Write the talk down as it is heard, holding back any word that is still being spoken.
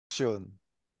question.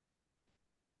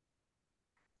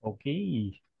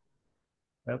 Okay.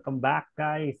 Welcome back,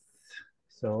 guys.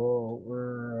 So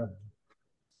we're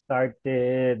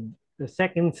started the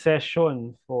second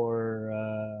session for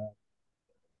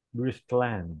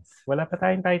Driftlands. Wala pa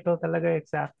tayong title talaga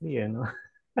exactly, ano?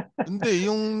 Hindi,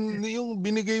 yung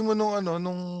binigay mo nung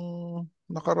nung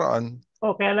nakaraan.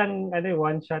 Oh, kaya lang ano,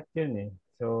 one shot 'yun eh.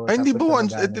 So Ay, hindi tapos ba na one,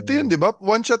 magana ito yun, yung di ba?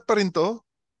 One shot pa rin to?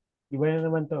 iba na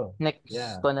naman to. Next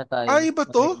Yeah. ko na tayo. Ay, iba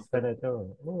to? Next pa na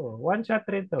to. Oh, one shot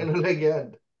rin to. Ano lang yan?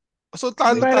 So, Di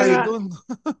talo ba tayo nga? dun.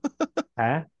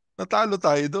 Ha? Natalo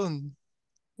tayo dun.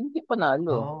 Hindi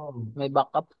panalo. Oh. May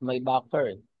backup, may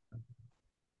backer.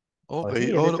 O Okay.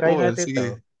 sige, Oh, retry well, natin to. sige.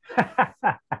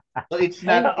 So it's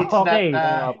Ay, not Okay. oo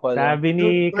nga pala. Sabi ni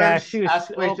shoot first, Cassius, ask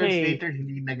questions okay. later,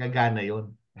 hindi nagagana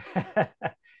yon.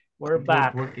 We're It won't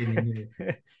back. work anymore.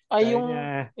 Ay, Sabi yung,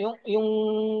 niya, yung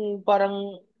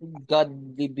parang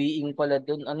godly being pala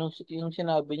dun. Anong yung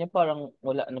sinabi niya? Parang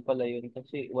wala na pala yun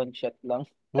kasi one shot lang.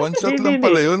 One hindi, shot hindi, lang hindi.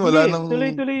 pala yun. Hindi, Wala nang...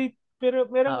 tuloy-tuloy. Pero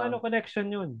merong Ah, connection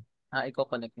yun.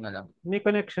 i-connect na lang. May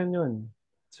connection yun.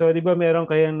 So, di ba meron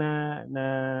kayang na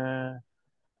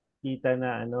kita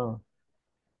na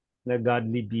na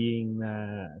godly being na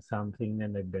something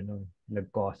na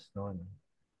nag-cause no.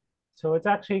 So, it's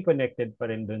actually connected pa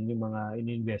rin dun yung mga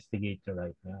in-investigate nyo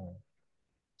right now.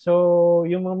 So,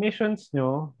 yung mga missions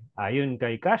nyo, ayon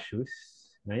kay Cassius,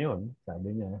 ngayon,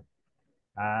 sabi niya,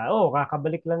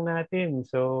 kakabalik lang natin.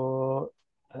 So,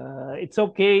 it's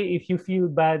okay if you feel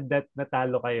bad that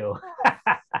natalo kayo.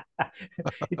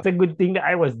 It's a good thing that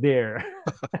I was there.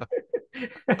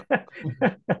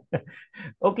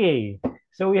 Okay,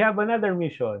 so we have another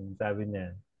mission, sabi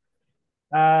niya.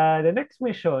 The next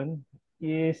mission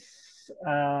is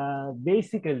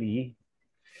basically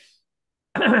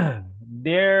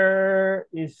there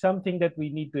is something that we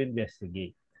need to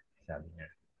investigate, sabi niya.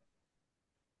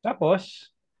 Tapos,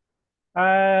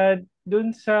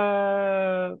 dun sa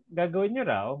gagawin niyo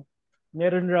raw,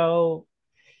 meron raw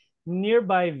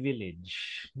nearby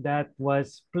village that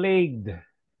was plagued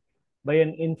by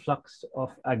an influx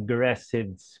of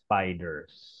aggressive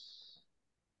spiders.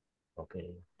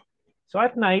 Okay. So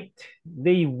at night,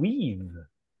 they weave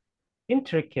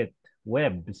intricate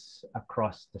webs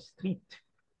across the street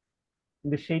in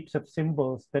the shapes of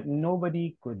symbols that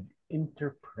nobody could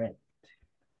interpret.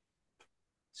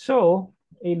 So,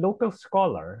 a local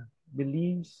scholar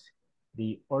believes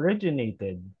they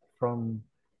originated from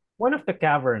one of the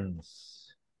caverns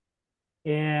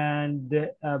and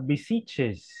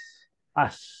beseeches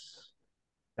us,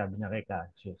 sabi niya kay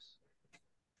Cassius,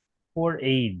 for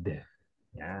aid.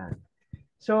 Yan.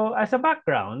 So, as a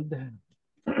background,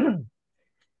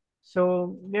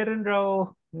 so meron raw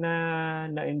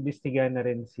na-imbestiga na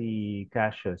rin si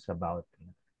Cassius about it.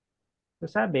 So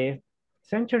sabi,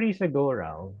 centuries ago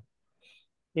raw,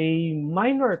 a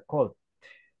minor cult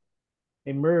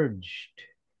emerged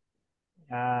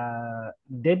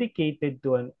dedicated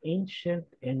to an ancient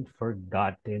and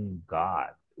forgotten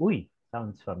god. Uy,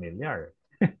 sounds familiar.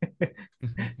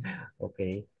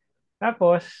 Okay.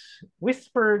 Tapos,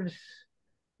 whispers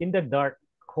in the dark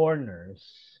corners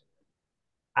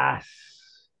as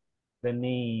the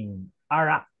name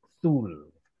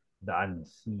Arakthul, the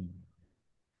unseen.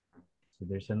 So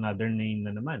there's another name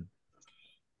na naman.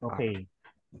 Okay.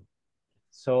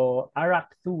 So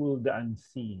Arakthul, the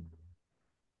unseen,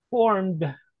 formed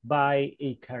by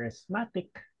a charismatic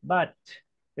but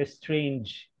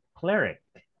estranged cleric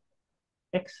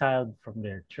exiled from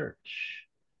their church.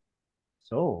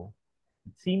 So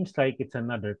it seems like it's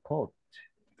another cult.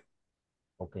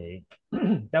 Okay.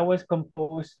 That was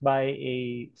composed by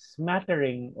a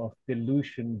smattering of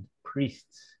delusioned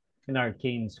priests and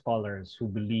arcane scholars who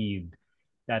believed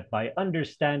that by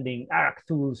understanding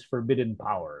Arakthul's forbidden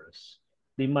powers,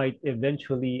 they might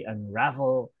eventually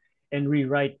unravel and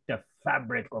rewrite the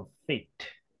fabric of fate.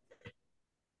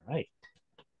 Right.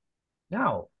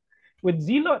 Now, with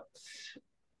zealots,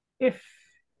 if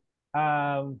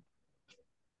um,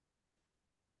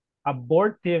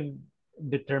 abortive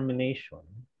determination,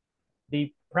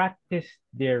 they practiced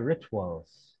their rituals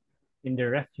in the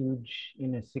refuge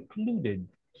in a secluded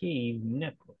cave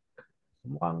network.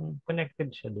 Mukhang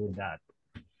connected siya doon that.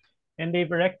 And they've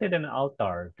erected an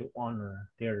altar to honor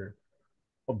their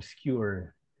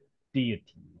obscure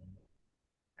deity.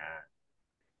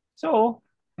 So,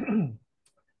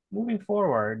 moving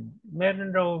forward,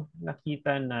 meron raw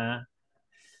nakita na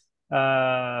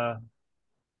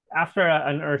after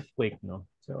an earthquake, no?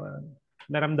 So,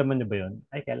 naramdaman niyo ba yun?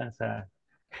 Ay, kailan sa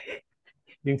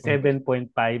yung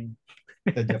 7.5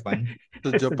 Sa Japan. Sa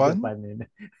sa Japan? Japan yun.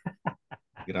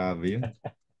 Grabe yun.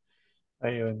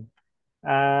 Ayun.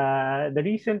 The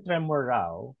recent tremor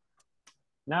row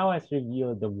now has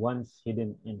revealed the once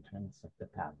hidden entrance of the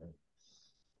caverns.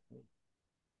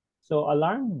 So,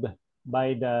 alarmed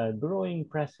by the growing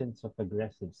presence of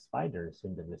aggressive spiders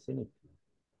in the vicinity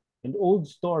and old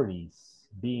stories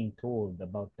being told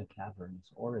about the cavern's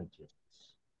origins.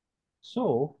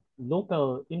 So,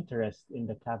 local interest in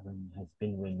the cavern has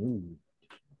been renewed.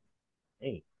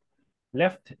 Hey,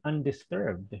 left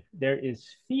undisturbed, there is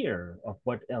fear of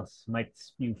what else might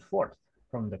spew forth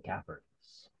from the caverns.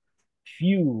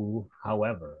 Few,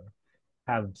 however,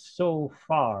 have so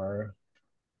far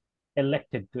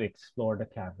elected to explore the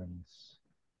caverns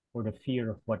for the fear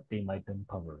of what they might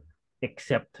uncover,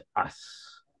 except us.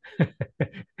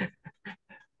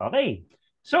 Okay,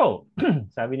 so,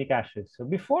 sabi ni Cassius, so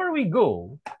before we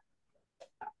go,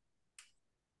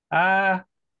 uh,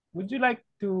 would you like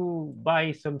to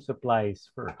buy some supplies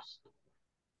first?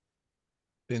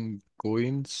 10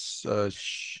 coins,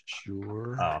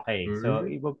 sure. Okay, so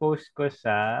ipopost ko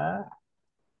sa...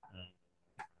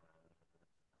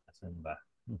 Asan ba?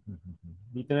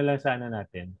 Dito na lang sana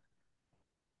natin.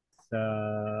 Sa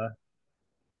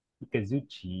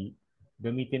Ikazuchi,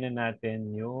 gamitin na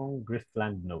natin yung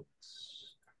Griftland Notes.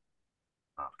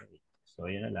 Okay. So,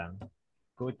 yun na lang.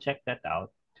 Go check that out.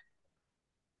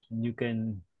 You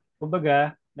can,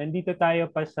 kumbaga, nandito tayo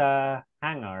pa sa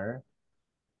hangar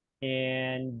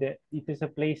and dito sa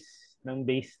place ng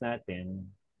base natin,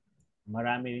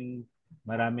 maraming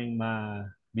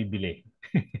mabibili.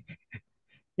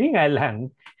 Yun nga lang,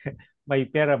 may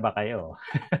pera ba kayo?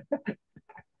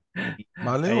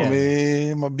 Malay mo, Ayan. may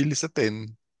mabilis sa 10.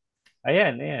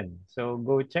 Ayan. So,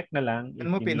 go check na lang if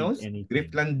Ano mo you need pinost? anything.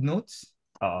 Griftland Notes?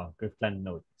 Oo, Griftland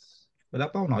Notes. Wala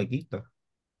pa ako nakikita.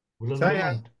 Wala Sa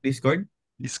naman. Discord?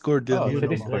 Discord yan. Oo, Yun sa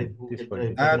ang Discord. Google Discord.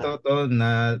 Drive. Ah, Wala. to na,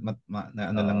 na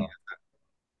ano lang Oo. yan.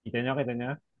 Kita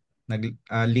nyo?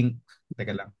 Link.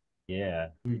 Teka lang.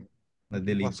 Yeah.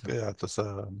 Na-delete. Mas kaya to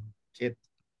sa... Shit.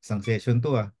 Isang session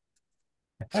to ah.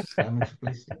 Daming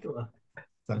supplies dito ah.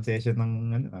 Isang session ng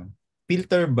ano ah.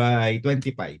 Filter by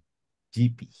 25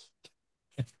 GP.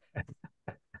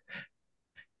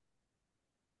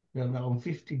 Meron akong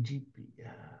 50 GP.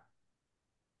 Ah.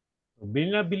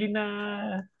 Bili na,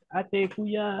 ate,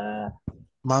 kuya.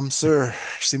 Ma'am sir.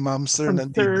 Si Ma'am sir Ma'am,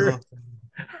 sir. nandito.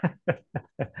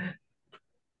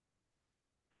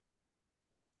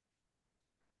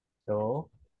 So,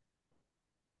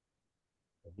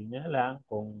 sabi na lang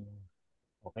kung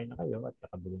okay na kayo at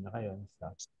nakabili na kayo ng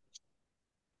stuff.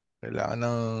 Kailangan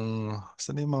ng...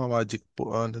 Saan yung mga magic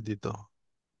po? Ano dito?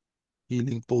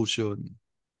 Healing potion.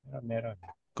 Meron.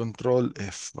 Control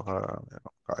F. Baka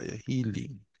meron kaya.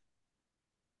 Healing.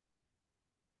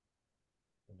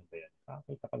 Ano ba yan?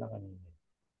 Pakita ko lang kanina.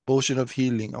 Potion of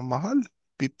healing. Ang mahal.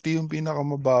 50 yung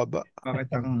pinakamababa. Bakit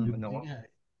ang ano ko? Nga, eh.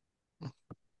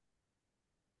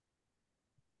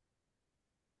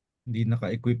 Hindi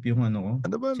naka-equip yung ano ko.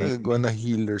 Ano ba Shape nagagawa na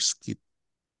healer's kit?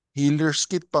 Healer's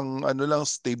kit pang ano lang,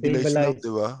 stabilize lang, Stabilize.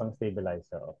 di ba? Pang stabilize.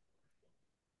 So,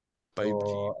 5 so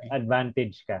GB.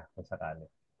 advantage ka kung sakali.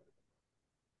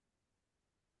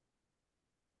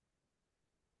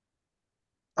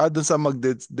 Dun sa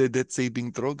mag-death saving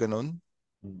throw, ganun?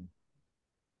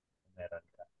 Meron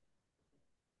ka.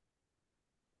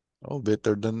 Oh,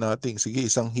 better than nothing. Sige,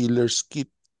 isang healer's kit.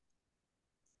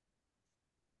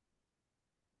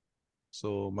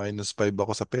 So, minus 5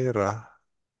 ako sa pera.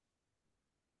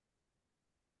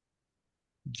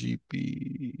 GP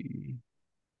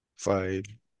 5.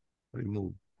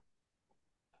 Remove.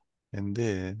 And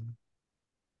then,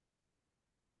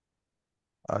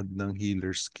 add ng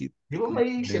healer's kit. Di ba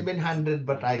may Then, 700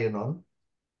 ba tayo nun?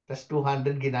 Tapos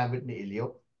 200 ginamit ni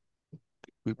Elio.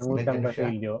 equip Ang utang Nag-ano ba sa siya?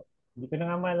 Ilyo? Hindi ko na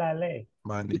nga maalala eh.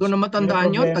 Hindi ko manage. na Yun ang matandaan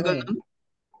yun. problema Tagal eh. nun.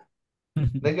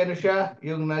 Nag-ano siya?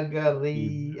 Yung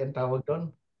ang tawag doon?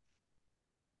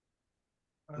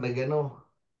 Nag-ano?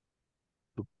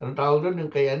 Anong tawag doon?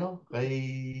 Yung kay ano? Kay...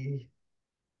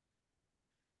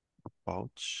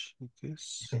 Pouch, I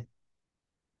guess.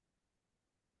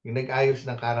 Yung nag-ayos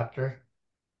ng character.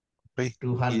 Okay,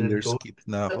 200 healer's gold. kit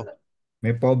na ako.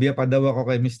 May phobia pa daw ako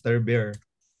kay Mr. Bear.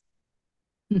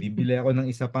 Bibili ako ng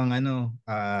isa pang ano,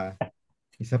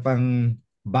 isa pang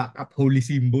backup holy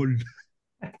symbol.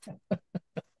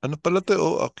 Ano pala to?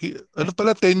 Ano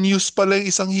pala? 10 use pala yung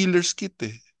isang healer's kit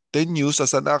eh. 10 use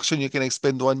as an action, you can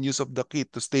expend 1 use of the kit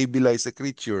to stabilize a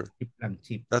creature Cheap lang,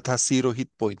 cheap. that has 0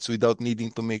 hit points without needing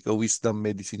to make a wisdom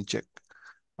medicine check.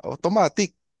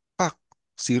 Automatic. Pak.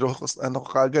 0, ano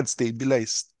kagad,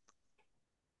 stabilized.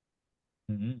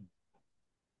 Mhm.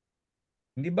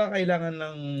 Hindi ba kailangan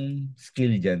ng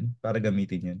skill dyan para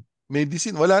gamitin yan?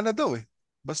 Medicine, wala na daw eh.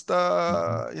 Basta,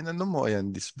 Mhm. inano mo,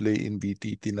 ayan, display in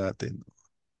BTT natin.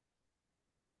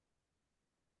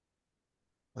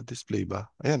 Display ba?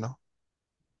 Ayan, oh.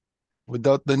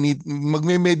 Without the need,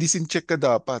 magme-medicine check ka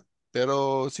dapat.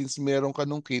 Pero since meron ka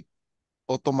nung kit,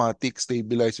 automatic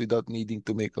stabilize without needing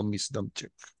to make a wisdom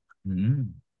check.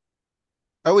 Mm.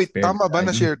 Ah, wait, Spare tama ba?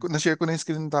 value. Na-share ko na yung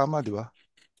screen, tama, di ba?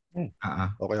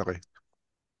 Ah, Okay, okay.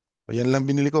 Ayan lang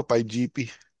binili ko, 5 GP.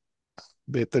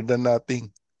 Better than nothing.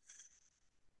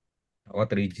 ako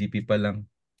 3 GP pa lang.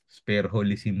 Spare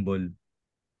holy symbol.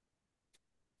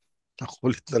 Ang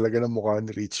kulit talaga ng mukha ni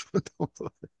Richmond.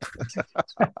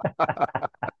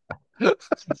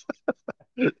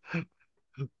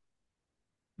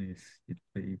 Biscuit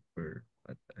paper.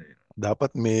 Patay.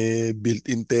 Dapat may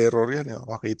built-in terror yan. Eh.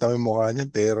 Makita mo yung mukha niyan,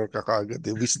 terror ka kagad.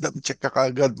 Eh. Wisdom check ka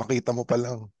kagad, makita mo pa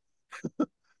lang.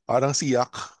 Parang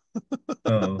siyak.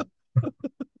 Oo.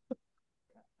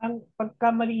 Ang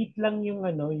pagka maliit lang yung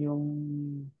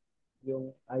yung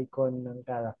icon ng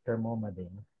character mo,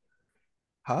 mading.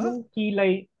 Ha? Yung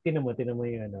kilay, tinan mo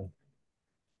yung yung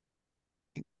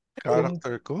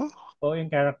Character ko?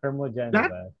 yung character mo diyan, 'di Lahat,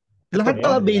 ba? Ito lahat to ba? Ayan, 'di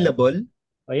ba? available?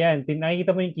 O yan,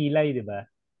 nakikita mo yung kilay, 'di ba?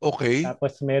 Okay.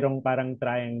 Tapos merong parang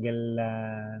triangle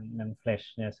ng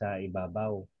flesh niya sa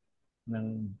ibabaw ng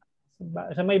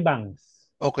sa may bangs.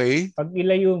 Okay. Pag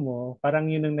ilayo mo, parang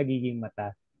yun ang nagiging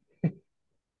mata.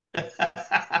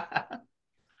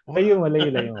 Layo Wala. mo,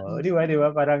 layo mo. Hindi, Di ba?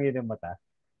 Parang yun ang mata.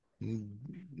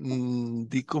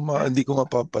 hindi ko Hindi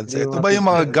mapapansin. mo Ito ba yung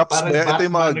mga mapipili. gaps ba Parang yan? Ito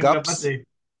yung mga Batman ang gaps? labas eh.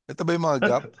 Ito ba yung mga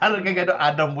gap? Parang kang gano'n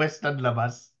Adam West ang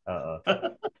labas. Oo.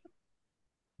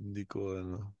 Hindi ko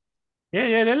ano.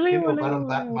 Yan. Yun mo, Layo parang mo.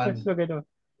 Batman. Pwesto gano'n.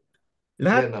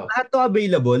 Lahat, Yan o. lahat to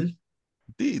available?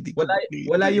 Hindi ko Wala, makita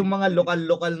wala eh. yung mga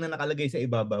lokal-lokal na nakalagay sa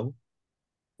ibabaw?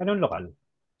 Anong lokal?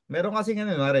 Meron kasi nga,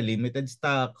 limited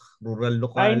stock, rural Ay,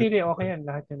 lokal, hindi. Okay yan.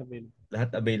 Lahat yan available. lahat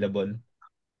available.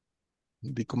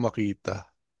 Hindi ko makita.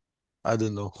 I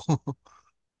don't know.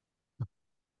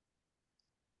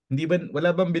 Hindi ba,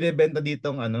 wala bang binebenta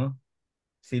ditong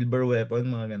silver weapon,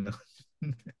 mga gano'n?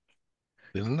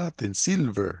 Tingnan natin.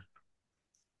 Silver.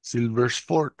 Silver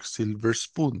fork. Silver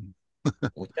spoon.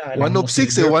 Pucha, alam One mo, of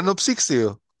six eh. silver. One of six eh.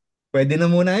 Oh. Pwede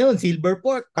na muna yun, silver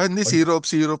pork. Ah, hindi. Pag, 0 of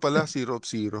 0 pala. 0 of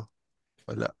 0.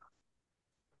 Wala.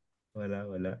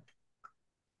 wala.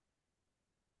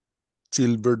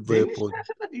 Silvered Dennis, weapon.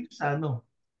 nasa na dito sa ano?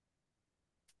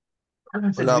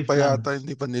 Sa Wala pa yata. Grifflands.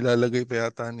 Hindi pa nilalagay pa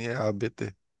yata ni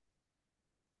Abet eh.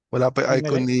 Wala pa yung Hindi na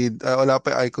icon lang. wala pa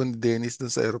yung icon ni Dennis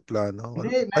dun sa aeroplano. Hindi,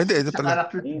 Wala. Ay, hindi. nandito Ito sa pala.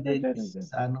 character ni Hindi, Dennis. nandiyan.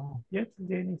 Sa ano? Yan, si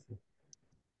Dennis.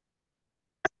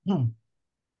 Hmm.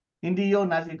 Hindi yun,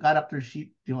 nasa yung character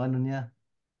sheet, yung ano niya.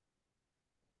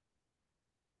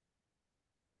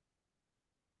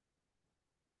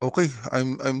 Okay.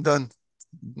 I'm done.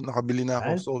 Nakabili na ako.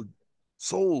 Yan. Sold.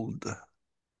 Sold.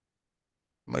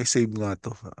 May save nga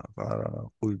to. Para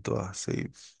cool to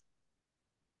save.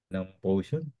 Ng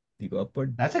potion. Hindi ko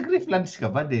afford. Nasa Grifflands ka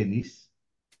ba, Dennis?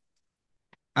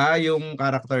 Yung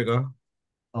character ko,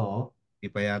 Oo. di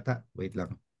pa yata. Wait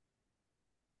lang.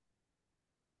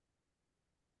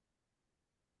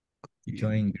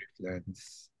 Join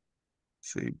Grifflands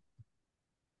Save.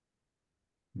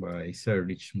 by Sir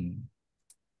Richmond.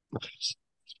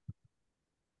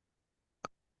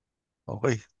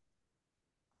 Okay.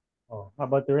 Oh, how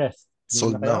about the rest? Game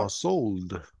Sold na na kayo? ako. Sold.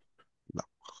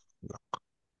 Lock, lock.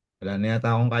 Wala na yata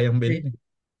akong kayang bilhin eh.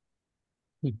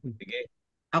 Sige.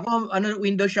 Ako,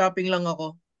 window shopping lang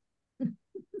ako.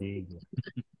 Sige.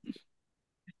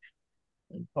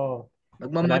 Oh,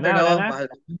 Magmamatter na wala ako. na.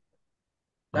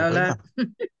 Okay Wala. na.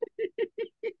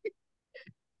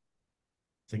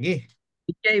 Sige.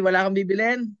 Okay, wala kang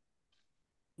bibilin?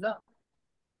 Wala.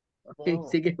 Okay, Oo.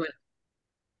 sige. Wala.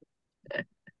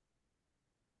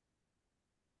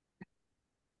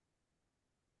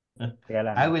 Teka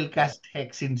lang. I will cast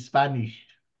Hex in Spanish.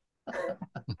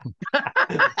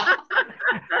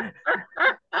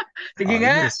 Sige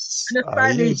nga. Ayos. Ano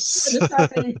Spanish? Ayos. Ano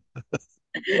Spanish?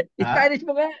 Ha? Spanish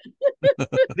mo nga.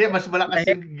 Hindi, mas malakas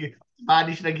yung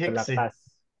Spanish nag-Hex eh. Malakas.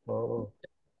 Oo.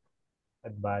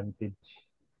 Advantage.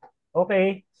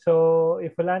 Okay. So,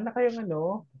 if wala na kayong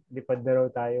lipad na raw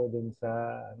tayo dun sa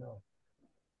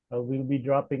we'll be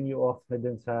dropping you off na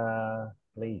dun sa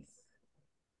place.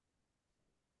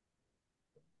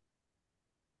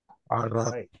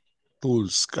 Okay.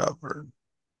 Arakthul's Cavern.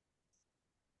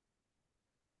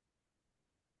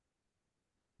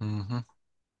 Mhm.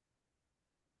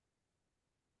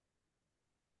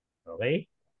 Okay?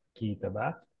 Kita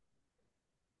ba?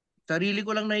 Sarili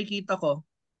ko lang nakikita ko.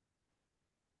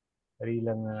 Sarili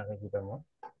lang na nakikita mo?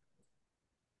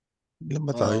 Ilan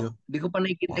ba Oo. tayo? Hindi ko pa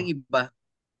nakikita yung iba.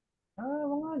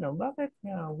 ano, bakit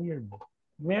nga weird?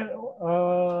 Mer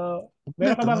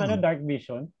meron ka Kompleto bang ano, naman. dark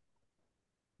vision?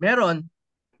 Meron.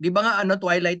 Di ba nga ano,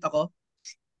 Twilight ako?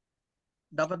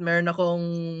 Dapat meron akong,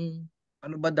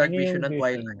 ano ba dark Ano vision yung ng vision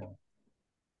Twilight? mo?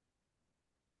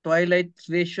 Twilight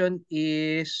vision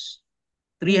is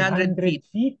 300 300 feet.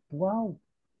 feet? Wow.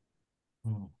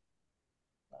 Hmm.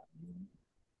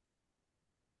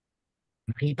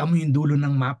 Nakita mo yung dulo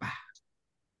ng mapa.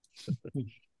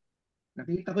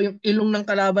 Nakita ko yung ilong ng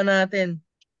kalaban natin.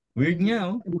 Weird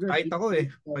nga, oh. 300 Kahit feet. ako eh.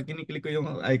 Pag kiniklik ko yung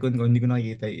icon ko, hindi ko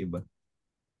nakikita yung iba.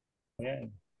 Ayan.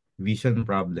 Vision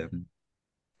problem.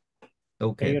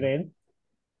 Kayo Token. rin?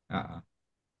 Ah,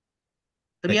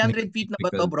 300 technical feet na ba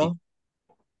to, difficulty. bro?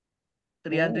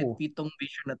 300 Oo. feet tong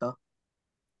vision na to.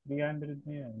 300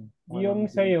 na yan. Walang Yung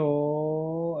view. sa'yo,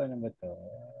 ano ba to?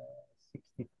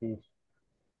 60 feet.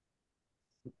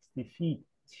 60 feet.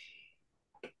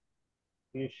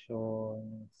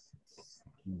 Vision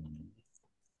 60.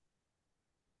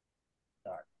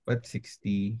 Dark. But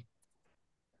 60.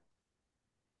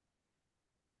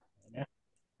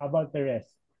 How about the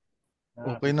rest?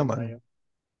 Okay Nakakita ba naman. kayo?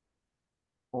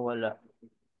 Wala.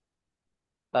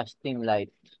 Casting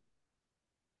light.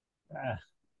 Ah,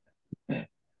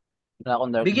 Wala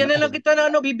akong dark Bigyan na lang vision. kita ng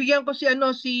ano, bibigyan ko si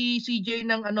CJ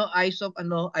ng Eyes of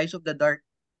the Dark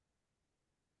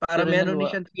Si para Renal, meron din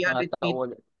siyang 300 ata feet.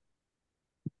 wala.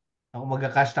 Ako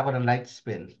magkakast ako ng light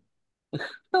spell.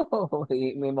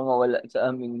 May mga wala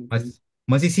sa amin.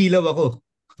 Masisilaw ako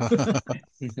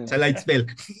sa light spell.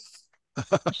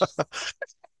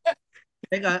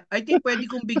 Teka, I think pwede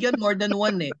kong bigyan more than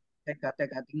one eh. Teka,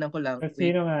 tingnan ko lang. so Wait,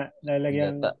 sino nga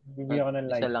lalagyan, Yata. bibigyan ko ng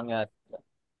Isa light? lang yata.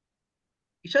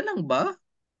 isa lang ba?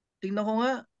 Tingnan ko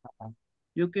nga.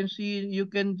 You can see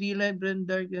light and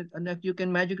dark, and you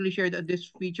can magically share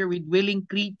this feature with willing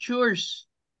creatures.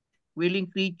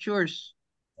 Willing creatures.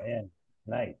 Ayan,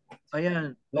 light.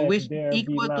 Ayan. Let there be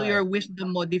Equal to your light.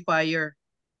 wisdom modifier.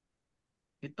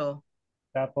 Ito.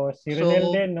 Tapos si Renel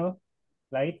So, din, no?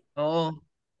 Light. oo.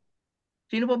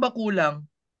 Sino pa ba kulang?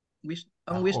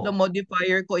 Ang wisdom Ako.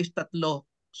 modifier ko is 3.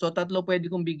 So, 3 pwede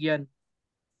kong bigyan.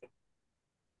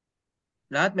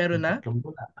 Lahat meron na? Tatlong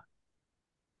wala.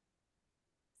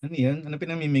 Ano yan? Ano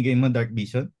pinamimigay mo? Dark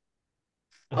vision?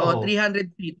 Oo, Oo.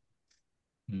 300 feet.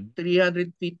 Hmm.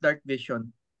 300 feet dark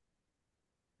vision.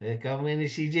 Eh, kami ni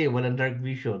CJ, walang dark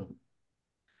vision.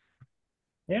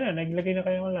 Yan na, naglagay na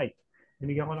kayo ng light.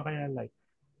 Binigyan ko na kayo ng light.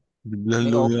 Biglang May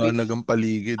office. lumiwanag ang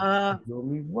paligid.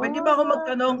 Pwede ba ako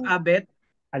magtanong, Abet?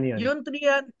 Ano yun?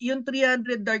 Yung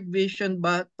 300 dark vision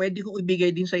ba, pwede ko ibigay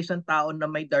din sa isang tao na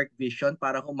may dark vision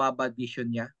para humaba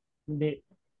vision niya? Hindi.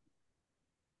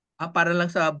 Para lang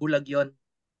sa bulag yon.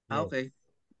 Yes. Okay.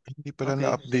 Hindi pala Okay,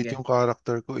 na-update sige. yung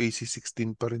character ko.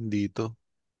 AC-16 pa rin dito.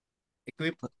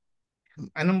 Equip.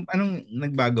 Anong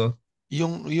nagbago?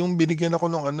 Yung binigyan ako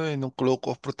nung ano nung Cloak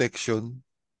of Protection.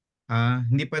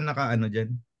 Hindi pa naka-ano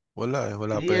dyan. Wala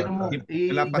Wala pa I-ano mo, yata.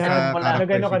 Wala pa Na, sa mo pala. character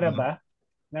nagano ka sheet na mo. ba?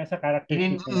 Nasa character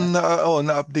Inin- sheet mo na?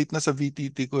 Na-update na sa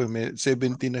VTT ko eh. May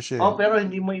 70 na siya Oh, eh. pero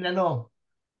hindi mo inano.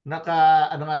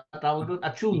 Ano nga tawag doon?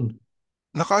 Attune.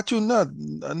 Naka-tune na.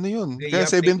 Ano yun? Kaya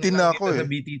I-update na 17 lang na dito ako sa eh.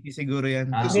 BTT siguro yan.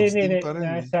 Ah. Hindi, 16 hindi. pa rin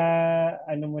eh. Nasa,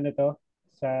 ano mo na to?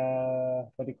 Sa,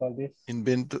 what do you call this?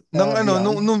 Invento. Sa Nung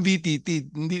beyond? VTT,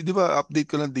 hindi 'di ba update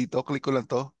ko lang dito, click ko lang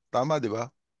 'to. Tama 'di ba?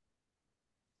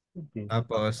 Hindi.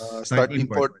 Tapos start Start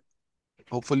import. import.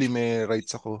 Hopefully may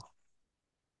rights ako.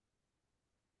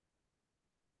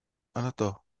 Ano to?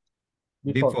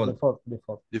 Default.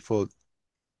 Default.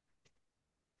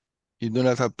 You do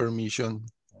not have permission.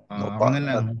 No Ako pa. na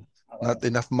lang. Not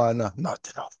enough mana. Not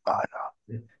enough mana.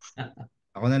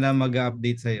 Ako na lang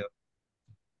mag-update sa'yo.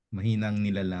 Mahinang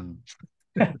nila lang.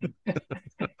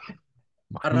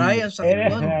 Aray, ang sakit Eh,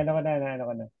 nun. ano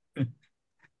ko na.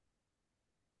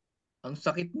 Ang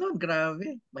sakit nun,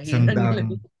 grabe. Isang Mahina nila. dam.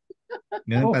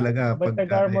 Ganun talaga. Ba't Pagka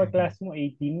nag-armor class mo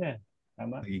 18 na?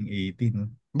 Tama? naging 18. No?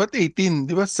 But 18,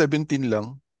 'di ba 17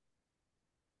 lang?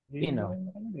 Hindi Sino? naman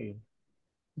nakalagay.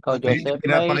 Ikaw, Ano? Joseph,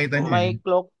 Pinapakita niya may eh.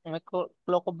 clock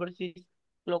of versus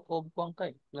clock of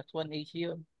Bangkay. Plus 1 AC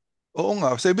yun. Oo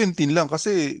nga, 17 lang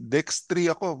kasi Dex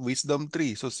 3 ako, Wisdom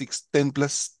 3. So 10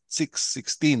 plus 6,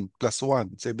 16 plus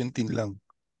 1, 17 lang.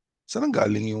 Saan ang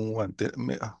galing yung 1?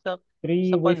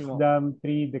 3 Sa pan mo. wisdom,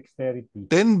 3 dexterity.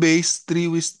 10 base, 3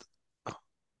 wisdom.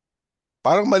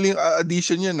 Parang maling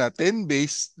addition yan na. 10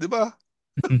 base, di ba?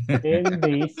 10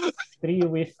 base, 3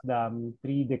 wisdom,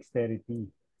 3 dexterity.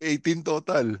 18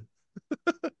 total.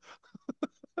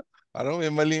 Parang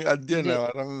may maling add yan Hindi. na.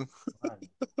 Parang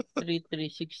 3, 3,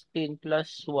 16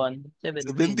 plus 1,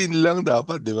 17. 17 lang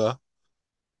dapat, di ba?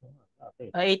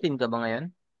 Okay. 18 ka ba ngayon?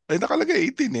 Ay, nakalagay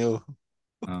 18 eh. Oh.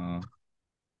 Oo.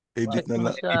 Edit Bakit na yung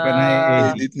lang. sa... Hindi pa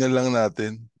na-edit. Edit na lang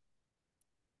natin.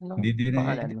 Anong Hindi din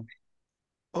pangalan na-edit. mo?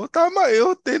 Oh, tama eh.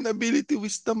 Oh, 10 ability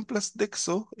wisdom plus dex.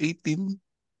 Oh, 18.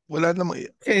 Wala namang.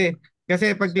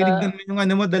 Kasi pag tinignan Sa, mo yung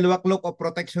ano mo, dalawa cloak of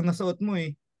protection na suot mo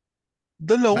eh. Bakit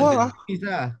Dalawa.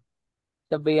 isa?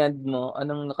 sa beyond mo,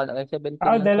 anong nakalagay? 17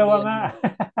 lang sa Dalawa beyond nga. mo.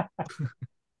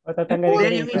 O, Eh, tatanggalin ko Then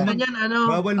na yung isa. isa niyan, ano,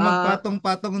 Bawal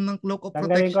magpatong-patong ng cloak of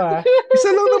Tanggalin ko protection. ha. isa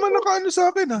lang naman nakaano sa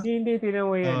akin ah. Hindi, tinan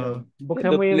mo yung ano. Oo. Buksan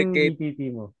mo yung Duplicate BTT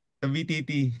mo. Sa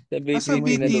BTT. sa Asa Buksan mo BTT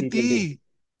yung na BTT? BTT. duplicate.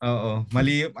 Oo.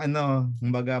 Mali yung ano,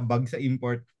 kumbaga bug sa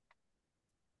import.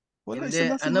 Wala, isa hindi,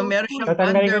 lang ano, sinuot meron ko siyang eh.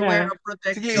 Tatanggalin ko na underwear ha. of Sige,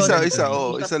 protection. isa. Ganito. Oo,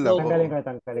 Isa isa lang. cloak. Tanggalin Oo. ko,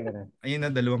 tanggalin ko na. Ayun na,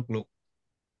 dalawang cloak.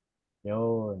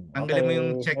 Yun. Tanggalin Okay. mo yung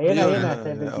check Ayun na, doon ayun ha. na.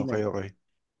 17 na. Okay, okay.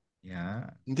 Yeah.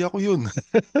 Hindi ako yun.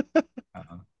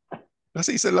 Oo.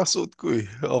 Kasi isa lang suot ko eh.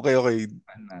 Okay, okay.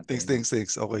 Pan Thanks, natin. thanks,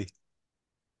 thanks. Okay.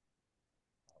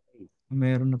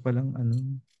 Meron na palang ano.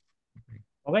 Okay.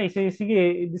 Okay, so sige,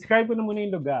 describe ko na muna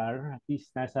yung lugar. At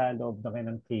least nasa loob na kayo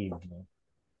ng cave. No?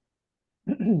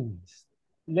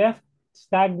 Left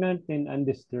stagnant and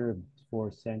undisturbed for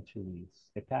centuries,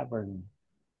 the cavern,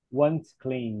 once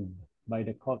claimed by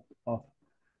the cult of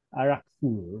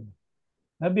Arakthul,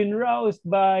 have been roused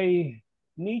by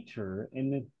nature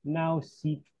and now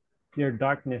seep their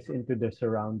darkness into the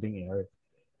surrounding air.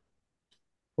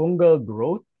 Fungal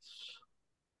growths,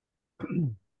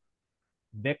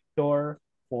 vector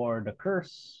for the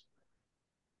curse,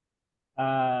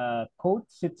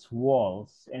 coats its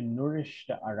walls and nourish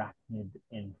the arachnid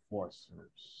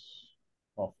enforcers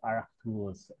of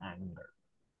Arakthul's anger.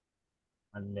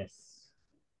 Unless,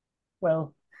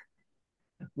 well,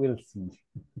 we'll see.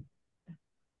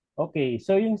 Okay,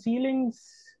 so yung ceilings,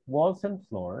 walls, and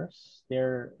floors,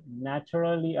 they're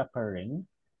naturally occurring.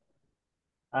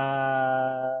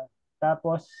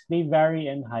 Tapos, they vary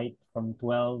in height from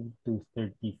 12 to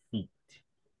 30 feet.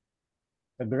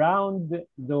 The ground,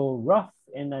 though rough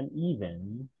and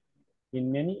uneven,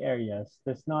 in many areas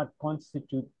does not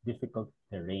constitute difficult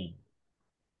terrain.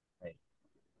 Right?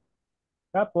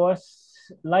 Tapos,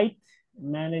 light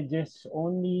manages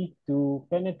only to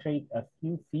penetrate a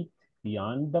few feet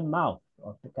beyond the mouth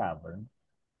of the cavern.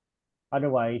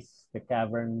 Otherwise, the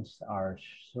caverns are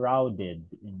shrouded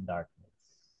in darkness.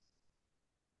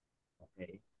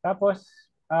 Okay. Tapos,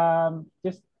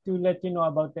 just to let you know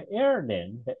about the air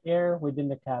then, the air within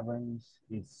the caverns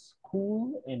is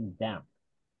cool and damp.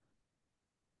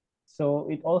 So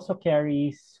it also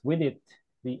carries with it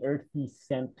the earthy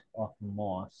scent of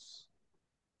moss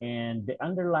and the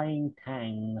underlying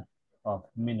tang of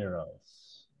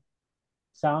minerals.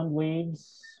 Sound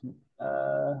waves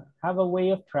have a way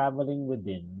of traveling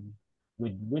within,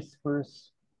 with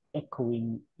whispers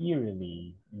echoing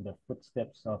eerily in the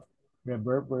footsteps of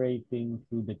reverberating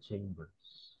through the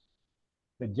chambers.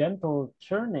 The gentle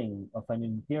churning of an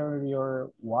interior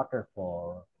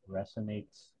waterfall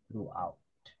resonates throughout.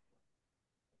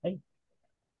 Ay,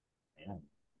 ayan.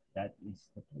 That is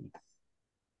the place.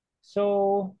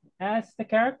 So, as the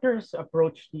characters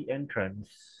approach the entrance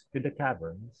to the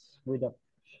caverns with a,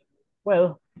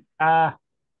 well,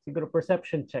 siguro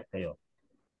perception check kayo.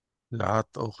 Lahat,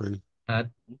 okay. At,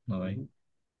 okay.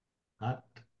 At.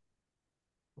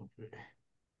 Okay.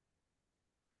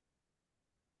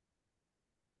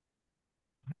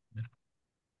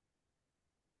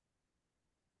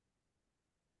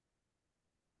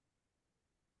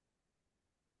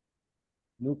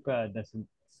 Luca doesn't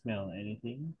smell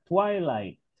anything.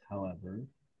 Twilight, however,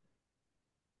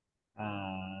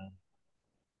 ano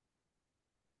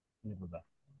ba ba?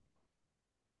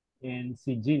 And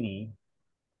si Ginny,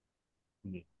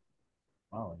 sige,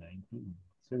 wow, 19.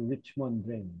 So Richmond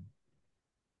rin.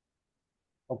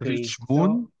 Okay, Rich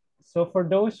Moon? so for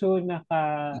those who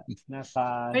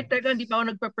Ay, teka, hindi pa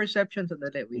ako nagpa-perception.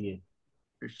 Sandali, wait. sige,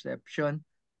 Perception.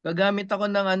 Gagamit ako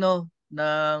ng ano,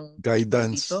 ng, tawag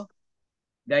Guidance. dito,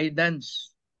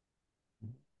 guidance.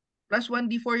 Plus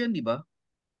 1d4 yun, di ba?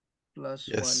 Plus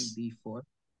Yes. 1d4.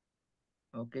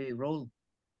 Okay, roll.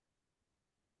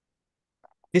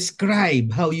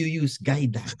 Describe how you use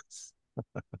guidance.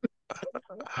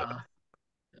 Ah,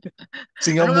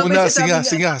 Singa ano nga ba muna, yung sinasabi singa, niya?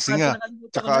 singa, Kaso singa. nakalimutan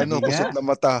ko Tsaka na. ano, sige nga, kusot na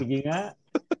mata. sige nga.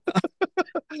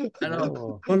 Ano?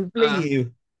 Oh, Roleplay Ah, eh.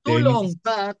 Dennis tulong. is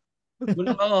back.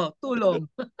 Oo, tulong.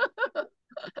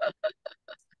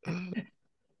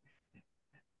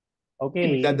 okay.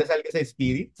 Nagdadasal ka sa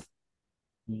spirits?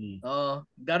 Hmm. Oo,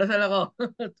 darasal ako.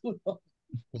 Tulong.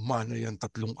 Umana yan 3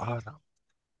 araw.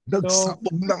 So,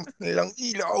 Nagsabog ng kanilang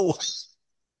ilaw.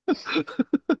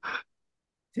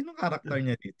 Sino karakter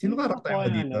niya dito? Sino yung karakter nakuha mo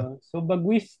na, dito? ano? So,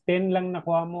 bagwis 10 lang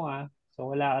nakuha mo, ah.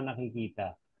 So, wala ka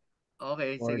nakikita.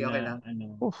 Okay, or sige, okay na lang.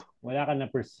 ano, Oh, wala ka na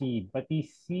perceive. Pati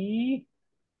si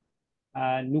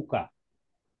Nuka.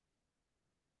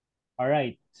 All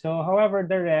right. So, however,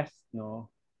 the rest,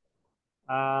 no,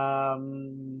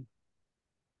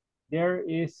 there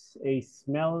is a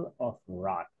smell of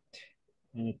rot,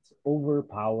 and it's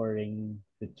overpowering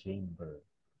the chamber.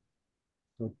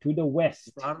 So, to the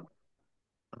west, Rot?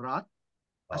 Rot?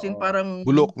 As in oo, parang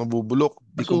bulok, nabubulok,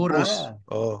 basura. decompose. yeah,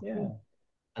 Oh. yeah.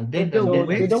 Ang To dead, the ang So,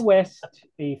 dead. to the west? west,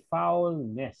 a foul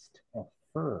nest of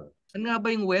fur, Ano nga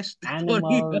ba yung west? Sorry.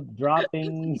 animal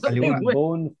droppings, Ano ba yung Kaliwa. and west?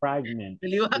 bone fragments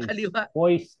Kaliwa, is kaliwa.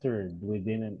 cloistered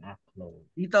within an alcove.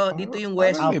 Dito yung Parang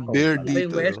west. may Alcove bear pala. Dito yung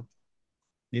dito, west. no?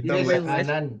 Dito Dito Hindi, ba sa yung west. west?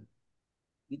 kanan.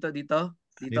 Dito. Dito.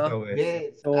 Dito Hindi,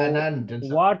 west. sa So, kanan. Dyan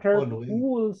sa water hallway.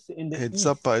 pools in the Heads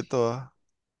up east. pa ito, ah.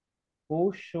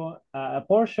 A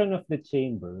portion of the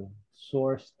chamber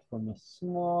sourced from a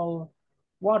small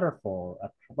waterfall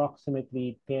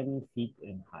approximately 10 feet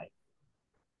in height.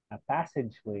 A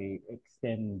passageway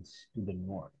extends to the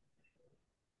north.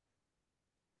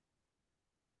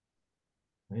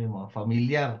 May mga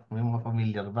familiar. May mga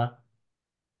familiar ba?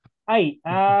 Ay,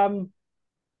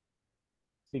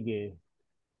 sige.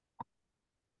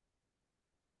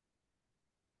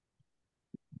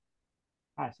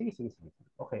 Sige.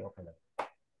 Okay lang.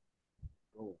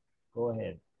 Go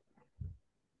ahead.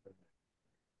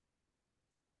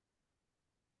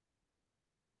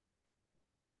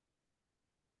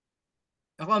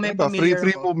 Ako, Ano may ba? Free familiar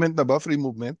free ako. movement na ba? Free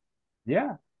movement?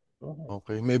 Yeah. Go ahead.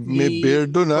 Okay. May bear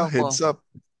Di, doon, ah. ewan ko. Heads up.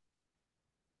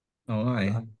 Oo nga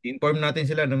eh. Saan? Inform natin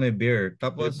sila na may bear. May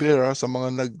Tapos, bear, ah, sa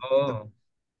mga oo.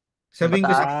 Sabihin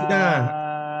ko sa Pataas. kanila,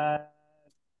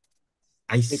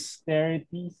 ice.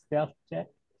 Dexterity, stealth check.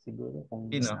 Siguro kung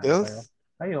Sino? ano kayo. stealth.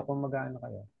 Kayo, kung mag-ano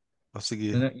kayo. Oh,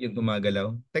 sige. Ano, yung gumagalaw.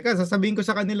 Teka, sasabihin ko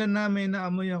sa kanila na may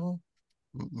naamoy ako.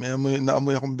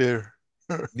 Naamoy akong bear.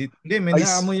 Hindi, may Ice.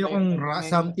 naamoy akong May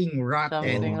something something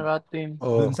rotten. Oh. rotten.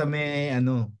 Doon Oh. sa may,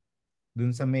 ano,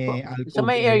 doon sa may Sa alcove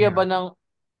may area area. ba ng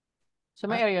sa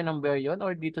may Ah, area ng bear yun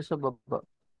or dito sa baba?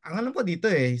 ang alam ko dito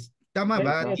eh, tama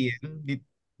ba, Dito. Yes, TM?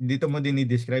 Dito mo din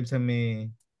i-describe sa may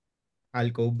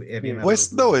alcove area here, natin.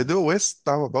 West daw eh. Di ba? West.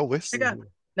 Tama ba? West. Teka,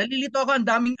 nalilito ako. Ang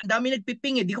daming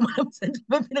nagpiping eh. Di ko malaman saan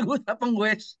ba pinag-usapang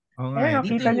west. Oo nga Ayan, eh.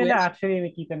 Dito nakita yung nila. west. Actually,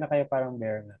 nakita na kayo parang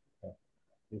bear na.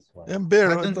 This one. Yan,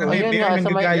 bear. Doon Ito. sa may Ayun bear, nga,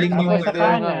 nanggagaling sa yung may Tapos ano. sa bear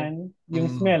nga eh. kanan, yung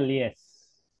Mm. smell, yes.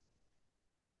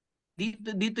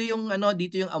 Dito yung ano,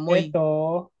 dito yung amoy. Ito,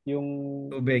 yung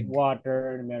Tubig.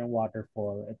 water, merong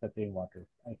waterfall. Ito yung water.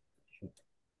 Ay, shoot.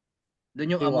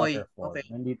 Doon yung Ito yung amoy. waterfall. Okay.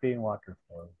 Nandito yung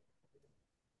waterfall.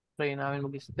 Try namin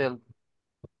mag-stealth.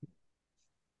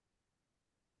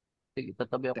 Sige,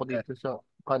 tatabi ako Teka. dito sa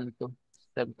kanto.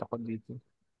 Stealth ako dito.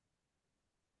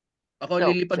 Ako Stealth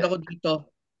lilipad check ako dito.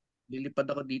 Lilipad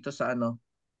ako dito sa ano,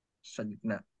 sa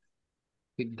gitna.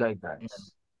 with Ayan.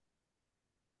 guidance.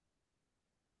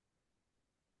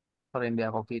 Para hindi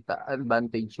ako kita.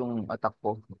 Advantage yung attack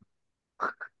ko.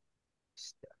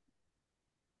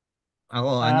 Ako,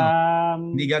 ano,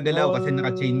 hindi gagalaw kasi Roll,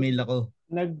 naka-chainmail ako.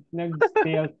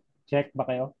 nag-stealth check ba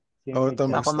kayo? Sino Oh, may ito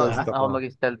check? mag-stealth Ako ako.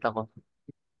 mag-stealth ako.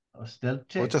 Oh, stealth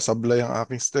O, check. sablay ang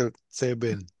aking stealth.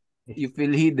 7. You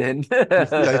feel hidden.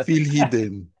 I feel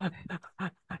hidden.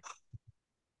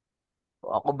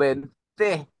 Ako 20.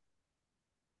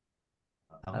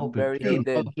 Ako, I'm very 15. Oh,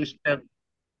 hidden. sister.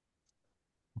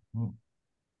 Hmm.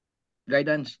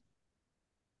 Guidance.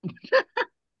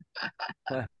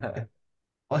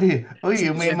 Uy, may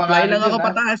Sige, mga fly ano lang dyan ako ha.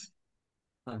 pataas.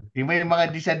 May mga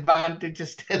disadvantage sa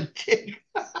stealth check.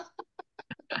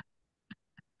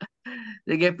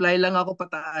 Sige, fly lang ako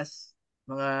pataas.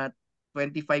 Mga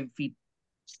 25 feet.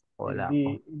 Wala ako.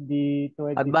 Di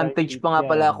 25 Advantage feet pa nga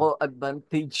pala yan. ako.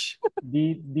 Advantage.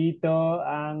 Dito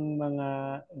ang mga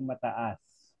mataas.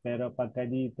 Pero pagka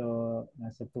dito,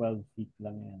 nasa 12 feet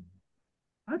lang yan.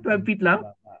 12 feet lang?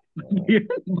 Baba.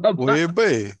 Baba. Kuweba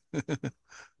eh.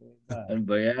 Diba? Ano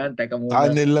ba yan? Teka muna.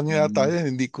 Tunnel lang yata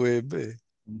yan. Hindi kuweba eh.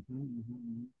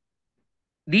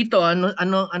 Dito, ano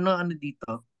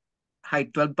dito?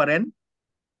 Height 12 pa rin?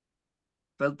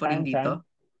 12 pa rin dito?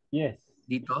 Saan? Yes.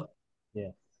 Dito?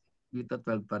 Yes. Dito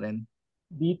 12 pa rin.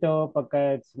 Dito,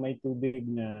 pagka may tubig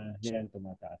na, yan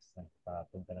tumataas na.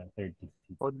 Papunta ng 30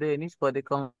 feet. O Dennis, pwede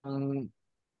kang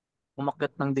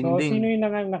umakyat ng So, sino dingding.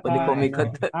 yung Pwede ka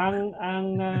umikat.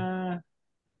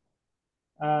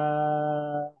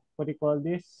 what do you call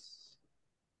this?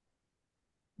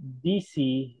 DC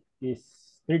is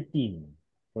 13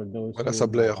 for those Wala who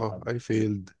sablay ako. nakaka- I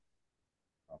failed.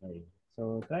 Okay.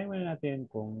 So, try muna natin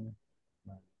kung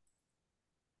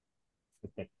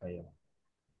detect kayo.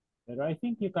 Pero I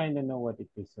think you kind of know what it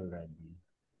is already.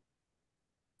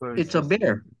 It's a Versus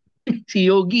bear. Si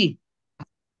Yogi.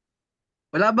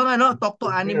 Wala bang talk to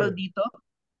animal Bear. dito?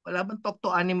 Wala bang talk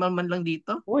to animal man lang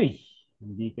dito? Uy,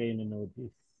 hindi kayo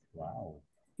na-notice. Wow.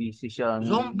 busy siyang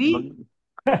Zombie?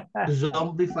 The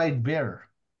zombified bear.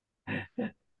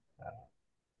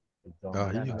 Zombie wala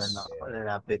fight na Ayos. ako there.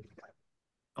 lalapit.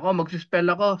 Ako, magsispell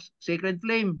ako. Sacred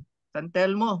Flame.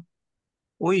 Santel mo.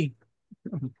 Uy,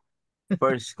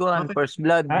 first Bakit? first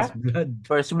blood. Ha? Blood.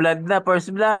 First blood na, first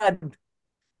blood.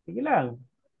 Sige lang.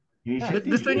 Ha, Initiative.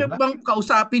 Gusto sige. niyo bang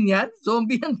kausapin yan?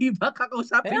 Zombie yan, di ba? Kaya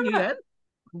Kakausapin niyo nga, yan?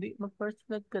 hindi, mag-first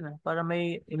blood ka na para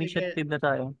may Sige. initiative na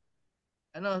tayo.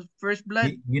 First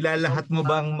blood. Gilalahat mo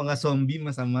ba ang mga zombie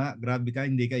masama? Grabe ka,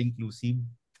 hindi ka inclusive.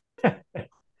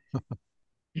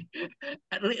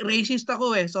 Racist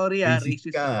ako eh. Sorry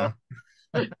Racist racist ka.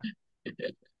 ako.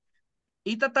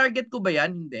 Ita-target ko ba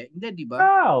yan? Hindi. Hindi, di ba?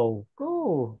 Wow!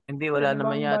 Cool. Hindi, Ano wala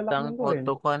naman bang balak yatang mong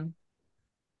gawin?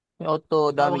 may auto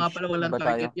Bawa nga damage pala na walang ba tayo?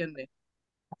 target yan eh.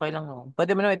 Okay lang naman.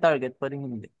 Pwede mo naman i-target, pwede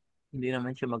hindi. Hindi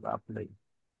naman siya mag-apply.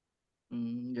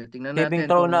 Tingnan Saving natin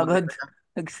throw kung na agad. maganda.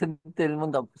 Nagsantil mo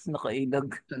tapos nakailag.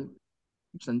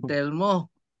 Santel mo.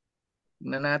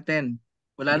 Tingnan natin.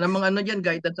 Wala namang dyan,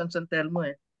 guidance ang Santel mo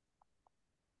eh.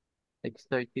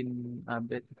 X13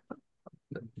 abet.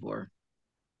 4.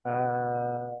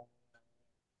 Ah,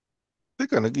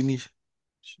 Teka, nag-initiate.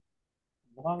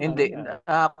 mukhang ano Hindi, yan.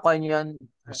 kanya yan.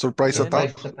 Surprise Yan, attack?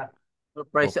 Surprise attack.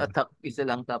 surprise Okay. attack, isa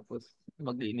lang tapos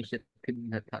mag-initiative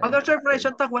na tayo. Pag surprise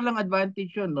attack, walang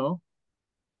advantage yun, no?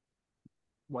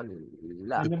 Wala.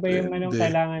 Ano ba yung anong Depende.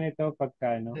 kailangan nito pagka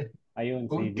ano? Ayun,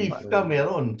 Kung saving tips ka, throw.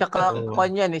 meron. Tsaka, Oo.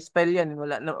 yan, spell yan.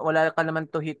 Wala ka naman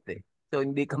to hit eh. So,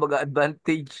 hindi ka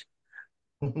mag-advantage.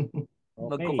 Okay,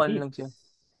 Magkukan lang siya.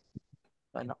 hits.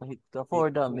 Nakahit ka, 4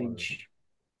 Hit 4. damage.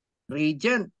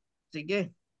 Radiant.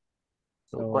 Sige.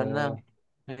 So, kukan na. So,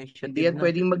 Hindi Initiative yan na.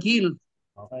 pwedeng mag-heal.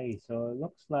 okay. So,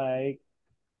 looks like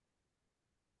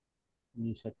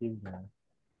initiative na.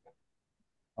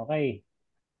 Okay.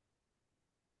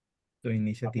 So,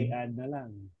 initiative. Paki-add na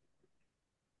lang.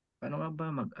 Paano nga ba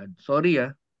mag-add? Sorry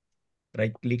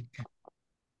Right click.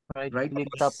 Right Right click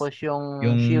click. tapos yung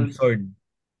Yung shield. sword.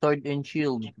 Sword and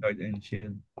shield. Sword and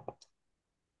shield.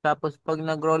 Tapos pag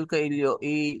nag-roll ka, Ilyo,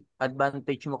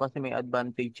 i-advantage mo kasi may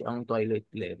advantage ang Twilight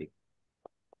Cleric.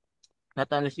 Not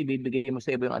unless ibibigay mo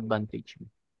sa iba yung advantage mo.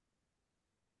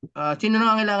 Sino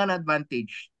na ang kailangan na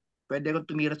advantage? Pwede akong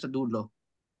tumira sa dulo.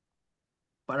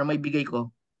 Para may bigay ko.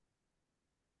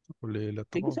 Ulilat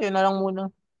Sige, ako. sa'yo na lang muna.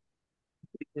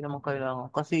 Hindi naman kailangan.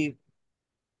 Kasi,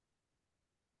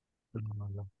 Ano nga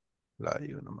lang.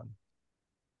 Layo naman.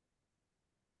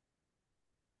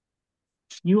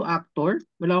 New actor?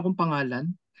 Wala akong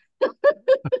pangalan.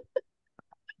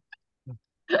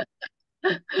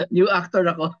 New actor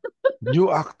ako.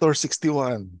 New Actor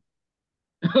 61.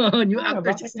 New Ano,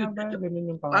 actor. bakit nga ba ganun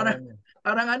yung Parang, pangalan mo?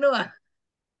 parang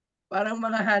parang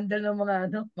mga handle ng mga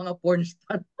mga porn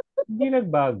star. Hindi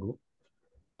nagbago.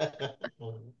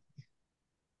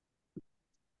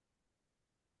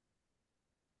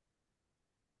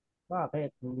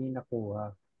 Bakit? Hindi nakuha.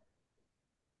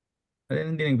 Ano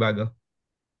hindi nagbago?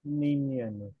 Name niya,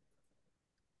 no?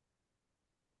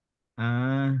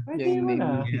 Ay, yung di mo name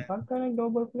na. niya. Pagka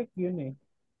nag-double click yun eh.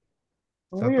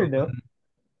 Ang Sa weird, oh. token.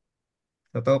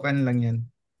 Sa token lang yan.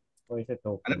 O isa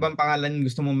Ano token. bang pangalan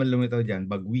gusto mo malumitaw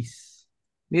dyan? Bagwis.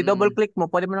 Di double click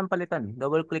mo, pwede mo nang palitan.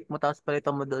 Double click mo, tapos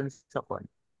palitan mo doon sa kwan.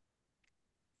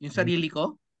 Yung sarili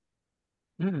ko?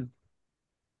 Hmm.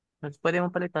 Tapos pwede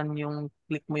mo palitan yung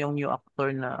click mo yung new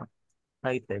actor na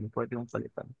item, pwede mong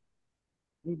palitan.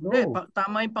 Hindi, Go.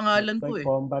 tama yung pangalan Looks ko like eh.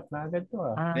 combat na agad to,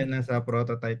 ah. Ah, Yan, nasa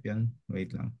prototype yan.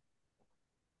 Wait lang.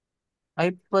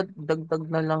 ay, dagdag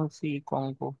na lang si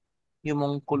Kongko. Yung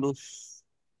Mongkulus.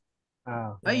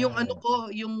 Ah, Ay, yung wow.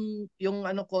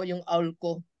 ko, yung owl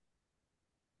ko.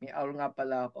 May owl nga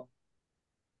pala ako.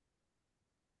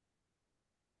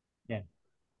 Yan.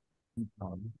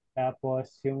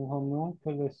 Tapos, yung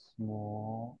homunculus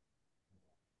mo,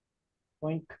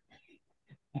 point.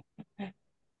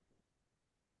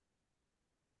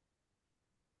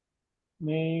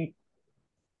 May,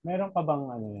 meron ka bang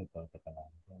ano nito? Teka lang.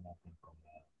 Tingnan natin kung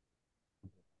meron.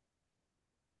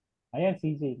 Ayan,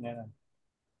 CJ, meron.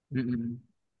 Mm-mm.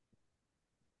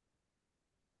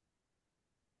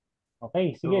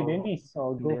 Okay, sige, So, Dennis.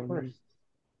 I'll go then, first.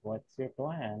 What's your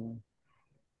plan?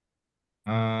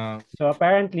 Ah, So,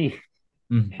 apparently,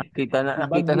 si nakita na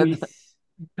Bagwis,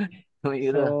 so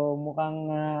tumira. mukhang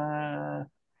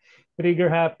trigger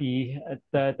happy at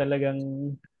talagang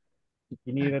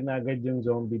tinira na agad yung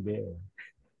zombie bear.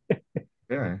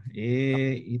 yeah.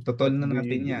 Itotol What na do you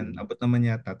natin yan. do? Abot naman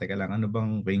yata. Teka lang, ano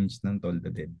bang range ng Toll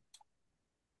the Dead?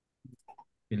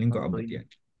 Feeling ko abot 120. yan.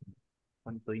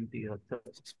 120 yata.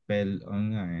 Spell,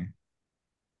 nga eh.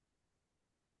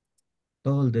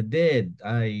 Toll the Dead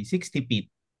ay 60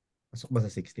 feet. Pasok ba sa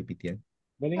 60 feet yan?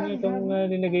 Galing nyo itong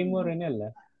nilagay mo,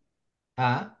 Renel, ah.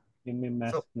 Ha? Yung may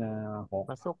mask So, na hawk.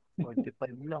 Pasok,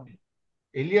 45 lang.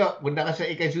 Elio, punta ka sa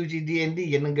Ikazuchi D&D.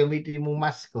 Yan ang gamitin mong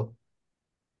mask ko.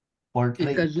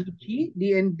 Portrait. Ikazuchi,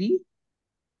 D&D.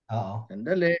 Oo.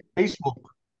 Sandali.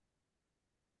 Facebook.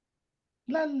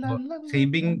 La la la la la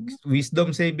saving, la.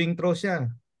 wisdom saving throw siya.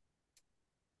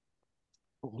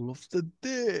 All of the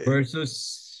dead. Versus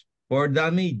 4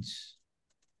 damage.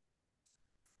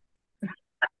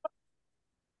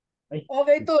 Ay,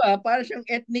 Okay to para siyang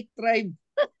ethnic tribe.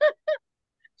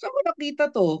 Saan ko nakita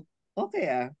to?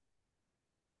 Okay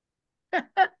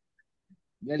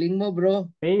Galing mo, bro.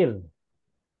 fail.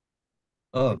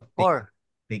 Oh, take, 4.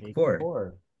 take Take 4.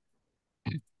 4.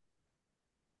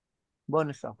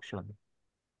 Bonus action.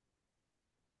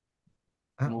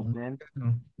 Movement.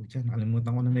 Pucha,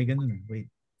 nakalimutan ko na may ganun. Wait.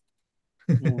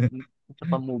 Movement.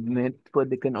 Tsaka movement.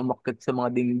 Pwede ka na umakyat sa mga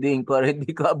dingding para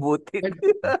hindi ka abutin. Pwede,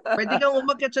 pwede kang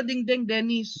umakyat sa dingding,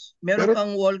 Dennis. Meron Pero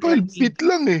kang wall 12 climbing. feet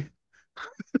lang eh.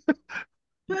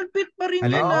 12 feet pa rin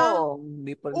Alin? yun, Oo,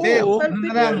 hindi pa Hindi, Oo, Oo. 12 ano na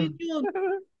feet pa lang. rin yun.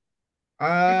 Kung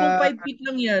Ah, 5 feet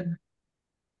lang yan.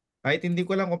 kahit hindi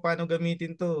ko lang kung paano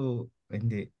gamitin to. Ay,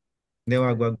 hindi. Hindi,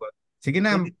 wag. Sige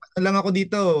na, Pwede. ano lang ako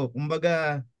dito.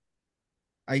 Kumbaga,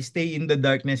 I stay in the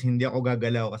darkness, hindi ako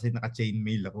gagalaw kasi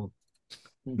naka-chainmail ako.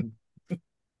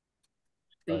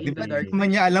 Stay Di in ba the Okay. di dark. naman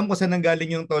niya alam kung saan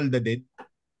nanggaling yung Toll the Dead?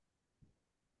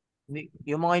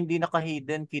 Yung mga hindi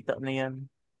naka-hidden, kita na yan.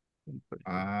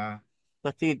 Ah,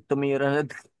 Kasi tumira na.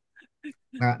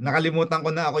 nakalimutan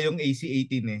ko na ako yung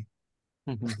AC-18 eh.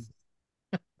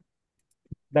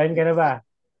 Dahil ka na ba?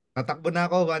 Tatakbo na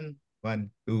ako. 1,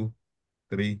 2,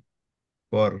 3,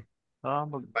 4,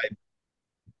 Mag 5.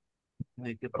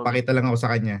 nakikipag Papakita lang ako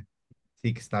sa kanya.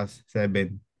 6 tapos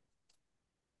 7.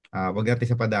 Wag natin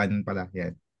sa padaanan pala.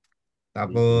 Yan.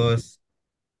 Tapos,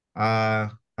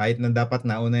 kahit na dapat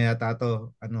nauna yata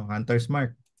to, Hunter's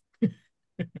Mark.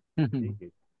 Sige.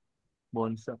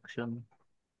 bonus action.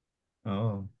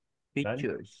 Oo. Done?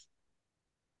 Features.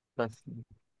 Plus,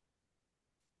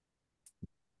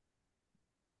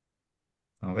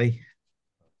 Okay.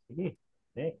 Sige.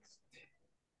 Next.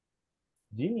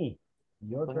 Jimmy,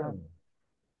 your Wala. turn.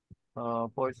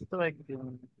 force strike,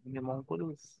 yung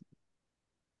homunculus.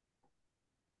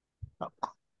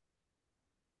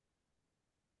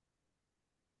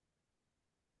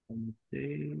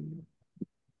 Okay.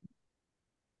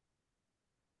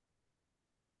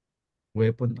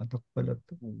 Weapon attack pala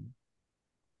to.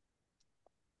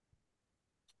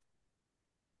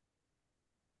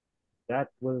 That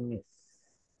will miss.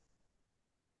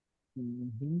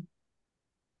 Mhm.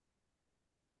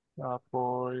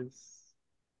 Tapos,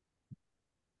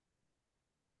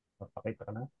 Papakita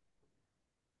ka na?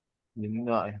 yun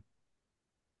nga eh.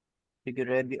 Sige,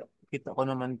 ready. Kita ko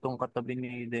naman tong katabi ni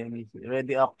Dennis.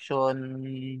 Ready action.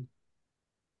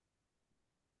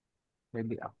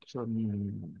 Ready action.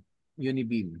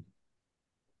 Unibeam.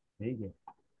 Sige.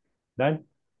 Done?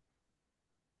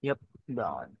 Yep,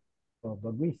 daan. So,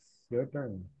 Bagwis, your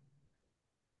turn.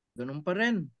 Ganun pa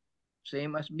rin.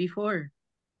 Same as before.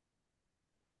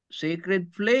 Sacred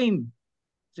Flame.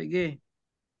 Sige.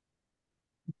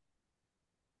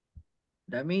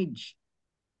 Damage.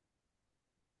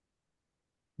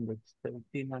 That's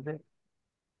 13 na rin.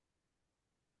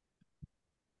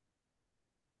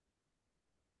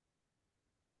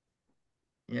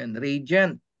 Yan,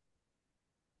 Radiant.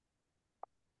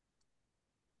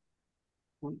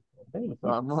 Okay.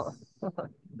 Tama.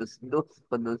 Dos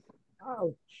pa dos.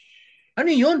 Ouch. Ano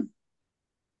yun?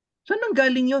 Saan nang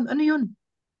galing yun? Ano yun?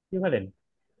 Yung alin?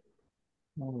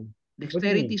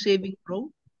 Dexterity saving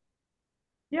throw?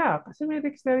 Yeah, kasi may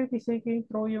dexterity saving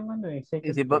throw yung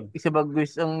second flame. Isa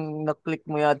bagwis ang na-click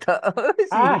mo yata.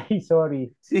 Ay,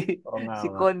 sorry. si, Oo nga, si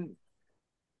oo nga. Con.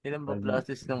 Ilan ba Mali.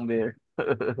 pluses ng bear?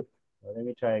 So, let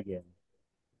me try again.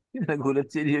 Nagulat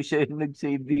si Leo siya yung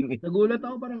nag-saving eh. Nagulat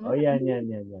ako parang, Oh, yan.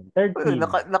 13.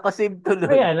 Naka-save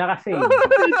tuloy. Ayan, nakasave.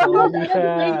 So, hindi siya,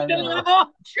 ako!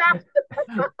 Shock!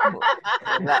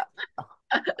 Wala.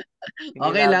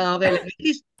 Okay lang.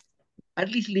 At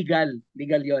least legal.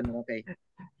 Legal yon. Okay.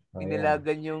 Oh,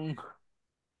 Inilagan yung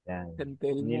yan.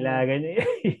 kantel mo. Nilagan niya.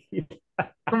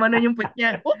 Kumana yung pet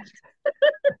niya. Oops!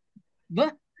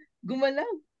 Ba?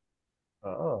 Gumalaw.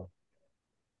 Oo.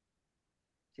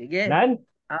 Sige. Done?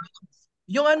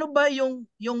 Yung ano ba, yung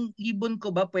ibon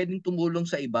ko ba pwedeng tumulong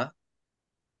sa iba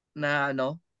na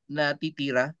na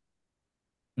titira?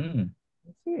 Mm.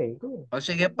 Sige, go. O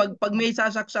sige, pag may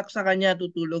sasaksak sa kanya,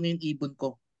 tutulong yung ibon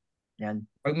ko. Yan.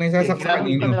 Pag may Okay, sasaksakan, mag-help ka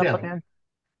yun na yun. dapat yan.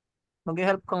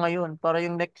 Mag-help ka ngayon para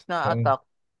yung next na Oo. attack,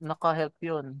 naka-help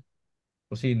yun.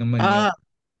 Kung sino man yun. Ah,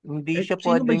 Hindi eh, siya sino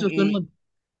ba yung pwedeng susunod?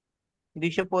 hindi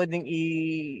siya pwedeng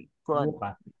kuan,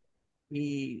 Luka. i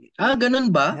Ah, ganun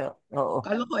ba? oo.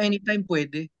 Kala ko anytime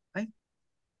pwede. Ay,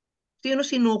 sino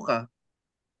sinuka?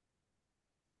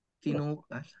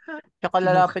 Sinuka? Ha? Tsaka Sinuka?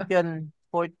 lalapit yan.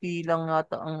 40 lang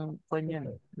ata ang kuan yan.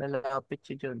 Lalapit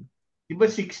siya dyan. Di ba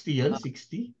 60 yun? Ah,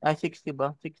 60? Ay, 60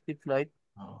 ba? 60 flight.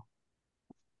 Oo.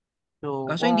 So,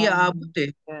 kaso hindi aabot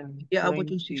eh. 10, Hindi aabot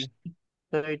yung 20, 60.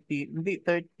 30. Hindi,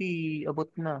 30.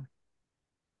 Abot na.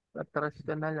 Atras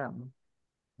ka na lang.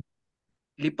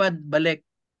 Lipad, balik.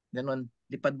 Ganon.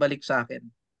 Lipad, balik sa akin.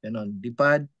 Ganon.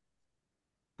 Lipad,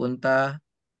 punta,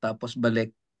 tapos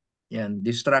balik. Yan.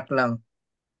 Distract lang.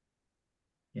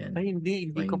 Yan. Ay,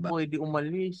 hindi ka Going back. pwede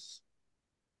umalis.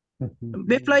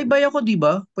 May flyby ako, di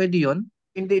ba? Pwede yon.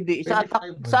 Hindi. Sa Pwede attack,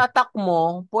 kayo ba? sa attack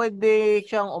mo, pwede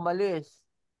siyang umalis.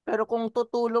 Pero kung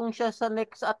tutulong siya sa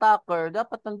next attacker,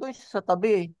 dapat nandun siya sa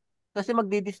tabi. Kasi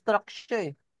magdi-distract siya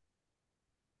eh.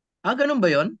 Ah, ganun ba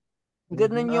yon?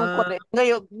 Ganun yung Ah,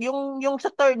 ngayon, yung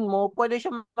sa turn mo, pwede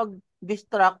siya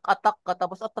mag-distract, attack ka,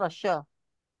 tapos atras siya.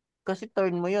 Kasi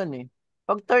turn mo yun eh.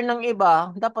 Pag turn ng iba,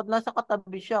 dapat nasa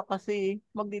katabi siya kasi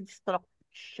magdi-distract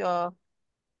siya.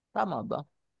 Tama ba?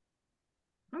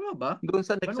 tama ba? Doon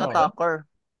sa next Ganun ba yun? attacker.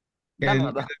 Tama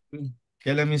Kaya, ba?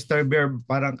 kaya Mr. Bear,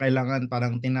 parang kailangan,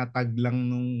 parang tinatag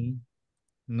lang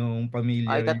nung Ay,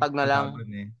 familiar yung tatag na lang.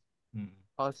 kalaban eh. Hmm.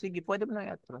 O, sige, pwede mo na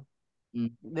i-atras.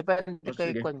 Hmm. Depende O,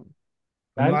 kay sige. Kwan.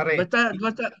 Kunwari, Basta,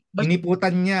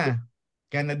 iniputan niya,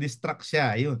 kaya na-distract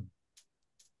siya, yun.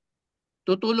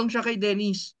 tutulong siya kay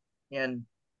Dennis. Yan.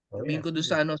 Oh, Sabihin yeah, ko doon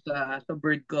sige. sa sa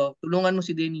bird ko, tulungan mo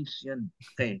si Dennis. Yan.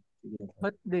 Okay. Sige.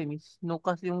 Ba't Dennis? No,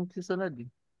 kasi yung susunod eh.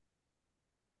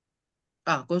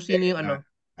 Ah, kung sino yung ano.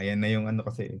 Ayan na yung ano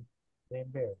kasi.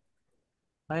 Remember.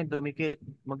 Ay, dumikit.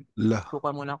 La. Magsuka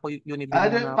muna ako. Unibeam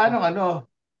muna ako. Paano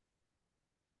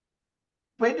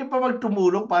pwede pa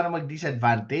magtumulong para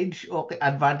mag-disadvantage o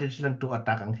advantage lang to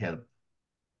attack ang help?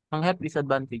 Ang help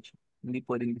disadvantage. Hindi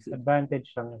pwedeng Advantage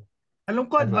lang. Alam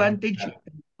ko Advantage.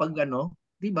 advantage pag ano,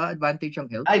 'di ba? Advantage ang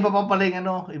health. Ay, iba pa pala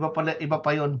yung iba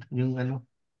pa yon yung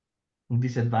yung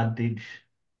disadvantage.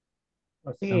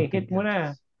 O sige, Something hit mo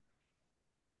na. else.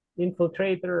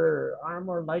 Infiltrator,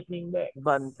 armor, lightning deck.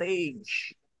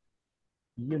 advantage.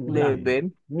 Yun lang.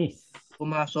 11. Miss.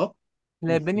 Pumasok.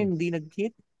 11 Miss. hindi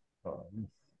nag-hit. Oh, miss.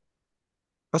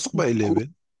 Pasok ba 11?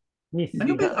 Miss. Ano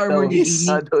Hindi ba yung nga armor daw. ni Yes.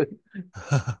 Amy? Okay.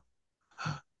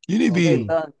 Unibeam.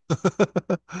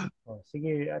 Oh,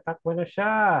 sige, attack mo na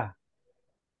siya.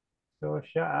 So,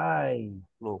 siya ay...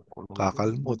 Loko naman yun.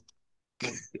 Kakalmot.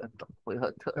 Multi-attack pa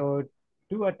yata. So,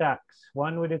 2 attacks.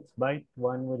 One with its bite,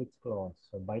 one with its claws.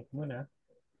 So, bite mo na.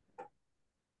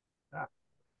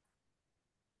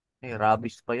 Eh,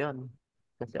 rabies pa yan.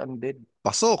 Kasi undead.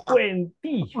 Pasok.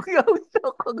 20!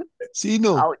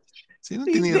 Sino? Ouch. Sino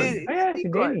Si, tiniran? Ayan, si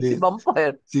Dennis. si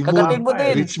Vampire. Si Moon. Kagatin mo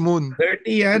din. Rich Moon.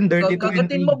 30 yan, dirty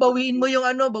Kagatin mo, 20. bawiin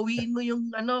mo yung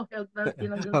health na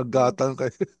tinanggal ko. Hagatan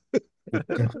kayo.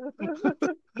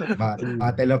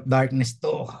 Battle of Darkness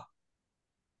to.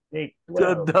 Take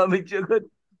So, 12. damage agad.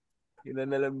 Yun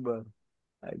na lang ba?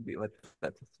 Ay, di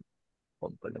matatas.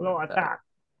 Pompa Slow naman tayo. attack.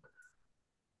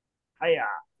 Aya.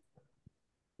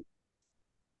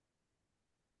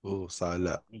 Oh,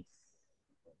 sala. Miss.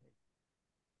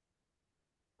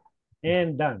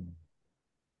 And done.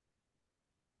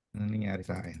 Ano nangyari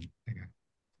sa akin? Teka,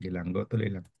 sige lang, go tuloy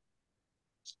lang.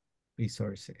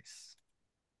 Resources.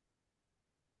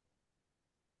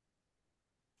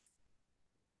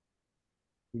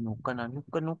 Nuka na.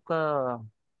 Nuka.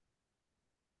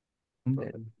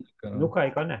 Luka,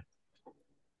 ikaw na.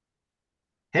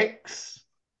 Hex.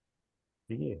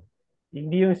 Sige.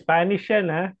 Hindi yung Spanish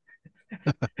yan, ha?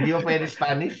 Hindi mo pwede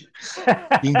Spanish?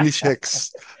 English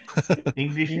Hex.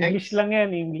 English English Hex? lang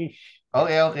yan, English.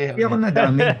 Okay. Hindi ako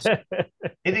na-damage.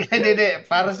 Hindi.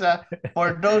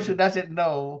 For those who doesn't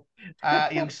know,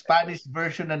 yung Spanish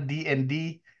version ng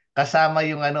D&D, kasama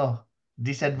yung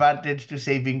disadvantage to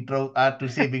saving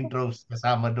throws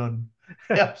kasama doon.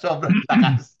 Kaya sobrang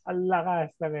lakas. Ang lakas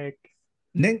ng X.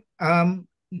 Then,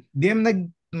 DM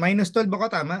nag-12 ako,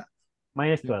 tama?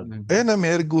 Minus 12. Ayan na,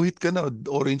 may guhit ka na.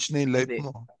 Orange na yung life Hindi.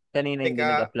 mo. Kanina hindi Teka,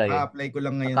 nag-apply eh. apply ko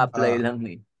lang ngayon. Naka-apply Ah. lang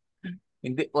eh.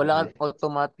 Hindi, wala Okay.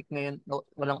 automatic ngayon.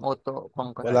 Walang auto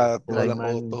pang Walang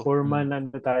auto. Foreman, ano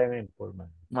tayo ngayon? Foreman.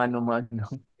 Mano-mano.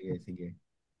 Sige.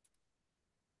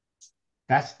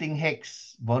 Casting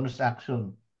Hex, bonus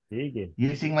action. Sige.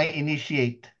 Using my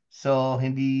initiate. So,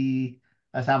 hindi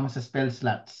kasama sa spell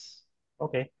slots.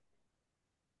 Okay.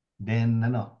 Then,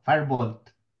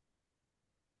 Firebolt.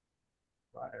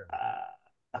 Fire.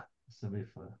 Sabi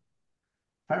for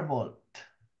Firebolt.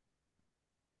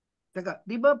 Teka,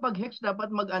 di ba pag Hex dapat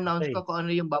mag-announce Okay. ka kung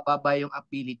ano yung bababa yung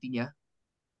ability niya?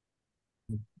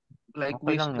 Like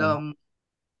Okay lang yun. wisdom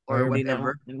or Fire-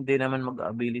 whatever. Hindi naman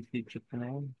mag-ability check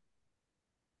na yun.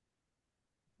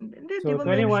 Hindi, di So ba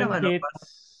meron 21 siyang hits,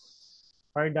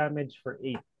 fire damage for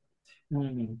 8.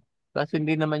 Kasi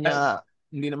hindi naman Yan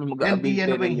di mag-ability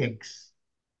ano ba rin yung yun. Hex?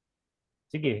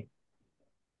 Sige. Ano ba?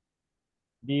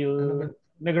 Deal.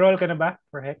 Nag-roll ka na ba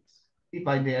for Hex?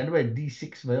 Hindi. Ano ba?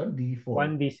 D6 ba yun? D4?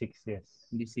 1d6, yes.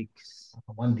 D6.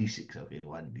 1d6. Okay,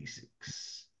 1d6.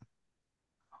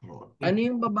 Roll. Ano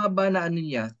yung bababa na ano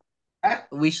niya? Ah,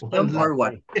 Wisdom wala. or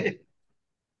what?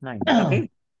 9. Okay.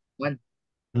 One.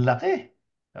 Laki.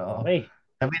 Oo. Okay.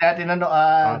 Sabi natin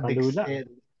Nakakalula.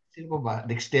 dexterity. Sino pa ba?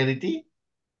 Dexterity?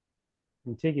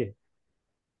 Sige.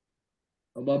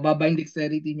 O bababa yung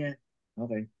dexterity niya.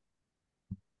 Okay.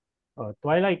 Oh,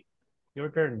 Twilight, your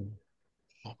turn.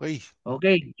 Okay.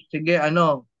 Okay. Sige,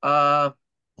 ano. 1,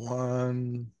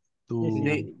 Yes,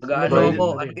 2, Mag-ano din, ako.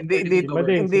 simba Ano din. yung Hindi, pwede hindi, kong Simba gawin?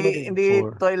 din, hindi, simba din. hindi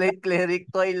 4. Twilight Cleric,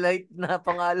 Twilight na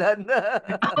pangalan.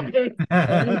 Okay.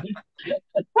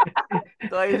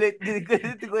 Twilight din kasi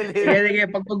Sige, Twilight. sige.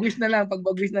 Pag-wish na lang.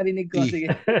 Pag-wish narinig ko. E. Sige.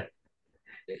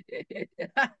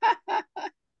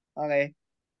 Okay.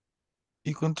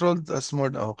 I-controlled as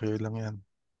more. Okay lang yan.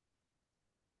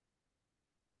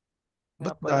 Nga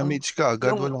Ba't palang, damage ka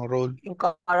agad? yung, Walang roll. yung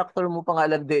character mo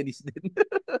pangalan Dennis din.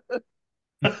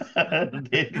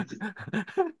 Dennis.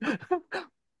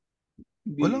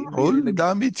 Hindi, Walang hindi roll? rin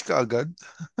Damage ka agad?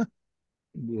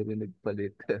 hindi rin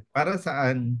nagpalit. Para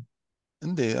saan?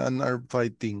 Hindi, unarmed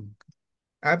fighting.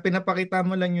 Pinapakita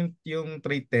mo lang yung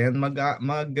trait na yan,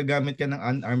 magagamit ka ng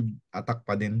unarmed attack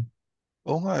pa din.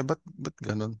 Oo nga, ba't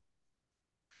ganun?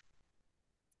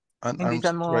 Hindi Unarmed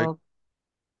strike.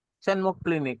 saan mo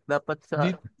clinic? Dapat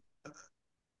Di,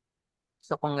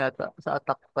 sa kung yata, sa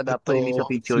attack pa dapat, ito, hindi sa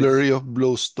features. flurry of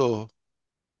blows to.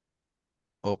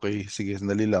 Okay, sige,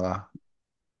 sandali lang ah.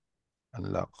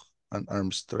 Unlock.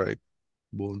 Unarmed strike.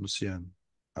 Bonus yan.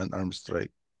 Unarmed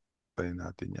strike. Try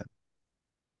natin yan.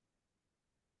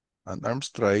 Unarmed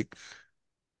strike.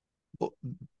 Oh,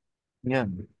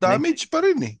 Yan. Next. damage pa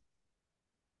rin eh.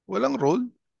 Walang roll.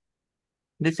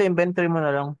 Hindi sa inventory mo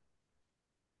na lang.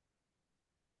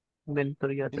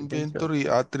 Inventory yata dyan sa... Inventory.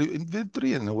 Inventory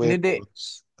yan. Hindi,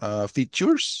 Weapons.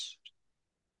 Features.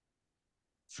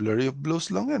 Flurry of blows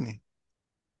lang yan eh.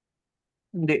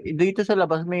 hindi. Dito sa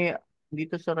labas,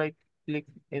 dito sa right click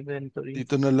inventory.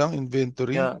 Dito na lang,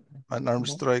 inventory. Yeah. Unarmed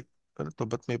strike. Ano to?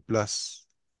 Ba't may plus?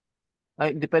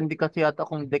 Ay, depende kasi yata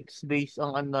kung dex base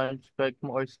ang unarmed strike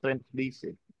mo or strength base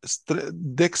eh.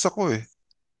 Dex ako eh.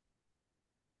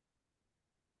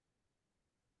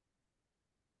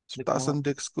 So, Click mo taas nga. ang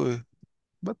dex ko eh.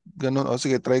 Ba't ganun? O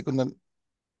sige, try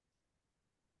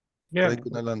Yan. ko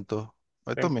na lang to.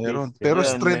 Ito Strength meron. based yan. Pero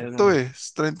Yan, strength to meron. eh.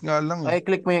 Strength nga lang eh. Ay,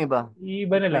 click mo yung iba.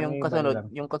 Iba Click na mo lang, yung iba na kasunod. lang.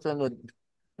 Yung kasunod.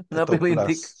 Ito Hanapin mo yung plus.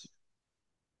 dex.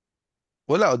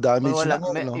 Wala, o damage Wala. lang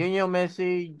yan, no? Yun yung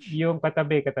message. Yung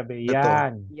katabi. Ito.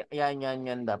 Yan.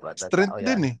 Yan dapat. Strength O, din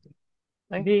yan. eh.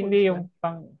 Ay, Hindi full yung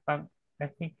I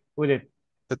think, ulit.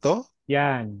 Ito,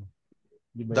 Yan.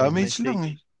 Di ba yun? damage lang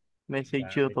eh.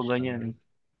 Message yun pag Damage ganyan. lang.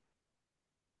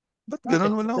 Ba't Bakit?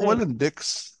 ganun? Strength. Walang dex.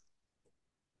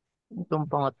 Itong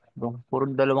pangatlo. Puro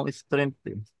dalawang strength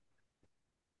eh.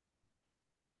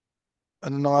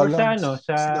 Ano na nga Or lang? sa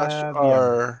Slash Biam.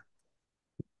 R.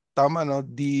 Tama no?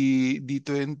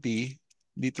 D20.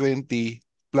 D20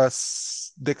 plus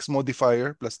dex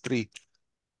modifier plus 3.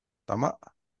 Tama?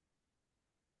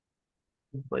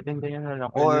 Pwedeng ganyan na lang.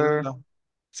 Ganyan na Or lang.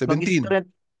 17.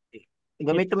 mag-strength.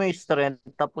 Gamitin mo Hits. yung strength.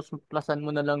 Tapos plusan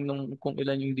mo na lang kung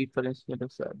ilan yung difference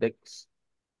nila sa dex.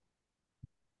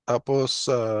 Tapos,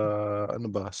 ano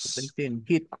ba? 17.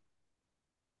 Hit.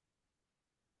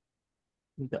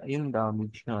 Yung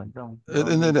damage nga lang.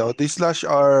 Hindi, Damage. di slash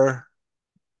R,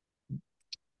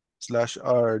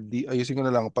 ayusin ko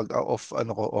na lang pag off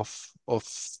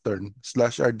turn.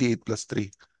 Slash R D8 plus 3.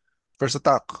 First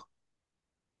attack.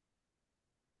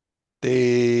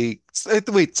 Wait,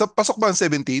 pasok ba ang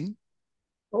 17?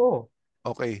 Oo.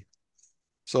 Okay.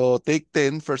 So, take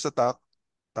 10, first attack.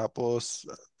 Tapos,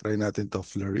 try natin to.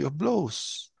 Flurry of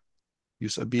blows.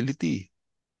 Use ability.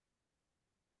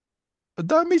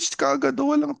 Damage ka agad.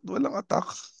 Walang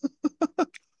attack.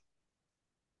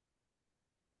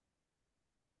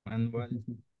 Manual.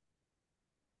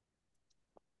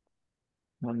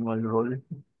 Manual roll.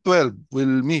 12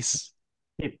 will miss.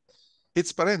 Hits.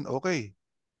 Hits pa rin. Okay.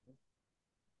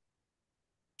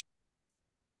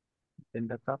 And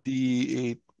attack.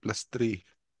 D8 plus 3.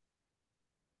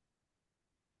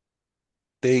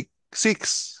 Take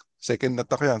 6. Second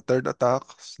attack yan. Third attack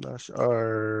slash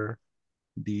R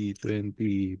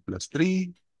D20 plus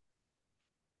 3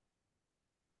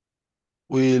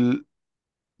 will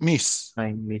miss.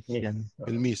 Ay, miss Yes. yan.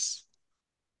 Will miss.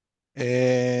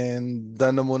 And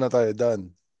done na muna tayo.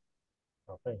 Done.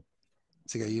 Okay.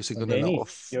 Sige, using So, ko na lang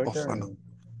Dennis, your turn.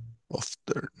 off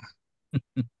turn.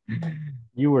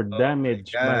 You were Oh my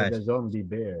damaged by the gosh. zombie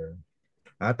bear.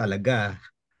 Talaga.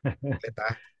 Ulit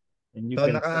And you So,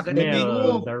 can Galing smell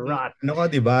mo. the rot ano ko,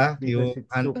 di ba? because Yung it's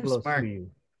too Hunter's close to Mark. you.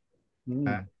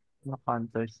 Ah,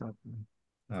 Nakanters na.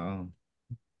 oo.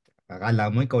 Akala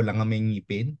mo, ikaw lang ang may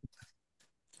ngipin.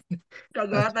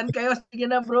 Kagatan kayo. Sige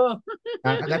na, bro.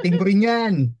 Kakagating ko rin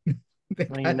yan.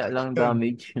 Mahina lang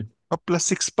damage. Plus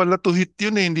 6 pala to hit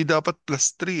yun eh. Hindi dapat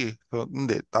plus 3 eh. So,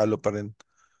 hindi, talo pa rin.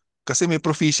 Kasi may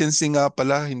proficiency nga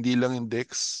pala, hindi lang yung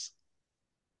dex.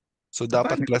 So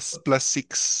dapat Paano? plus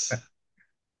 6.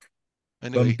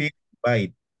 Anyway, Vampire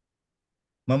Bite.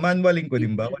 Mamanualing ko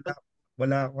din ba?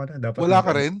 Wala ako na. Dapat wala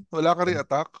ka rin? Wala ka rin Mm.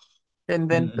 attack?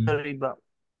 Inventory ba?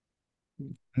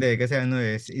 Hindi, kasi ano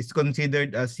is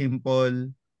considered a simple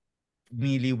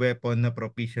melee weapon na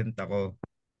proficient ako.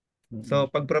 So,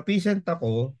 pag proficient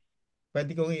ako,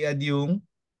 pwede kong i-add yung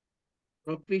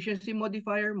Proficiency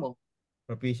modifier mo.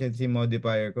 proficiency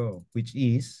modifier ko, which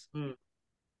is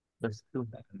Plus 2.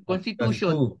 plus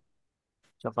Constitution. 2.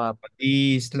 Tsaka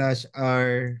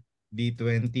D/R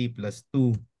D20 plus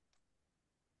 2.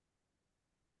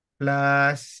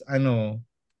 Plus,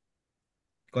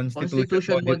 Constitution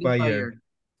Constitution modifier. modifier.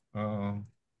 Oo.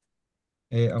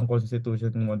 Ang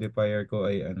Constitution modifier ko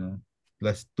ay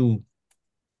plus 2.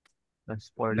 plus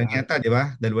 4 Lang lahat. yata, di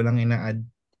ba? Dalawa lang ina-add.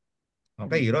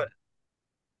 Okay, roll.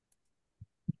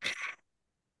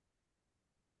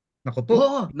 Naku po.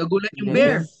 Oh, nagulat yung Miss.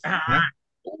 bear. Ha?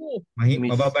 Oh,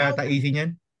 Miss. Mababa yata AC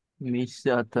niyan. Miss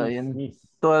yata Miss, yan. miss.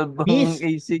 12 ang Miss.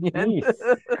 AC niyan. Miss.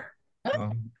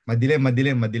 Oh,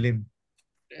 madilim.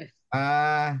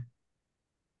 Ah,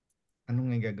 anong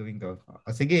nga gagawin ko?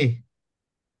 Sige.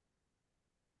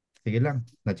 Sige lang.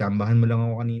 Natsambahan mo lang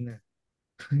ako kanina.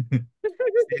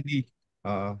 Steady.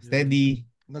 Steady.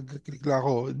 Nag-click lang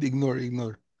ako.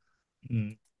 Ignore.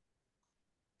 Mm.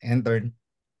 Enter.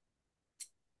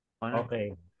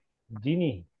 Okay.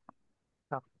 Genie,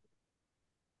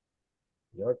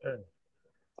 your turn.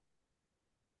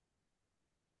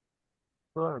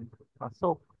 12.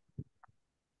 Pasok.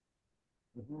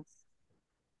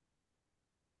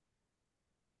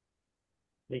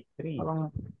 Take 3.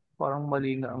 Parang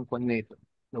mali nga ang kwan nito.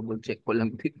 Double check ko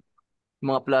lang din.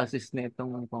 Mga pluses na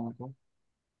itong kwan ko.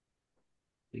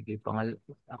 Sige,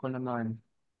 ako naman.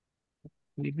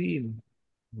 Libim.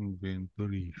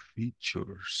 Inventory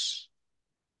features.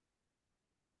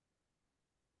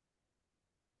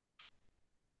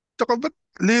 Tsaka ba't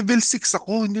level 6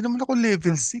 ako? Hindi naman ako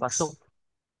level 6. Pasok.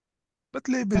 Ba't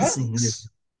level Ha?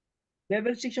 6?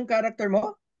 level 6 yung character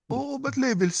mo? Oo, ba't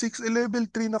level 6? Level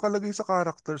 3 nakalagay sa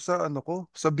character sa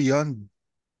sa Beyond.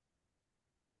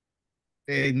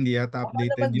 Hindi yata Baka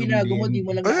updated naman yung binago mo, di DMD.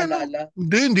 mo lang Ayan, naalala.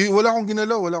 Hindi. Wala akong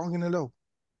ginalaw.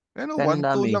 Ano, 10 1-2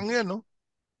 damage. lang yan, no?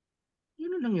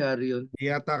 Ano nangyari yun? Hindi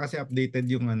yata kasi updated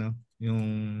yung yung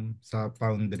sa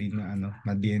Foundry na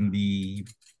na D&D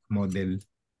model.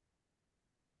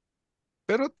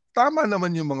 Pero tama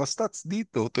naman yung mga stats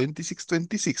dito.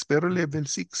 26-26, pero level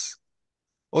 6.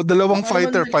 O dalawang Baka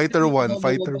naman fighter na-explain 1, mo,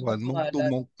 fighter bumaba 1, monk 2,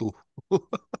 pangalan. monk 2.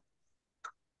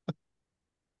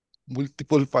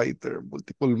 Multiple fighter,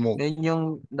 multiple monk. Yan yung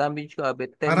damage ko,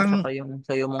 abet 10, Parang tsaka yung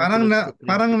sa'yo mong plus 2, 3.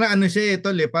 parang na siya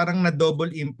tol parang na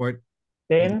double import.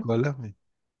 Hindi 10? ko alam eh.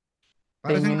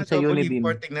 Para 10 siyang yung na sa double Unibim.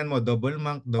 import, tingnan mo, double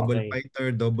monk, double Okay. fighter,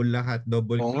 double lahat,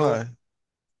 double Oo nga cloak, eh.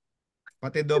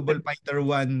 pati double fighter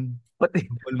 1, Pati,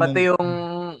 double pati monk. yung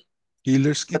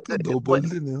Healer's kit, pati, double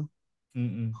din eh.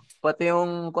 Mm. pati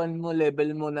yung kwan mo,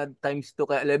 level mo na times 2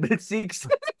 kaya level 6.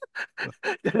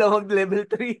 Dalawang level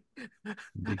 3.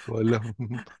 Hindi ko alam.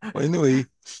 Anyway,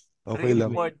 okay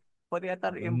lang. Re-import. Pati yata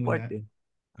Alam mo re-import na. eh.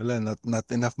 Wala, not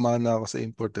enough mana ako sa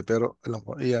import eh. Pero alam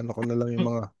ko, iyan ako na lang yung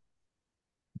mga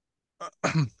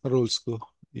rules ko.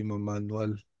 Yung mga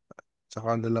manual.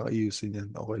 Tsaka na lang ayusin yan.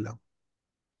 Okay lang.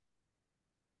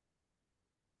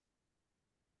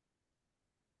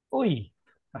 Uy!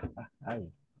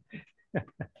 Ay.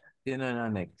 Sino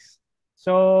na next?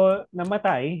 So,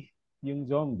 namatay yung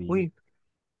zombie. Uy,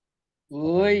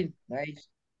 Uy,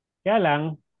 nice. Kaya lang,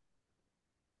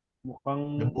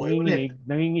 mukhang Nabuhay ulit.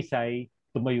 nangingisay,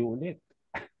 tumayo ulit.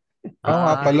 Oo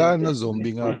nga pala, yun. no,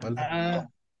 zombie nga pala.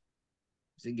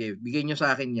 Sige, bigay nyo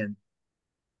sa akin yan.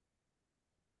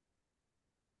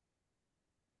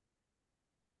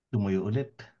 Tumuyo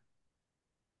ulit.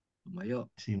 Tumayo.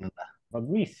 Sino na?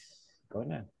 Mag-whiz. Ikaw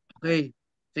na. Okay.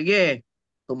 Sige.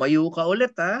 Tumayo ka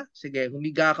ulit ha. Sige,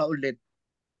 humiga ka ulit.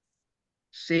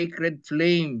 Sacred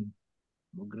Flame.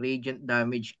 Mag-radiant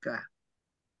damage ka.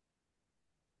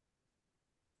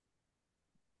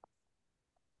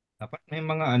 Dapat may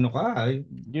mga ano ka.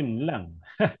 Yun lang.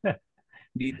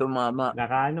 Dito mama.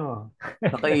 Nakaano.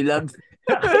 Nakailag.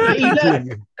 Nakailag.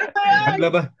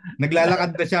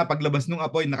 Naglalakad na siya. Paglabas ng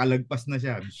apoy, nakalagpas na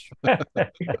siya.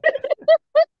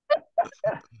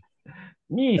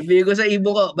 Miss. Sabi ko sa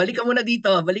ibo ko, balik ka muna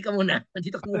dito. Balik ka muna.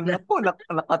 Dito ka muna. Naku,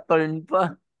 naka-turn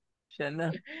pa. Siya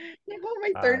na. Naku,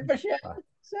 may turn pa siya.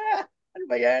 Sa, ano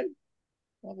ba yan?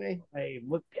 Okay. Ay,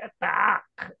 multi-attack.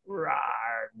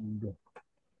 Rard.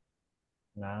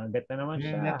 Nagat na naman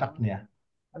Yung siya. attack niya.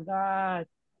 Agad.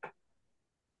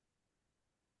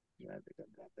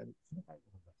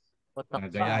 Patak sa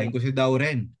Nagayahin ko si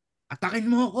Dauren. Atakin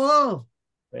mo ako!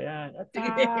 Ayan.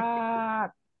 Sige.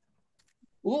 Attack.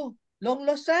 Long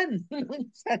lost son. Long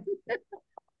lost son.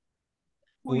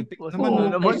 Uy, Putik pasok naman, na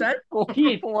oh. naman. Saan?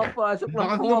 Hit. Pumapasok lang,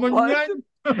 Lakas naman yan. pumapasok.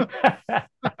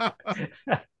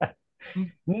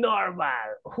 Normal.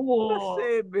 Whoa.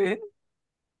 7.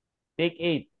 Take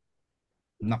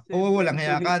 8. Naku, walang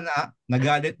hiya ka na.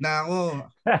 Nagalit na ako.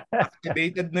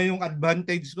 Activated na yung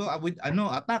advantage ko with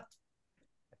attack.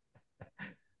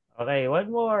 Okay, one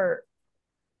more.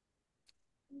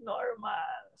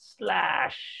 Normal.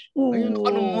 Slash. Ayun ka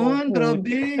naman,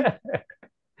 grabe.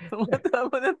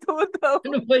 Tumatawa na, tumatawa.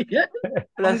 Ano ba yan?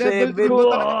 Ang Plus level 7. three ba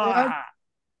talaga yan?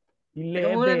 Teka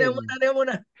muna, teka muna, teka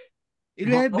muna.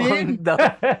 11.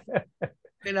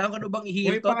 Kailangan ko na bang i-heal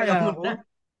Buhay to? pa kaya Teka ako? muna.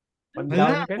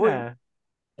 Pag-down ka Uy. na.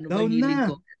 Ano ba Down yung healing na.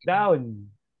 ko? Down.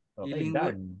 Okay, Healing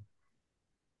done.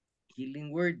 Healing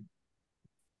word.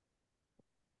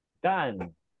 Done.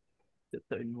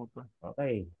 Turn mo pa.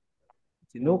 Okay.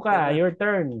 Sinuka Nuka, na. your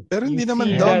turn. Pero hindi You naman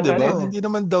see down, that, di ba? ano? Hindi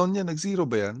naman down yan. Nag-zero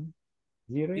ba yan?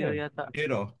 Zero Zero yan. yata.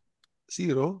 Zero.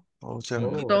 Zero? Oh, siya.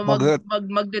 Oo. Ito,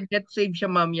 mag-death save siya,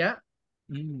 mamya.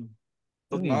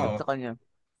 Pag Hmm. Oo. sa kanya.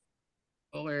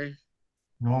 Okay.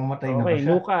 Namamatay na ba Okay, siya?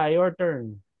 Nuka, your turn.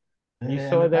 You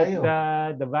saw ano that tayo?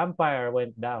 the vampire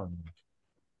went down.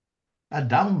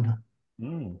 Down.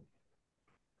 Hmm.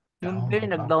 Hindi, Down.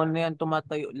 nag-down na yan,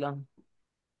 tumatayo lang.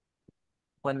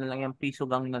 Kuha na lang yan, piso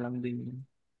gang na lang din yun.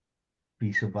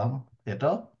 Piso bang?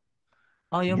 Ito?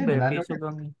 Oh, Sige, yung bear, nanalo piso ulit.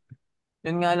 gang.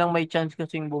 Yun nga lang may chance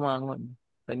kasing bumangon.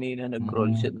 Kanina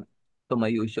nag-roll siya.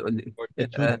 Tumayo siya ulit.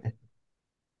 Fortitude.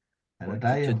 Ano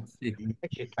tayo? Fortitude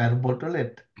save. Firebolt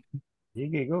ulit.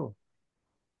 Sige, go.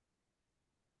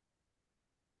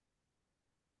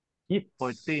 Hit.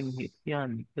 14, hit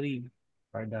yan. 3.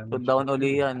 Fire So damage. down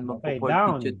uli yan. Okay,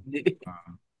 Magpo-fortitude.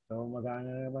 So, magana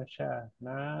na naman siya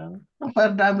ng Ang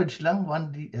fire damage lang,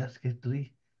 1D,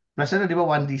 3. Plus ano, di ba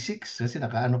 1D6? Kasi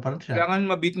nakaano pa rin siya. Kailangan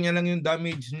mabit niya lang yung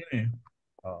damage niya eh.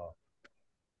 oh,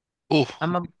 Oh,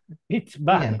 it's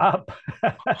back Yan. up.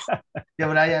 Yeah,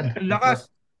 wala yan. Ang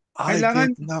lakas. I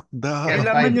Kailangan- get knocked down. Kaya-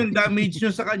 Kailangan five. yung damage nyo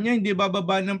sa kanya hindi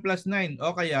bababa ng +9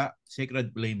 o kaya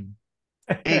Sacred Flame.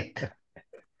 8.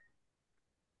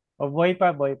 Oh, boy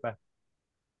pa, boy pa.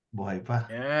 Buhay pa.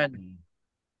 Yan.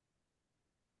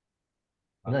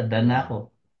 Wala, done na ako.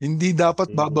 Hindi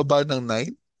dapat bababa ng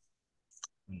 9?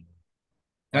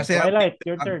 Kasi Twilight,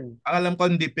 your ang- turn. Ang alam ko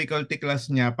ang difficulty class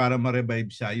niya para ma-revive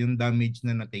siya, yung damage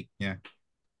na na-take niya.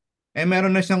 Eh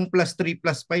meron na siyang +3/+5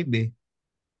 eh.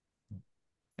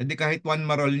 Hindi kahit 1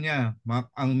 ma-roll niya,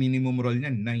 ang minimum roll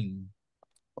niya 9.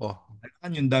 Oh,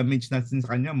 Kailangan yung damage natin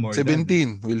sa kanya more than.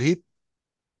 17 will hit.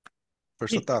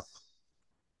 First Hits. attack.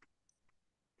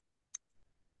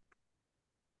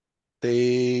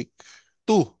 Take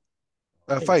 2.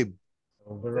 5.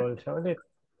 Overall siya ulit.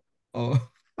 Oh.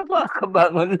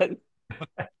 Makakabangon lang.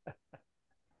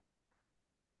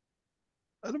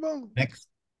 Ano bang? Next.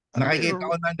 Ano ba Nakikita yung-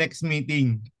 ko na next meeting.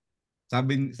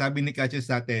 Sabi ni Cassius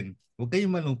sa atin, huwag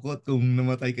kayong malungkot kung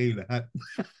namatay kayo lahat.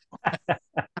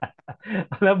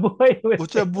 Wala buhay ulit.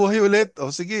 Pucha, buhay ulit.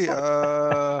 O sige,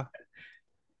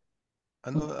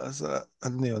 ano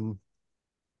yun?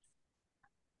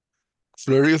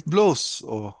 Flurry of blows.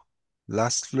 Oh,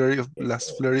 last flurry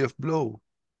of blow.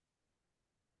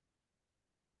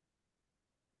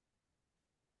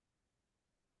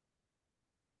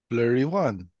 Flurry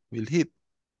 1 will hit.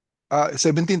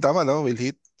 17 tama no? Will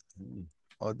hit.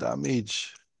 O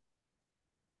damage.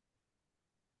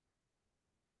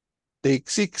 Take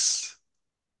 6.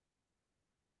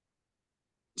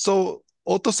 So,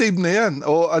 auto-save na yan.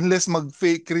 O unless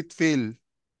mag-crit fail.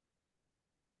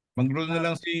 Mag-roll na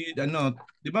lang si,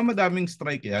 di ba madaming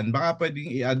strike yan? Baka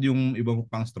pwedeng i-add yung ibang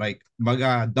pang strike.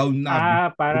 Baga, down na.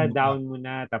 Para Bumaba. down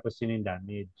muna tapos yun yung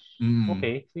damage. Mm.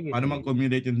 Okay, sige, Para sige.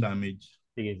 mag-cumulate yung damage.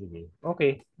 Sige, sige.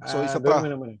 Okay, So, isa gawin mo pa.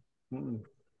 na muna. Mm-mm.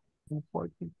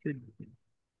 Fortitude.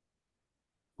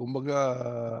 Kumbaga,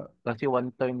 Kasi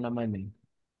one turn naman eh.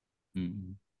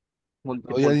 Mm.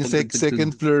 Multiple. yan yung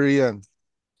second flurry yan.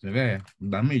 Sige,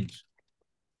 damage.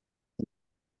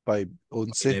 5,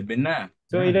 11. 11 na.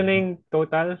 So, ilan na yung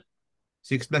total?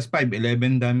 6 plus 5,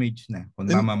 11 damage na. Kung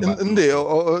tama ba? Hindi,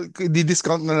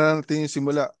 di-discount na natin yung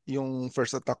simula, yung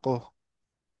first attack ko.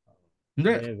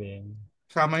 Hindi, 11.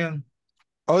 sama yun.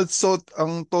 So,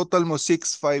 ang total mo,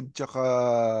 6, 5, tsaka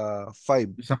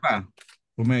 5. Isa pa.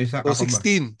 Kung may isa So, ka pa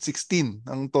ba? 16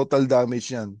 ang total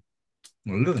damage yan.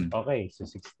 Wala. Okay, so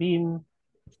 16.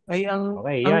 Ay,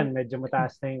 Okay, yan. Medyo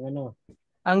mataas na yung ano.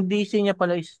 ang DC niya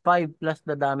pala is 5 plus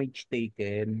the damage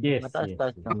taken. Yes,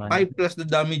 Mataas-taas yes. naman. 5 plus the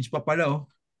damage pa pala, oh.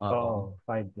 Oo.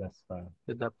 5 plus pa.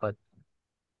 So, dapat.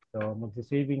 So,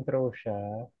 magsi-saving throw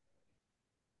siya.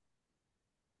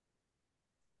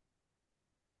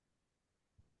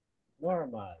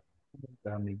 Normal.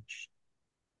 Damage.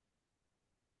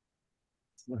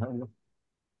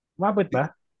 Umabot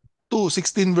ba?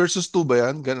 16 versus 2 ba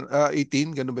yan?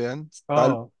 18, gano'n ba yan?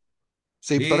 Oo.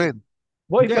 Save pa rin.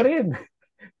 Boy Hindi. pa rin.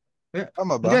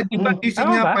 Tama Hindi, ba? di ba DC Tama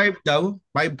niya ba? 5 daw?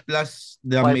 5 plus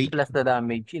 5 damage. plus the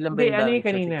damage. Ilan ba Hindi, yung ano damage yung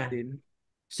kanina? sa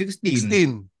 16?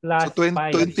 16. 16. Plus So, 5.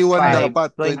 21 5, dapat.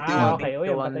 21. 21. Okay. O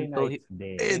yan, 21 patay na. to It's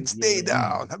dead. And stay Yun.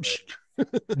 down.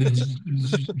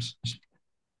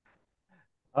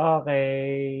 Okay.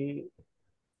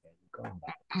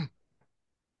 Combat.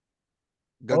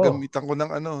 Gagamitan ko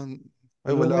ng ano.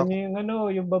 Ay, wala Tulungan ako. niyo yung ano,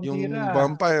 yung Yung vampira.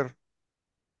 vampire.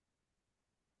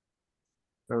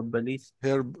 Herbalist.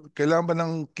 Kailangan ba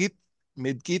ng kit?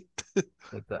 Med kit?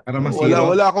 Teka. Para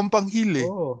masiro. Wala akong pang-heal eh.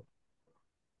 Oh.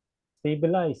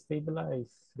 Stabilize.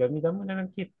 Gamitan mo na ng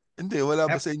kit. Hindi, wala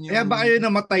ba sa inyo Kaya ba kayo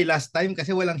namatay last time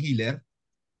kasi walang healer?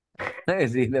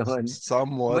 Kasi naman.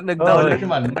 somewhat? Ba't Oh, Ano nag-down?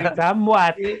 naman?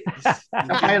 somewhat.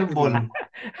 Sa fireball.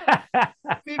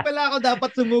 Hindi pala ako dapat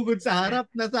sumugod sa harap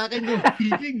na sa akin yung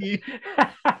healing eh.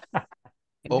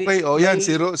 Okay, yan.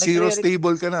 Zero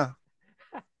stable ka na.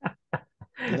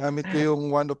 Ginamit ko yung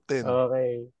 1 of 10.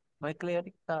 Okay. May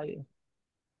cleric tayo.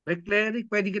 May cleric,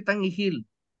 pwede kitang i-heal.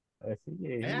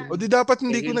 Sige. Ayan. O di dapat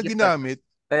hindi ko na ginamit.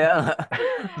 Kaya nga.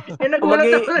 Nagulat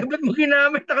Kumagay- ako lang, ba't mo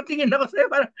ginamit? Nakatingin ako sa'yo,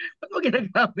 parang, ba't mo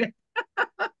ginagamit?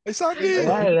 Ay, sa akin.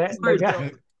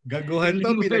 Gaguhan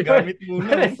to, pinagamit muna.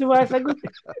 Parang sumasagot.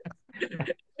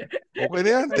 Okay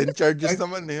na yan. 10 charges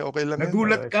naman eh. Okay lang yan.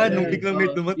 Nagulat ka nung Sige. biglang may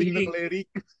dumating na cleric.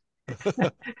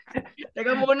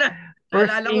 Teka muna. First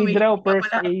Naalala ko, aid may raw, hindi ka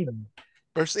first pala. aid.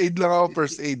 First aid lang ako,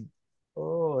 first aid.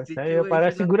 Oh, sa'yo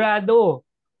para Situational- sigurado.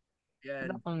 Yan.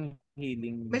 Wala kang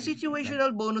healing. May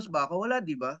situational bonus ba ako? Wala,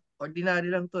 di ba? Ordinary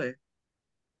lang to eh.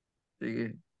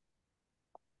 Sige.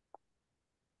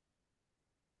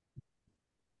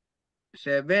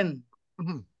 7.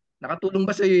 Nakatulong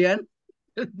ba sa'yo yan?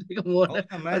 Hindi ka muna. Oo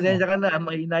naman. Pasensya ka na.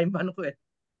 Mahina yung ano ko eh.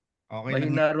 Okay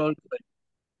lang. Mahina roll ko eh.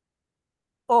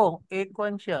 Oh,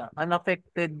 kwan siya.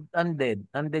 Unaffected undead.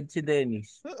 Undead si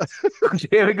Dennis.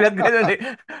 Siya biglang ganun eh.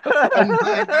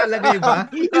 Bakit nakalagay ba?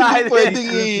 Hindi pwedeng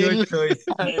Your i-heal. choice.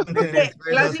 Hindi.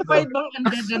 Classified bang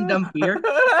undead and vampire?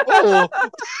 Oo.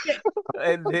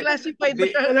 Hindi. Classified ba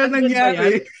Hindi. siya? Wala Undead ba nangyari.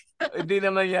 yan? Hindi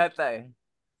naman yata eh.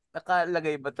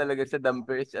 Nakalagay ba talaga sa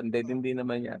dampers undead? Hindi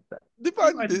naman yata.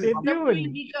 Depende. Undead Vampire, yun.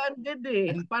 hindi ka undead eh.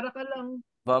 Para ka lang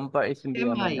Vampires hindi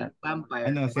naman yata. semi-vampire.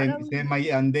 Ano, Parang,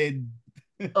 semi-undead.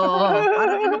 oo.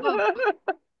 Parang ano ka.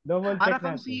 Double Para check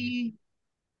kang natin.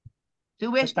 si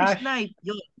Wesley Tash. Snipes.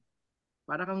 Yun.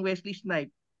 Para kang Wesley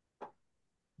Snipes.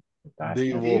 Taas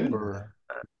Day na Walker.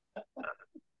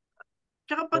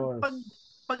 Tsaka yun.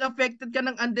 pag affected ka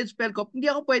ng undead spell ko, hindi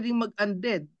ako pwedeng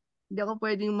mag-undead. Hindi ako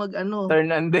pwedeng mag-ano. Turn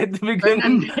undead. Turn Biglang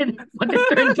undead.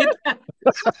 Pati-turn kita.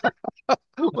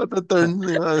 What a turn.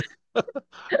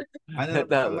 Ano,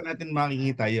 saan ba natin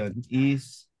makikita yon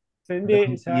is So,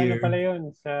 hindi, sa ano Here. pala yun?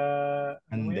 Sa,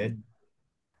 ano mo undead. yun?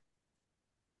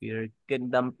 Fear can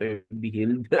damper be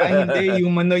healed. Ay, hindi.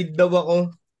 Humanoid daw ako.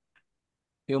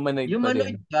 Humanoid pa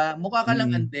Humanoid din. ka, mukha ka lang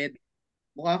Mm. undead.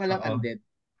 Mukha ka lang Oo. undead.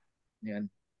 Yan.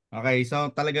 Okay, so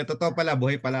talaga totoo pala.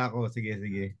 Buhay pala ako. Sige,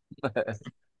 sige.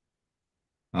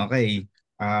 Okay.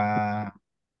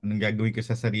 Anong gagawin ko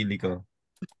sa sarili ko?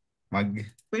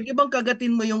 Pwede bang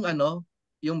kagatin mo yung ano,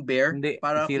 yung bear? Hindi,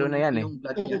 Para zero na yan eh. yung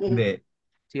blood niya. Hindi.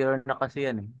 Zero na kasi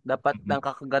yan eh. Dapat Mhm. lang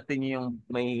kakagatin nyo yung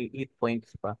may hit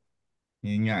points pa.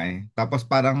 Yun nga eh. Tapos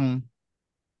parang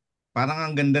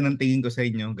ang ganda ng tingin ko sa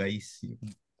inyo, guys.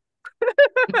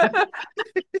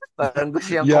 Parang gusto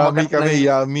niyang Yummy kumagat ng... kami,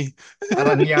 yummy.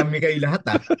 Parang yummy kayo lahat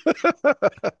ah.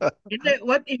 Hindi,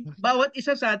 what if bawat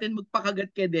isa sa atin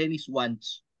magpakagat kay Dennis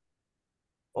once?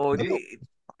 Oh, Hindi. di,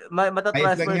 Ayos lang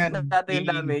matatransfer yan. sa natin yung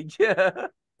damage.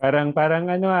 Parang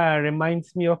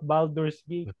reminds me of Baldur's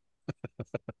Gate.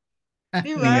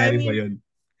 Di ba? I Nangyari ba mean, yun?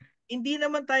 hindi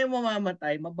naman tayo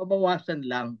mamamatay, mababawasan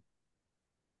lang.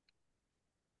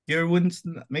 Cure wounds,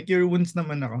 may cure wounds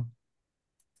naman ako.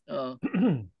 Oo.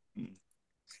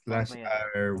 Slash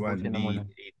Mamaya, R1 ubusin na muna.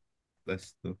 D8 plus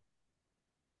 2.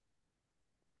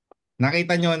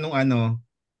 Nakita nyo nung ano,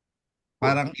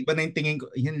 parang iba na yung tingin ko.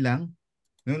 Yan lang.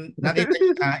 Nung nakita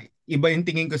nyo na, iba yung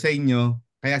tingin ko sa inyo,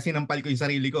 kaya sinampal ko yung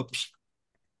sarili ko. Psh!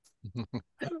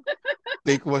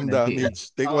 Take 1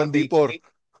 damage. Take Oo, 1 D4.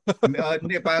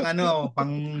 Hindi, parang ano,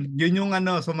 yun yung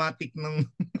ano, somatic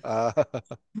Ah,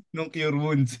 nung cure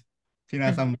wounds.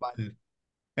 Sinasampal.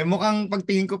 Eh mukhang ang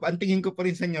tingin ko pa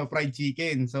rin sa inyo, fried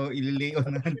chicken. So, ilileo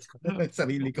na ang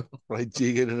sarili ko. fried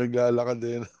chicken na naglalakad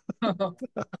din.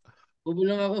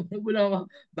 Bubulang ako.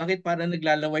 Bakit parang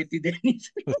naglalaway si Dennis?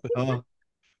 Oo.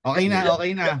 Okay na,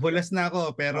 okay na. Hulas na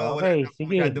ako, pero wala Okay, na akong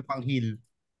sige. masyado pang heal.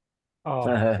 Oh,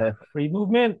 free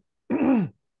movement.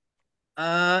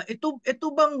 Ito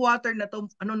bang water na to,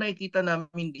 ano nakikita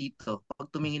namin dito pag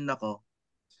tumingin ako?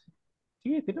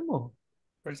 Sige, tinan mo.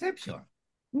 Perception.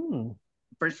 Hmm.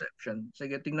 Perception.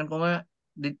 Sige, tingnan ko nga.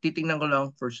 Titingnan ko lang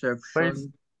First,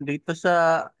 perception. dito sa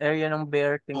area ng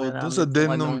bear, Oh, tingnan doon sa namin kung den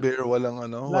ng anong bear, walang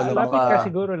ano, walang Lapit ka baka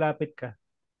siguro, lapit ka.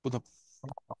 puta,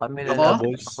 kami lalapit Ako?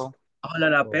 vegetables. ako. Ako Oh.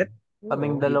 lalapit?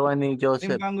 Kaming Oo. dalawa ni Ano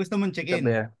Joseph ba ang gusto mong sa checkin?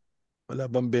 bear. Wala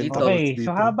bang Dito. vegetables Okay, so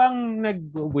dito? habang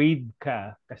nag-wade ka,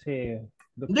 kasi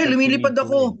looks Hindi, like you lumilipad need to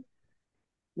ako. wade.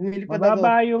 Lumilipad ako.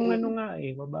 Mababa yung ano nga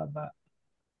eh, mababa.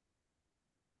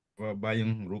 Baba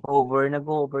yung roof.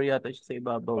 Nag-hover yata siya sa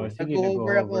ibabaw Oh, eh. sige,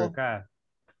 Nag-hover ako. nag-hover ka.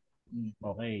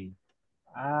 Okay.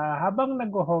 Habang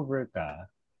nag-hover ka,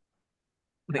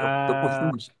 May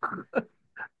octopus ah,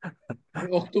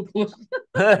 May octopus.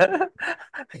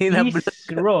 please Hinablat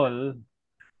ka. roll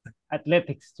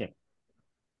athletics check.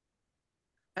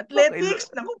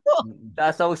 Athletics? Naku po.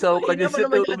 Sasaw-saw ka Mahina dyan pa sa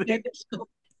naman yung tubig. athletics ko.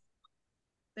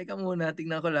 Teka muna,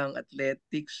 tingnan ko lang.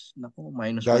 Athletics. Naku,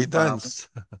 -1 pa ako. Guidance.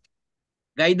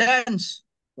 Guidance.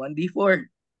 1d4.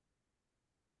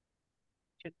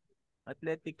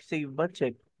 Athletic save ba?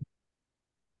 Check.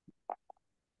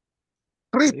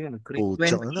 Crit. Ayun, crit.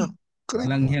 Putsang 20. na. Crit.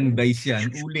 Walang yan dice yan.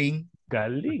 Uling.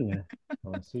 Galing ah.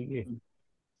 Oh, sige.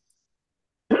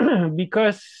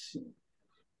 Because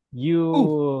you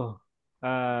Oof.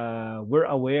 were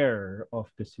aware of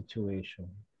the situation.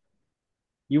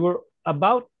 You were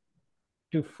about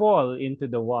to fall into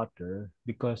the water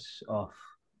because of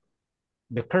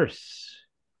the curse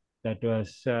that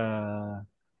was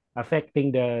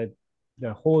affecting the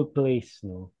whole place,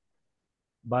 no?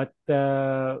 But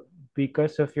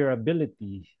because of your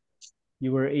ability,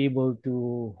 you were able to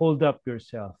hold up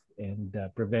yourself and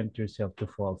prevent yourself to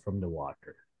fall from the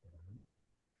water.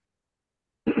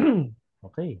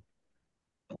 Okay.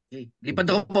 Okay. Lipad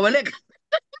ako pabalik.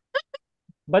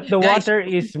 But the Guys, water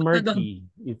is punta doon. murky.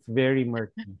 It's very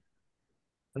murky.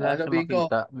 Wala siya Sabi ko,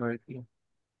 makita. Murky.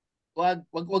 wag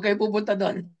kayo pupunta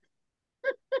doon.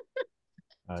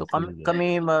 So kami, Sige. kami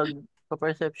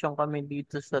magpa-perception kami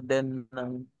dito sa den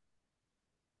ng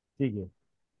Sige.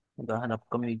 maghahanap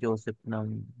kami ni Joseph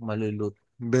ng malulut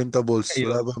Ventables.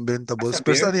 Wala Kayo. bang ventables? Sa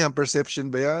Pero bear? ano yan? Perception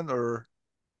ba yan? Or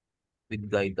with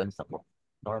guidance ako.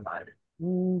 Normal.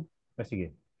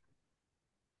 Sige.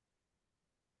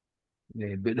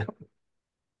 Level up.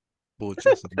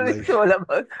 putya sa life? Wala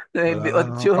ba? Wala Level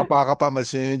ka. 8. Kapaka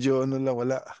mas medyo ano lang.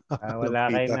 Wala. Wala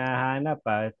Nakita. kayong nahanap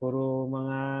Puro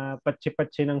mga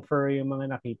patsi-patsi ng fur yung mga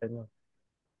nakita nyo.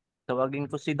 Tawagin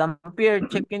ko si Dampier.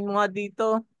 Check-in mo nga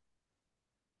dito.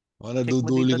 Wala, Check mo dito,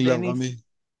 duduling lang kami.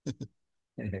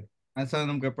 Dennis. Asa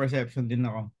nung perception din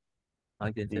ako.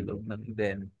 Dyan sa Sige. loob ng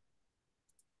den.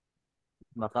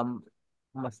 Baka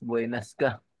mas buenas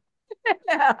ka.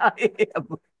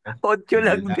 8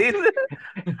 lang Wala. din.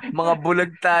 Mga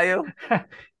bulag tayo.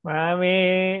 Marami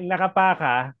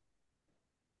nakapaka.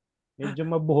 Medyo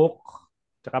mabuhok.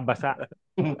 Tsaka basa.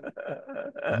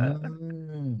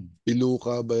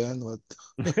 Piluka ba yan? What?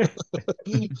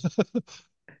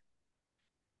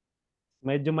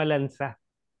 Medyo malansa.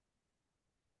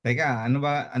 Teka, ano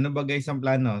ba guys ang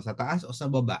plano? Sa taas o sa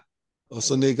baba? O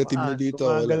so negative na dito.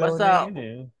 Wala. Gumagalaw na Basta, yun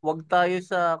eh. wag tayo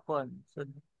sa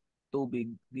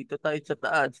tubig. Dito tayo sa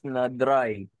taas na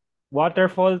dry.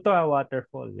 Waterfall to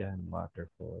waterfall. Yan,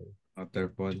 waterfall.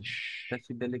 Waterfall.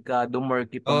 Kasi delikado,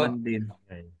 murky pa Oh. man din.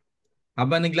 Okay.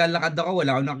 Habang naglalakad ako,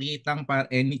 wala akong nakikitang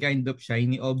any kind of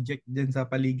shiny object dyan sa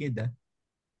paligid.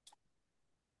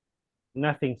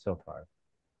 Nothing so far.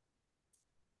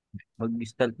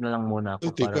 Mag-stealth na lang muna ako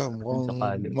Uy, para teka, kung mukhang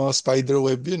sakali. mga spider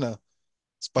web yun ah.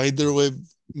 Spider web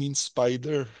means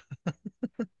spider.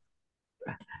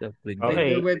 Okay.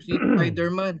 Spiderwebs eat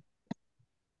Spider-Man.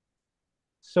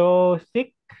 So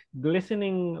thick,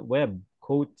 glistening web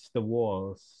coats the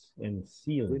walls and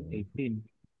ceiling 18.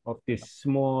 of this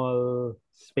small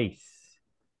space,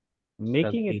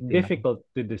 making it 18 ako. difficult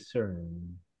to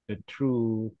discern the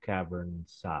true cavern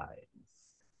size.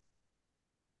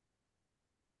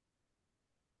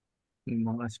 Yung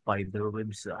mga spider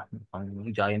webs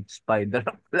ang giant spider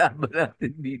ang laban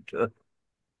natin dito.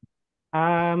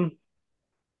 Um,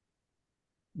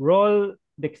 roll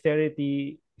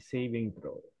dexterity saving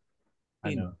throw.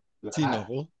 Ano? Sino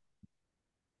ko?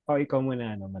 O ikaw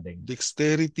muna, Mading.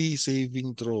 Dexterity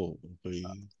saving throw. Okay,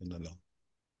 ano lang.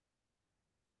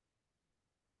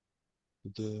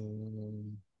 Ito,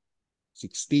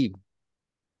 16.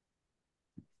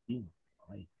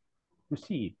 Okay.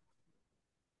 Proceed.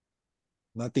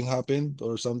 Nothing happened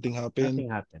or something happened.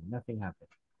 Nothing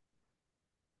happened.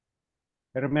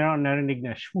 Pero meron narinig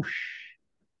na swoosh.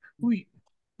 Uy,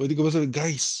 Pwede ko ba sabi,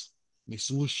 guys, may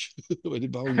swoosh. Pwede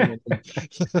ba akong gumanon?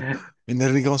 May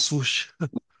narinig akong swoosh.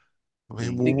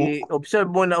 May mumu. sige, observe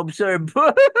muna, observe.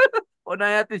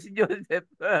 Una natin si Joseph.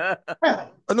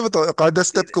 Ano ba to? Kada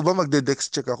step ko ba magde-dex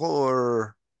check ako or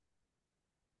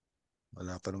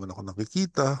wala pa naman ako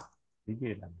nakikita?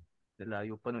 Sige lang.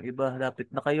 Layo pa ng iba, lapit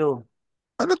na kayo.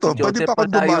 Ano Si to? Pwede Joseph pa pa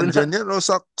akong tayo dumaan na. dyan yan? O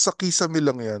sa kisame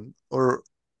lang yan? Or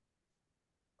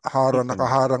Kisame.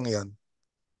 nakaharang yan?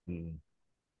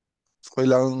 So,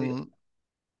 kailangang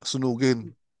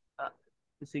sunugin. Ah,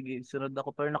 sige, sunod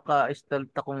ako pero naka-stealth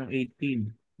akong 18.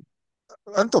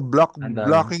 Ano to? Ang dami.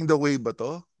 Blocking the way ba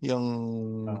to? Yung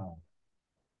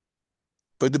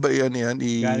pwede ba iyan yan?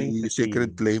 Galing sa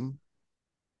Sacred ceiling. Flame?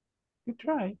 You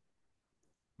try.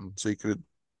 Sacred.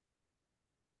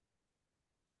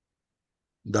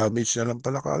 Damage na lang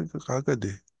pala kagad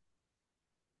eh.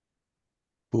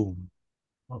 Boom.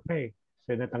 Okay.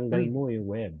 So natanggal mo yung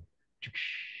web.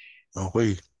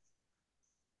 Okay.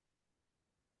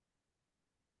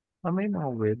 May mga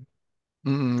web.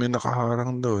 May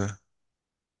nakaharang daw eh.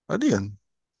 Ano yan?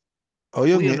 Oh,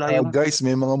 yun. Uy, ang layo mo. Guys,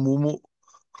 may mga mumu.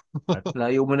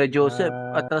 Layo mo na, Joseph.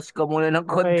 Atras ka muna ng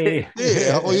konti.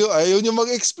 Okay. Ako yun. Ayaw niyo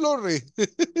mag-explore eh.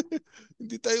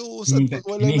 Hindi tayo uusad pag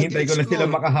wala Hinihintay ko lang sila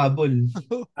nag-explore. makahabol.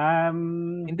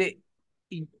 Hindi.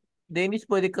 Dennis,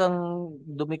 pwede kang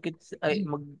dumikit,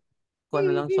 kuha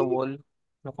na lang sa wall.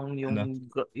 Kung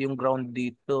yung ground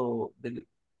dito,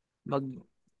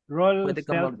 roll pwede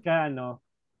ka stealth ka,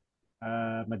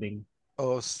 Mading.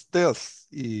 Oh, stealth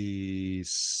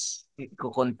is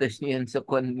i-contest niyo yan sa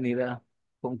kwan nila.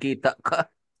 Kung kita ka.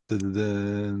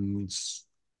 then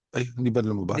ay, hindi ba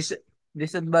lumabas?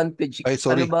 Disadvantage. Ay,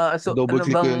 sorry. Ano ba? So, Double ano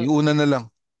click ko bang, yun. Yung una na lang.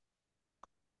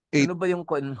 ano ba yung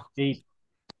kwan mo? 8.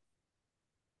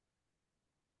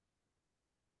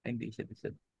 Ay, hindi siya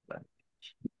disadvantage.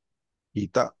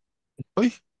 Kita.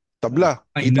 Uy, tabla.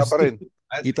 Ay, Kita pa rin.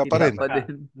 Kita pa rin. Pa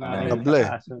din. Tabla eh.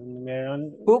 Meron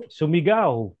Oop.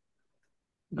 sumigaw.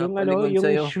 Yung Napalingon yung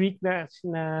sa'yo. shriek na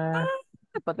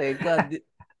Patay ka.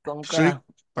 Kung Shriek. ka.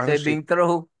 Parang Saving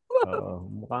throw.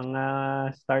 mukhang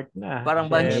start na. Parang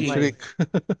Si Banshee. Emma, shriek.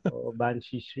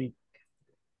 Banshee shriek.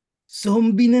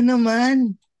 Zombie na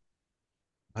naman.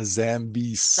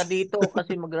 Zombies. Ka dito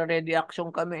kasi magra-ready action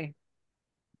kami.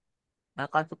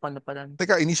 Kaso pa na pala.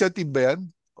 Teka, initiative ba yan?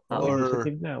 Or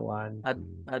Initiative na. 1,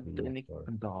 Add 2, to 3, any. 4.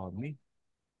 Ang dami.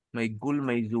 May ghoul,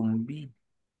 may zombie.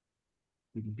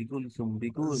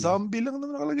 Zombie ghoul. zombie lang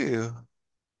naman nakalagay eh.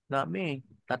 Dami.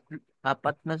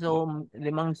 4 na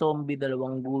 5 zombie,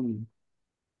 2 ghoul.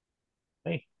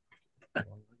 Ay.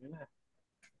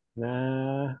 Na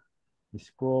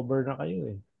discover na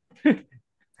kayo eh.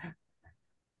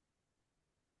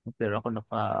 Pero ako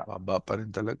Baba pa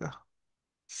rin talaga.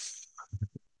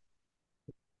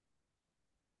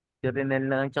 si Renel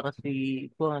lang tsaka si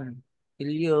Juan.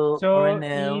 Ilyo, So,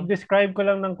 Renel. i-describe ko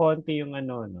lang ng konti yung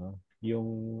yung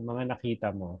mga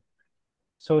nakita mo.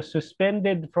 So,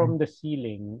 suspended from the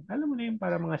ceiling, alam mo na yung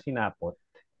para mga sinapot,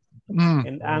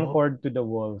 and anchored to the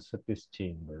walls of this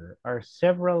chamber are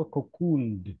several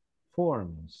cocooned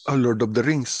forms. Oh, Lord of the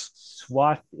Rings.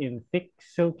 Swathed in thick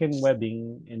silken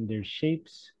webbing and their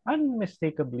shapes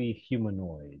unmistakably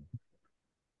humanoid.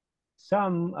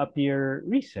 Some appear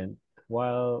recent,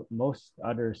 while most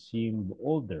others seem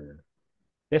older,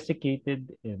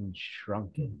 desiccated and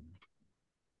shrunken.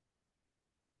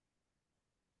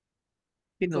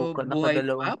 So, Pinuka, buhay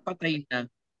nakadalawa. pa, patay na.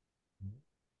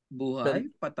 Buhay?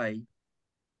 Patay?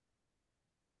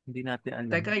 Hindi natin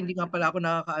alam. Teka, hindi nga pala ako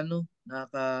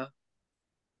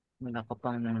Wala ka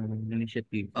pang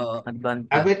initiative. Oo.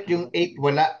 Advantage. Abet yung 8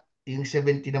 wala. Yung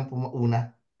 17 ang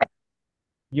pumauna.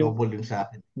 Yung, Double yung sa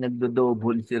akin.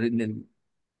 Nagdo-double si Renel.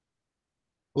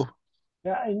 Oh,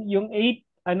 yung 8,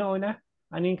 ano una?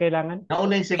 Ano yung kailangan?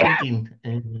 Nauna yung 17.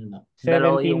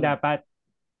 Dalawa 17 yung- dapat.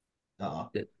 Oo.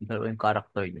 Dalawa yung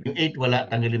character niya. Yung 8 wala.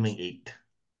 Tanggalin mo yung 8.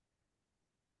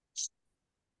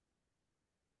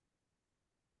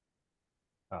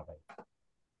 Okay.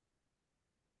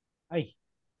 Ay.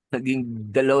 Naging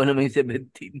dalawa naman yung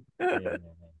 17. Ayan,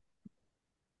 ayan.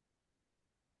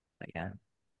 Ayan.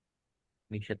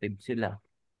 Initiative sila.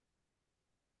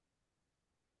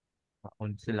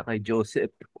 Nauna sila kay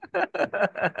Joseph.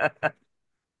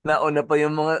 Nauna pa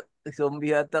yung mga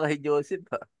zombie yata kay Joseph.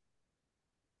 Ha?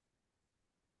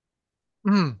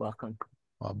 Bakang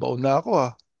mabaon na ako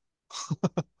ah.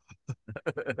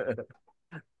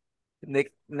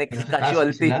 next Nasa taas na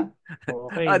casualty. sila.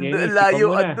 Okay, Ando, Dennis, ikaw layo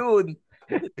muna. andun.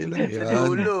 Kailan Sa yan?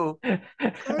 dulo.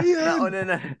 Ayan. Nauna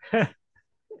na.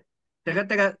 Teka.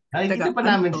 Nakikita pa Ano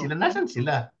namin to? sila. Nasan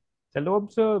sila? Sa loob,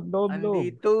 loob.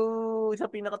 Andito sa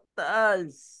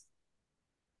pinakataas.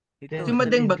 Ito, Si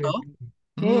Madeng ba to?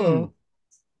 Oo.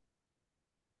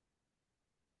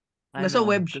 Nasa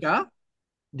web Tapos- siya?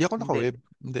 Hindi ako naka-web.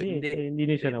 Hindi. Hindi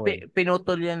na siya na web.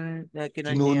 Pinutol yan.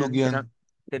 Sinunog yan.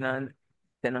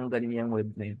 Tinanggal niya yung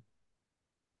web na yun.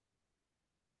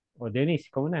 O, Dennis,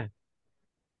 ikaw na.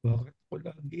 Bakit ko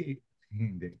lagi?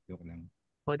 Hindi, joke lang.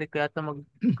 Pwede kaya ito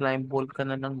mag-climb wall ka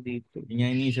na lang dito. Yun nga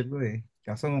iniisip ko eh.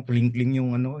 Kaso kling-kling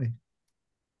yung ano ko eh.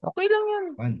 Okay lang yan.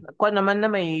 Pan. Kuha naman na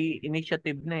may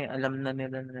initiative na eh. Alam na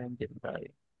nila na nandiyan tayo.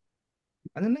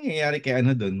 Ano nangyayari kay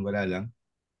ano doon? Wala lang.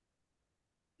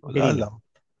 Wala Pinili. lang.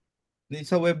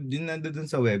 Sa web, din nandun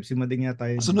sa web, si Mading yata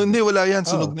yun. Sunod, hindi, wala yan.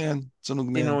 Oh. Sunog na yan. Sunog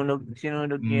na yan.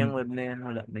 Sinunog niya yung web na yan.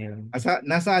 Wala na yun.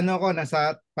 Nasa ano ako, nasa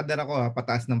pader ako ha,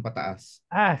 pataas ng pataas.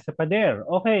 Sa pader.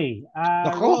 Okay.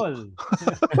 Nako. Roll.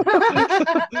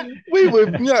 May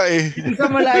web nga eh. Hindi ka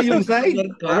malayong side.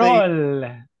 Roll.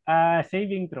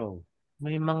 Saving throw.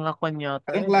 May mga kanya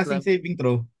Anong klaseng saving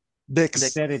throw? Dex.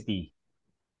 Dexterity.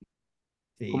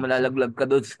 Kung malalaglag ka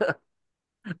doon sa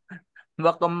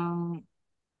baka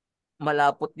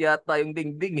malapot yata yung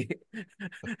dingding eh.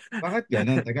 Bakit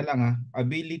ganun? Teka lang ha.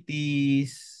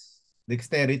 Abilities,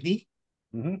 dexterity,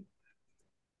 Mhm.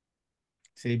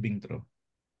 saving throw.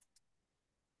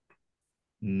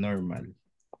 Normal.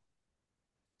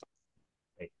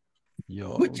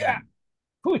 Yo. Kucha!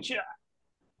 Kucha!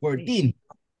 14.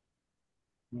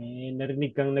 May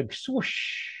narinig kang nag-swoosh.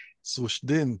 Swoosh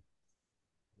din.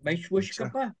 May swoosh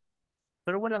ka pa.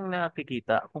 Pero walang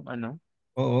nakikita kung ano.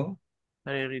 Oo.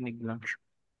 Naririnig lang.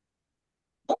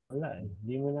 Wala eh.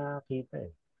 Hindi mo nakakita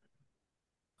eh.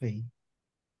 Okay.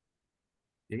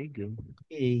 There you go.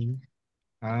 Okay.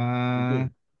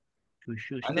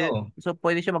 Shush. Ano? So,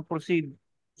 pwede siya mag-proceed.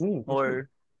 Or,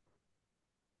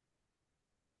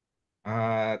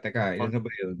 Teka, ilan na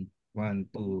ba yun? 1,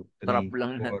 2, trap 3,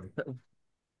 lang na. 4.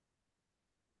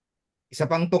 Isa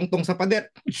pang tungtong sa pader.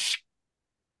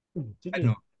 Sige.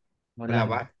 Ano? Wala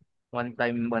ba? One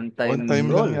time. One time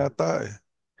roll. lang yata eh.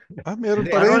 Meron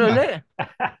Hindi, pa rin. Roll ulit.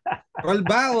 Roll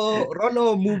ba o roll o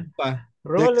move pa?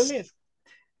 Roll Dex. ulit.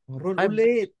 Roll Ay,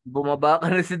 ulit. Bumaba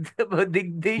ka na sa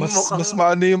digding. Mas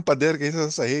maano yung pader kaysa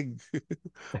sa sahig.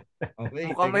 Okay,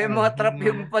 Mukhang may teka, mga trap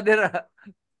yung padera.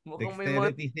 Mukhang may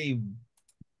mga, dexterity save.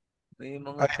 may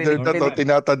mga Either that o Normal.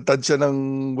 tinatadtad siya ng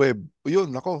web. Yun,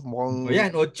 ako, mukhang O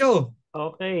yan, 8.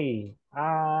 Okay.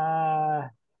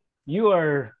 You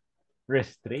are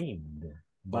restrained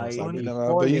by sabi a na nga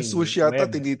ba, yung falling swoosh yata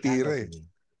web tinitira eh. canopy.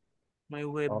 may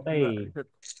web Okay. na.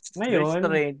 Ngayon,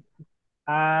 Restrained.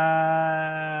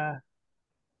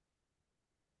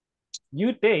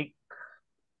 you take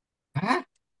Ha?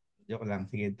 Joke lang.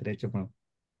 Sige, diretso mo.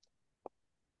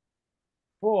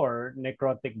 4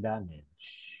 necrotic damage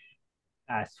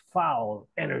as foul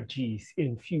energies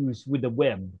infused with the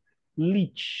web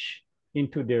leach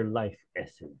into their life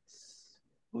essence.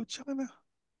 Pucha ka na.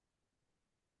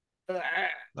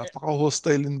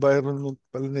 Napaka-hostile environment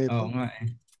pala nito. Oo nga eh.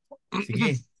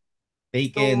 Sige.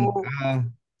 Taken.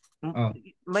 So,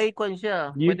 may kwan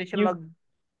siya. Pwede siya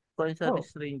mag-kwan sa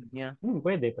restraint niya.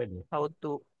 Pwede. How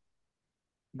to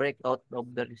break out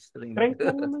of the restraint. Strength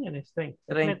lang naman yan eh. Strength.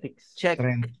 Athletics. Check.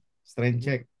 Strength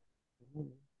check.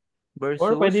 Versus.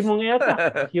 Or pwede mong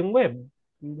i-attack yung web.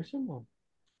 Kung gusto mo.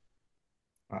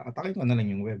 Atakin ko na lang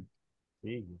yung web.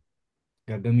 Sige.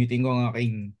 Gagamitin ko ang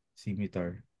aking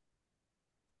scimitar.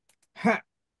 Ha!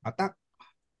 Attack.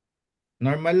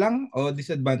 Normal lang o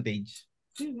disadvantage?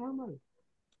 Normal.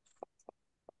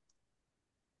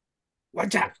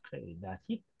 Watch out! Okay, that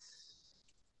hits.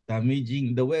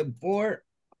 Damaging the web for...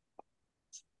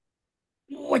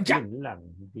 Watch out! Yun lang,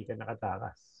 hindi ka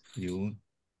nakatakas. Yun.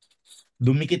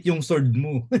 Dumikit yung sword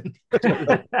mo.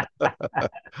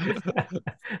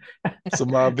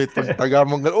 Sumabit pag taga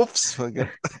mong oops,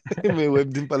 may web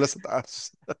din pala sa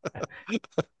taas.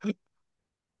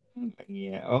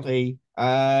 Yeah, okay.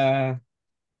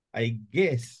 I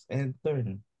guess. And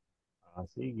turn.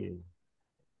 Sige.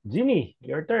 Jimmy,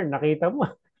 your turn. Nakita mo.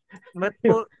 But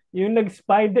yung, po, yung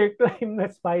nag-spider climb na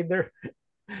spider.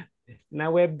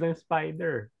 Na web ng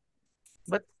spider.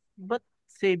 but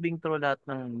saving throw lahat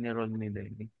ng niroll nila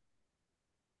eh.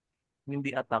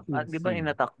 Hindi attack. Di ba Easy.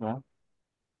 in-attack mo?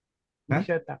 Hindi Ha?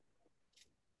 siya attack.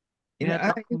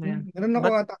 In-attack mo yan. Meron ako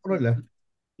But, attack roll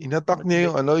Inattack but niya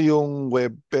yung yung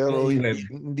web pero Yung hindi web.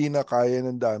 hindi na kaya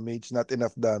ng damage, not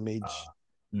enough damage.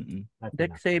 Mm-mm.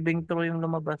 deck saving throw yung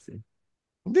lumabas eh.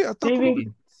 Hindi attack roll. Saving.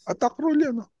 Attack roll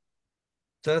yan.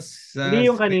 Tapos Hindi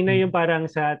yung kanina screen, yung parang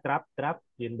sa trap.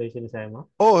 Yun ba yung sinasabi mo?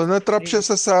 Oh, na-trap siya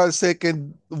sa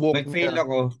second walk nag-fail niya.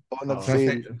 ako. Oh, Oo.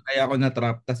 nag-fail. Kaya ako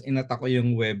na-trap. Tapos inattack ko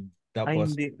yung web. Ay,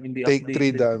 Tapos hindi Take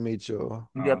 3 updated. damage. Oh.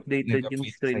 Hindi updated yung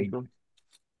nag-update screen side. ko.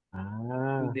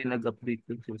 Ah. Hindi nag-update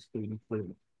yung screen ko.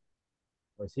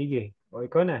 O sige. O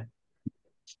ikaw na.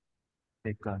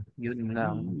 Teka, yun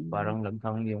lang. Parang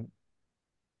laghang yung...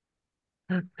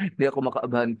 Hindi ako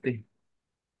makaabante.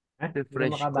 Ha? Hindi ka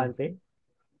Refresh ko. makabante?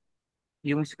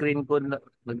 Yung screen ko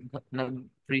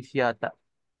nag-freeze yata.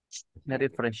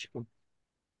 Na-refresh ko.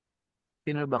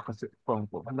 Sino ba kasi phone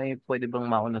ko? May pwede bang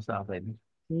mauna sa akin?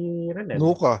 Si Renel.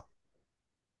 Nuka.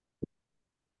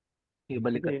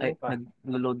 Ibalik Sige, ay Luka.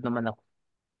 nag-load naman ako.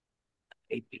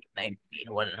 18, 19,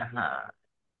 wala na.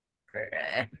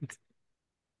 Correct.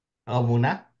 Ako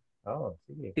muna? Oo,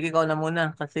 sige. Sige, ikaw na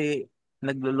muna kasi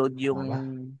naglo-load yung Ako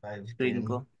ba? 5, screen 10,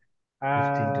 ko.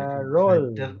 15, 25, Roll.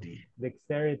 30.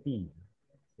 Dexterity.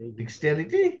 Saving throw.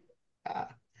 Dexterity? Ah,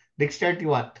 dexterity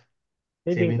what?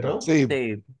 Saving Saving throw. throw? Save.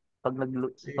 Save. Pag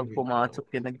Saving pumasok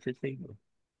throw. yung nagsisave.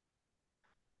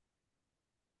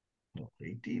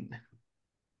 18.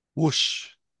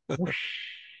 Whoosh. Whoosh.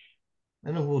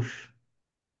 Anong whoosh?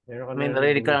 Meron ka May na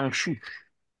narinig ka whoosh. lang shoot.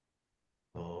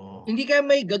 Oh. Hindi kaya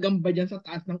may gagamba dyan sa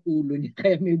taas ng ulo niya.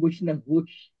 Kaya may bush ng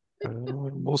bush.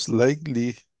 Most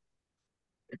likely.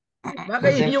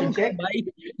 Baka yun yung Perception check? kamay.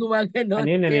 Ano Gumaganon.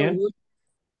 yun? Ano Kaya yun? bush.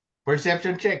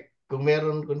 Perception check. Kung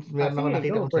meron ako Sige,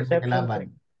 nakita go. kung saan may Perception kalaban.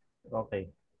 check. Okay.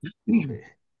 Okay.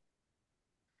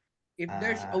 If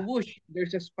there's a Ah, whoosh,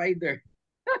 there's a spider.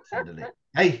 sandali.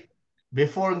 Ay,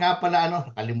 before nga pala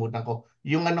nakalimutan ko.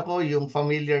 Yung yung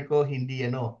familiar ko, hindi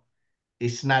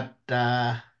is not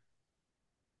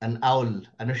an owl.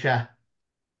 Ano siya?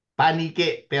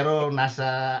 Panike, pero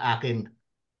nasa akin.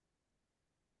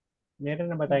 Meron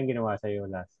na ba tayong ginawa sa'yo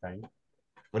last time?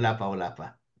 Wala pa, wala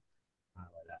pa.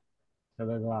 Wala. So,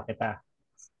 gagawa kita.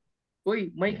 Uy,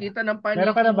 may Yeah. kita ng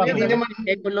Meron ka paniki na mo bang yan. Hindi ano? naman,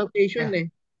 Echolocation yeah. eh.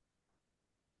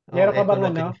 Meron ka bang ano?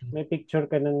 Echolocation. May picture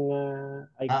ka ng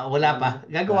Wala pa. ano?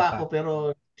 Gagawa Wala pa. ako, pero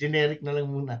generic na lang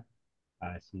muna.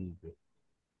 Sige.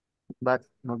 Bat,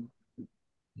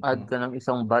 mag-add ka ng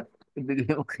isang bat.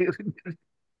 Ibigay mo kay Rinel.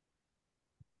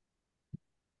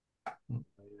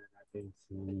 Tingnan natin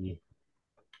si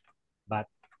Bat.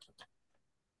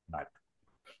 Bat.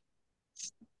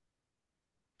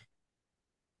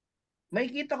 May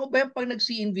kita ko ba yan pag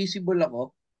nag-see-invisible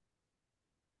ako?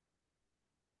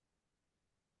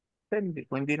 Hindi.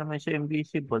 Kung hindi naman siya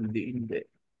invisible, hindi.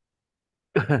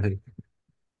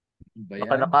 Ba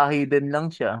Baka yan? naka-hidden lang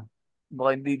siya. Baka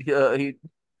hindi siya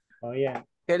Oh, yan.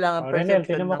 kailangan Oh, Renel, perception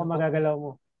tingnan mo lang kung po. magagalaw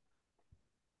mo.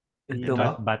 Si Ito?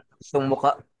 Bat. Itong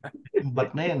mukha. Yung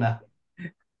bat na yan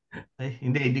Ay,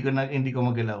 hindi ko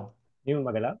magalaw. Hindi mo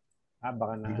magalaw?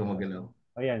 Baka na Hindi ko ano. magalaw.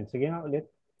 Oh, yan. Sige nga ulit.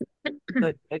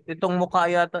 Itong mukha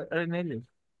yata, Renel.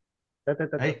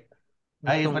 Ay,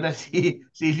 Itong, pala si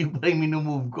Liv pa yung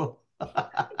minumove ko.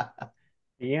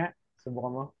 Sige nga.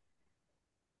 Subukan mo.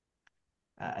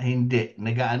 Hindi,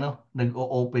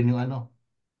 nag-o-open yung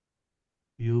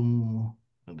yung,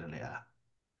 sandali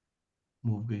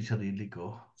move ko yung sarili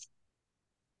ko.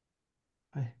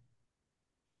 Ay.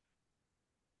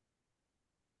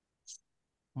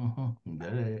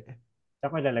 Hindi. Saan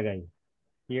ko ilalagay?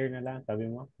 Here na lang. Sabi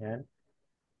mo. Yan.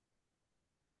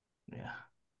 Yeah.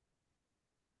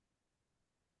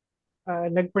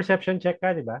 Nag-perception check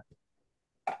ka, di ba?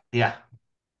 Yeah.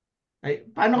 Ay,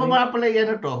 paano ko nga pala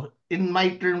to? In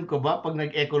my term ko ba pag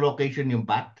nag-echolocation yung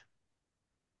bat?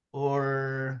 Or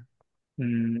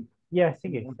Yeah,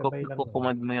 sige. Sabay lang.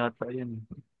 Kukumad mo yata yun.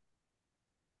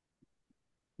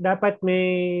 Dapat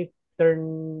may turn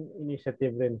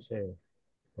initiative rin siya eh.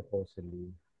 Supposedly.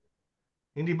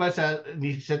 Hindi ba sa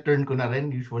turn ko na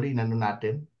rin, usually, inano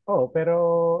natin? Oh, pero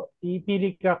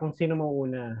ipili ka kung sino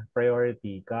mauuna.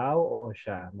 Priority, ikaw o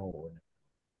siya mauuna.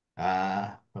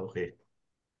 Okay.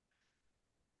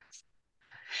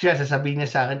 Siya, sasabihin niya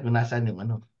sa akin kung nasaan yung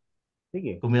ano,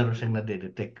 Sige, kung meron siyang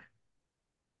nade-detect.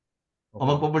 O okay.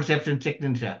 magpo-perception check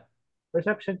din siya.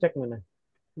 Perception check muna.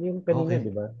 Yung kanina, Okay.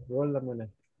 di ba? Roll lang muna.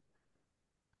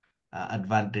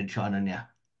 Advantage yung ano niya,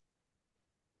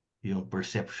 yung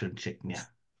perception check niya.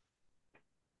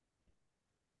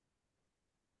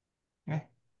 Eh,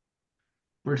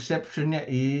 perception niya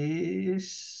is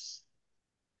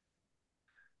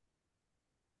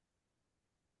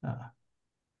ah,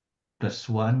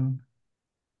 +1.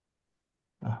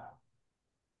 Ah,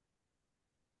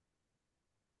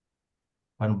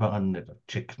 paano ba ano nito?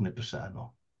 Check nito sa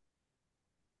ano?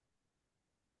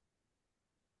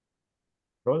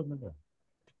 Roll muna.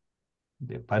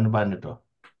 Hindi, paano ba nito?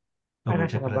 Double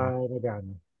Nasa check ka ba lang.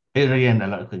 nag-ano? Ayun, ayan,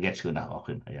 alam ko, gets ko na.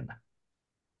 Okay na, ayan na.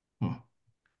 Hmm.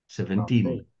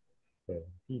 17. Okay.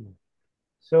 17.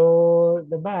 So,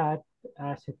 the bat,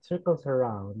 as it circles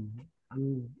around,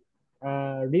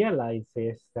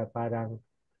 realizes that parang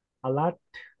a lot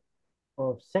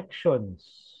of sections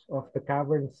of the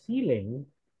cavern ceiling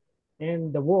and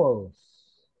the walls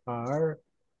are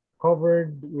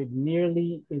covered with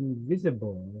nearly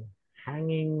invisible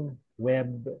hanging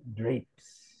web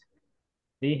drapes.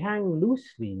 They hang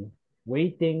loosely,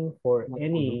 waiting for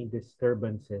any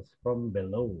disturbances from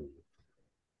below.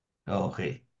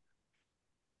 Okay.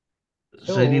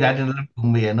 So, hindi So, natin alam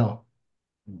kung may ano.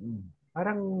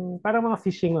 parang parang mga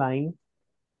fishing line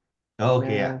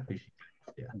Okay, yeah. na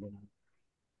Yeah. na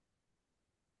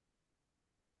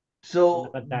So,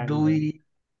 do nakatangle. we,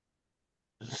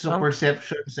 so Ang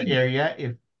perception sa area,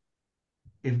 if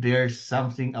there's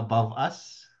something above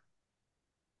us?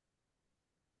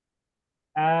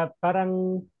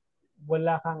 Parang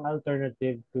wala kang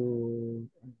alternative to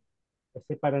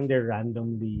kasi parang they're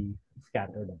randomly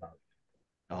scattered about.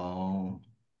 Oh.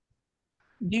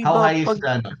 di How ba high is pag the,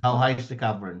 ano? How high is the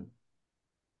cavern?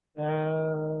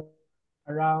 Uh,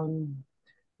 Around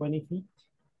 20 feet.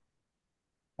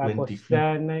 20 Tapos feet?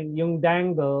 yung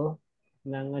dangle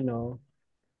ng ano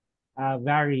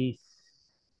varies.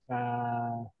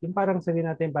 Yung parang sabihin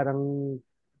natin parang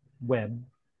web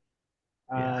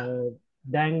Yeah.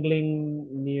 dangling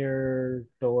near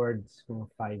towards mga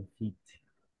 5 feet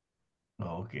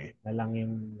Okay. na lang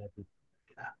yung natin.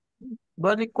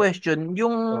 balik question,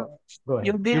 yung So, go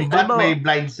ahead. din Yung bat may alba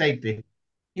blind sight eh.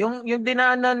 yung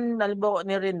dinaanan alba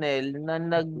ni Renel na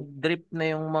nag-drip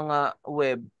na yung mga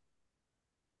web,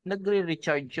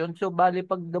 nagre-recharge yun. So bali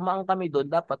pag dumaan kami doon,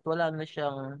 dapat wala na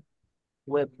siyang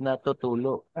web na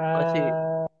tutulo kasi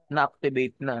Uh,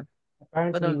 na-activate na.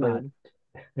 Apparently Ganun ba not. yun?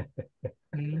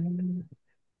 Hmm.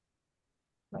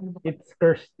 Ano ba? It's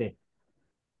cursed eh.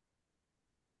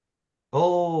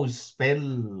 Oh,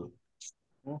 spell.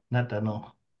 Not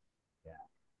ano. Yeah.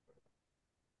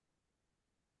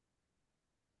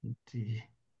 Di,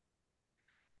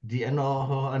 di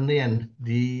ano yan.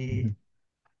 Di,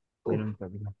 oh, Ganun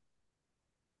sabi na.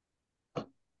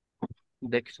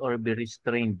 Dex or be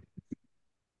restrained.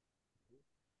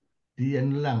 di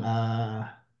ano lang.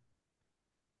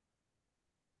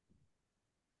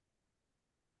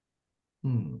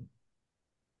 Hmm.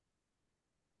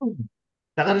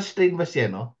 Naka-restrain ba siya,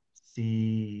 no? Si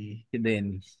Si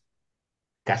Dennis.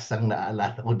 Kas ang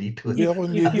naalala ko dito. Hindi ako,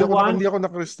 hindi, If you want hindi ako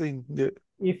naka-restrain. Hindi.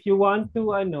 if you want to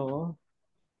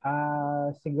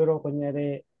siguro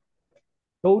kunyari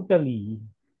totally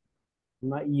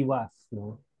maiwas,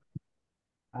 no?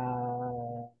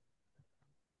 Uh,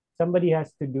 Somebody has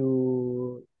to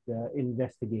do the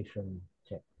investigation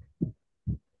check.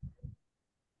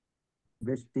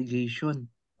 Investigation.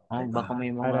 Oh, baka may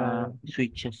mga Para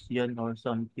switches yan or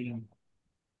something.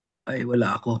 Ay,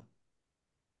 wala ako.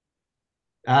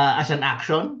 As an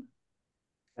action,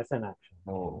 as an action.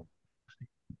 Oo.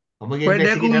 kung Pwede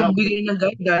mag-investigate akong na lang, magbigay ng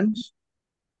guidance,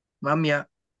 mamaya.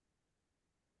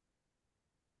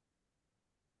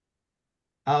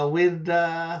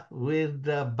 with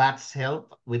the bat's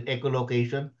help, with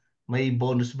echolocation, may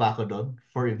bonus ba ako doon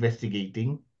for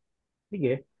investigating?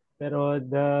 Sige. Pero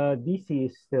the DC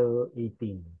is still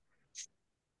 18.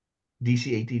 DC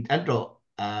 18. Ano?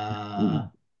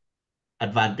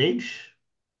 Advantage?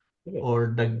 Sige.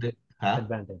 Or dagdag? Ha?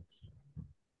 Advantage.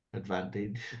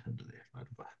 Advantage?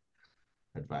 Ano ba?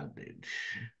 Advantage.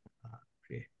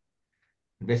 Okay.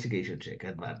 Investigation check.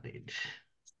 Advantage.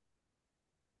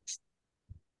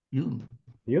 Yun.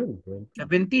 Yun. 20.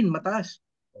 17, mataas.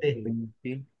 Eh, Okay.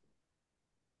 20.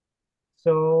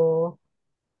 So,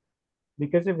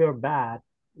 because of your bat,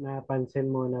 napansin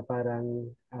mo na parang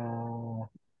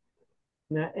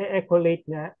na-echolate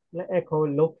niya,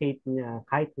 na-echolocate niya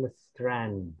countless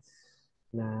strands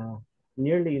na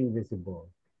nearly invisible.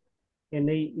 And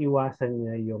naiiwasan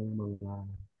niya yung mga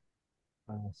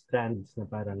strands na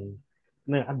parang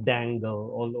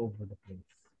na-dangle all over the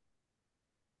place.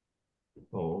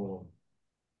 Oh.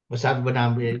 Masabi ba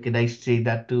namin, can I say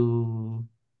that to...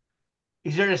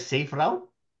 Is there a safe route?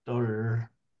 Or...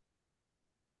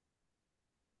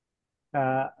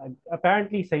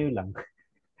 Apparently, sa'yo lang.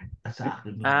 Sa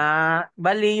akin ba?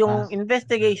 Bali Ah, yung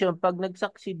investigation, pag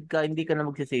nag-succeed ka, hindi ka na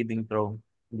magsa-saving throw.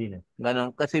 Hindi na.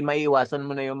 Ganon. Kasi maiiwasan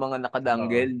mo na yung mga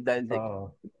nakadanggel dahil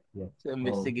Oo. Yes. sa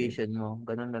investigation mo.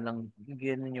 Ganon na lang.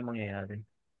 Ganun yung mangyayari.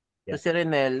 So Yeah. si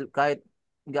Renel, kahit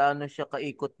gaano siya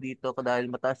kaikot dito dahil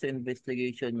mataas yung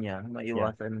investigation niya,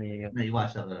 maiwasan niya yun.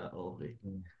 naiwasan ka. Okay.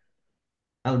 Mm.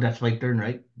 Oh, that's my turn,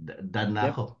 right? Done na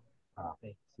Yep. ako.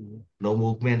 Okay. Sige. No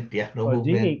movement. Yeah, no Jimmy,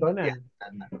 movement. ikaw na. Yeah,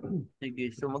 done na. Sige,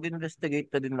 so mag-investigate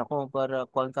na din ako para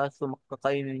kung kaso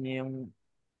makakainin niya yung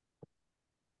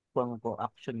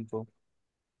action ko.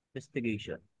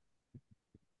 Investigation.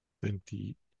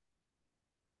 20.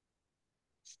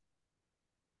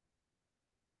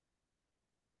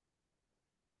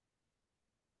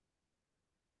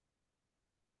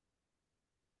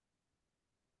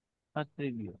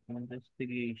 Attribute.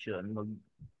 Investigation.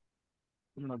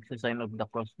 Magsa-sign of the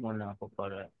cross muna ako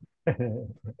para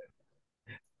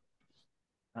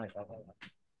okay.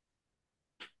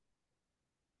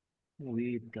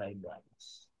 With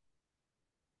guidance.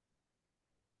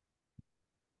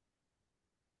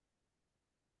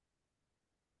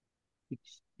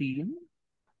 $16.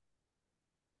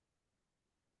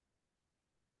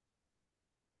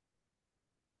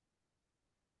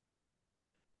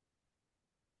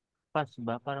 Pass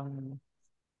ba? Parang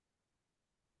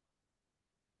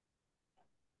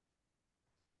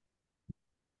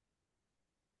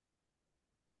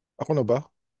Ako na ba?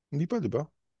 Hindi pa, di ba?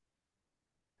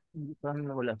 hindi pa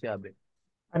wala si Abe.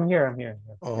 I'm here.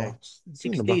 Oo.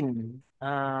 Sino na ba?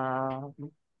 16.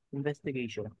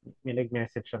 Investigation. May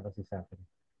nag-message siya kasi sa akin.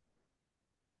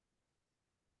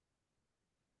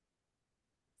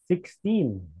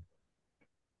 16.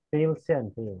 Fails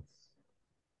yan, fails.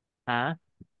 Ha?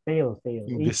 Fail. 18 yung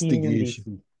Investigation.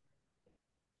 DC.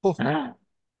 Oh, Ha?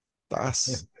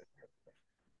 taas.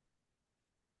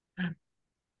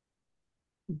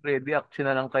 Ready action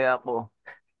na lang kaya ako.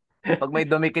 Pag may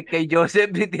dumikit kay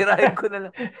Joseph, titirahin ko na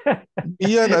lang.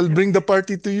 Iyan, I'll bring the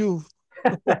party to you.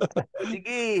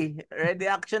 Sige, ready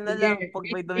action na lang. Pag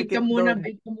may Bait ka dumikit muna, doon.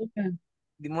 bait ka muna.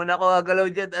 Di muna ako gagalaw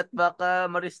dyan at baka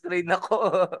ma-restrain ako.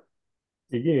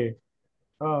 Sige.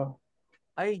 Oh,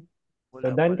 Ay, so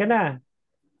wala done ka pala. na.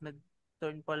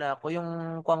 Nag-turn pala ako. Yung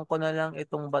kwang ko na lang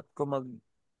itong bat ko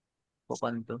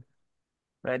pupanto.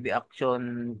 Ready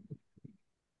action.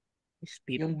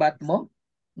 Speed. Yung bat mo?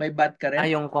 May bat ka rin?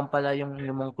 Yung kwang pala yung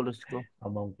homunculus ko.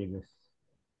 Homunculus.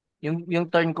 Yung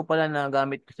turn ko pala na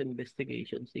gamit ko sa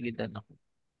investigation. Sige, done ako.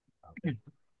 Okay.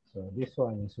 So this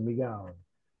one, sumigaw.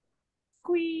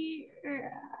 Squeak!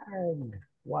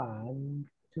 1,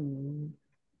 2,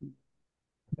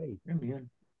 3. Ano yun?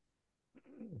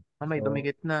 May So,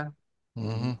 dumikit na.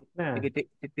 Mhm. na. Sige,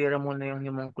 titira mo na yung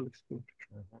homunculus ko.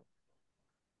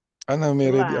 Ano, may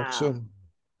ready Slam! action.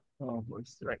 Oh,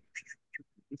 first strike.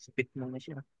 Spit mo na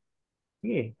siya.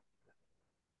 Sige.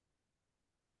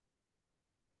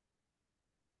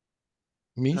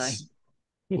 Miss?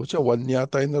 Hit. Pucha, 1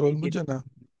 yata yung na-roll mo Hit. dyan, ha?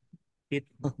 Hit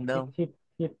daw. Hit.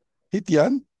 Hit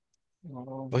yan?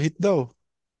 Oo. Pa-hit daw.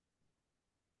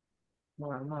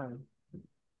 Normal.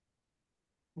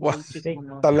 Wah, Double check mo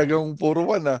na. talagang puro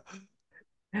 1, ha?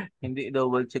 Hindi,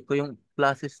 double check ko yung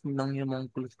classes ng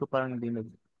homunculus ko parang hindi nag.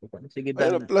 Sige,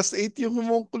 Mayroon done. plus 8 yung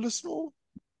homunculus mo.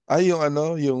 Ay, yung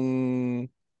ano, yung...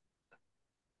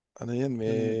 Ano yan,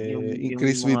 may Yung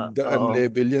increase with mga, the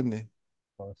level yan, eh.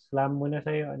 So, slam muna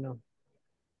sa'yo. Ano?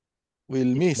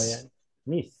 Will Hit ba miss. yan?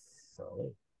 Miss. Okay.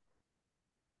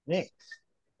 Next.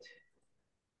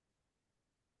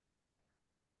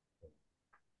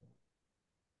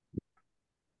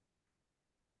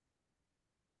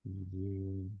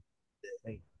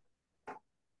 Okay.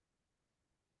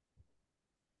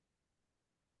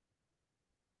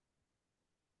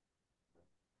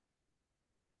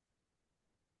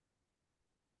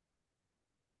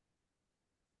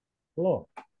 Hello.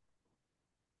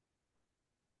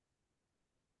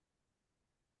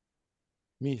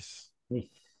 Miss. Miss.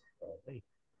 Okay.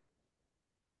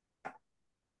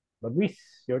 Bagwis,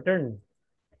 your turn.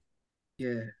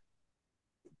 Yeah.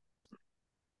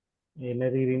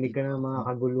 Naririnig ka ng mga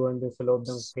kaguluhan doon sa loob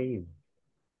ng cave.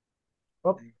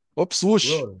 Oh, Oops, whoosh.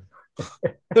 roll.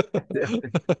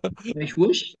 May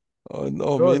swoosh? Oh,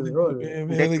 no, Roll.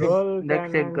 Dex, Roll ka dex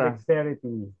save ng ka.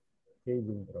 dexterity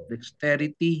saving throw.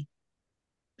 Dexterity.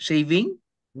 Saving?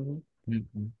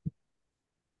 Mhm.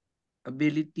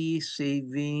 Ability,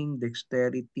 saving,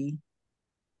 dexterity.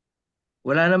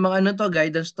 Wala namang ano to,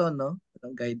 guidance to, no?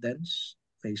 Walang guidance.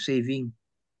 Okay, saving.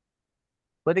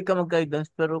 Pwede ka mag-guidance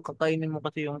pero kakainin mo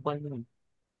kasi yung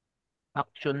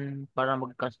action para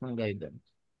mag-cast ng guidance.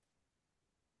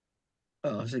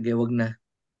 Oo, sige, wag na.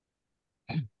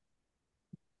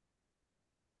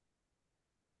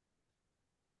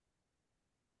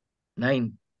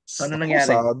 Nine. So, ano Ako, nangyari?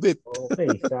 sabit. Okay,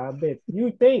 sabit. You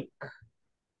take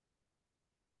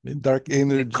May dark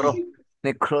energy.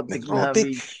 Necrotic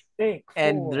Necrotic. damage. take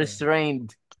And 4. restrained.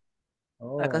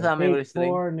 Oh, Kasama yung take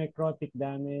restraint. 4 necrotic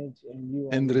damage and you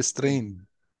are And restrained.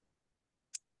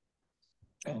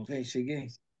 restrained. Okay, sige.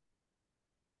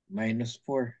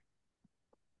 -4.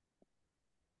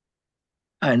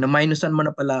 Na-minusan mo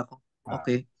na pala ako. Ah.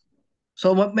 Okay.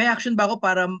 So, may action ba ako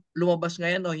para lumabas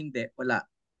ngayon o hindi? Wala.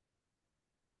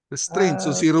 Restrained.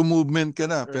 So, zero movement ka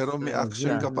na. Pero may Restrained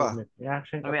action ka. ka pa.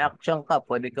 Reaction ka May pa. action ka,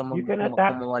 pwede ka You can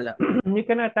attack. kumawala. You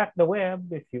can attack the web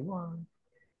if you want.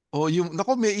 Oh,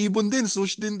 nako, may ibon din.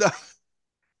 Sush din da.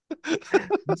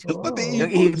 Pati Oh.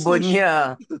 Yung ibon, ibon sush. niya.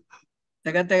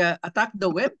 Teka. Attack the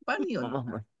web? Paano yun?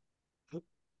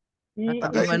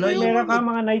 Attack Tagay yung mo yung Meron ka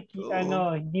mga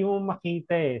Oo. hindi mo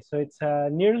makita eh. So it's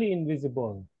nearly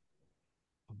invisible.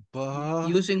 Ba?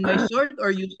 Using my sword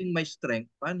or using my strength?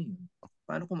 Paano yun?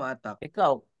 Paano ko ma-attack?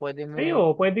 Ikaw, pwede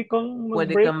Kayo, pwede kang ka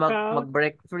mag-break out.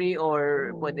 mag-break free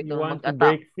or Oh, pwede you kang want to mag-attack.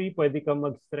 break free, pwede kang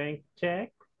mag-strength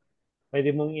check.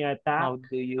 Pwede mong How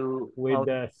i-attack do you with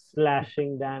the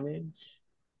slashing damage.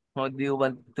 how do you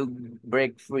want to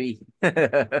break free?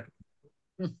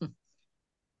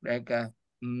 Teka.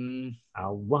 I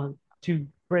want to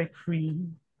break free.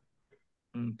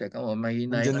 Teka mo,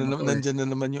 mahina yung ano ko eh. Nandyan na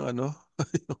naman yung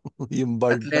yung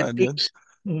bard na ano, Athletics.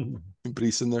 yung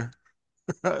prisoner.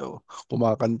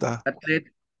 Kumakanta.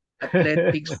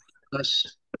 Athletics plus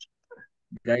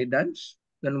guidance?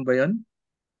 Ganun ba yun?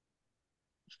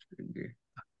 Sige.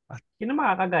 Hindi na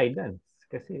makaka-guidance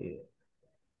kasi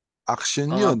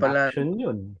Action Oo nga yun. pala. action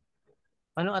yun.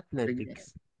 Anong Sige. athletics?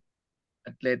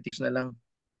 Athletics na lang.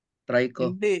 Try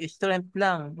ko. Hindi, strength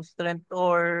lang. Strength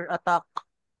or attack.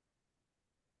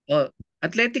 Oh,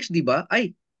 athletics di ba?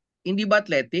 Ay, hindi ba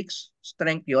athletics?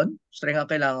 Strength yon? Strength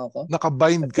ang kailangan ko?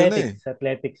 Nakabind ka na eh.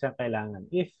 Athletics ang kailangan.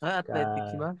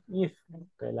 Athletics ba? If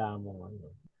kailangan mo ano.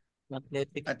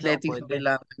 Athletics daw Athletics ang pwede.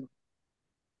 kailangan.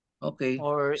 Okay,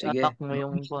 Or sige. attack mo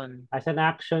yung one. As an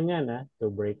action yan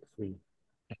to break free.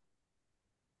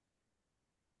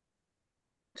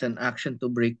 It's an action to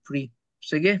break free.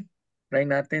 Sige, try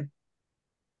natin.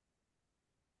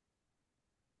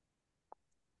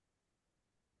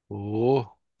 Oo,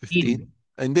 15.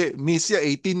 Ay, hindi, miss ya,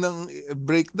 18 ng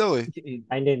break daw eh.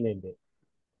 Ay, hindi.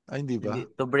 Ay, hindi ba? Hindi,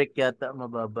 to break yata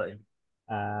mababa eh.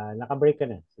 Naka-break ka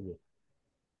na. Sige.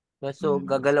 So,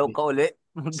 gagalaw ka uli.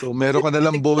 So, meron ka na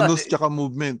lang bonus tsaka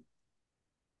movement.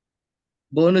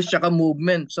 Bonus tsaka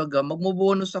movement. So,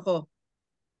 magmo-bonus ako.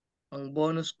 Ang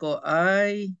bonus ko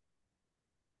ay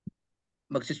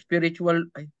magsi-spiritual,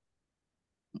 ay,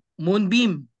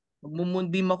 moonbeam.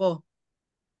 Magmo-moonbeam ako.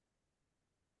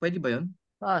 Pwede ba yun?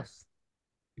 Pass.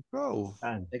 Ikaw.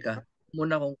 Saan? Teka,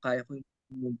 muna kung kaya ko yung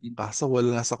moonbeam. Kaso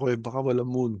wala nasa kuweba ka, wala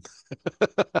moon.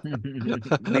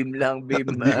 Beam lang, beam.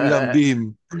 Beam lang, beam.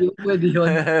 Hindi pwede yun.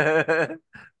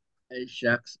 Ay,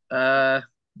 shucks. Hindi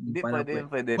Hindi, pala pwede yun,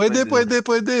 pwede.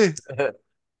 Pwede.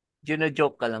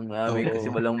 Gino-joke ka lang namin kasi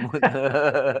Oo. walang moon.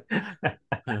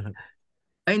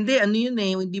 Ay, hindi. Ano yun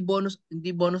eh. Hindi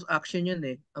bonus action yun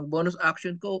eh. Ang bonus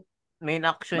action ko, Main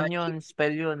action magic. yun,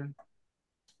 spell yun.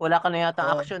 Wala ka na yata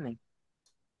Oo. action eh.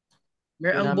 Ang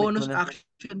Ginamit mo bonus na.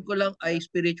 action ko lang ay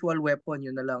spiritual weapon.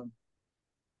 Yun na lang.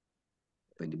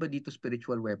 Pwede ba dito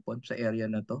spiritual weapon sa area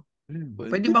na to?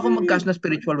 Pwede ba ako mag-cast na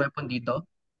spiritual weapon dito?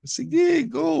 Sige,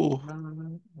 go.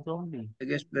 Zombie.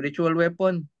 Sige, spiritual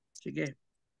weapon. Sige.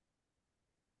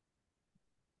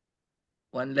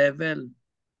 1 level.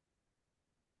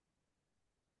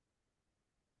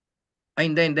 Ay,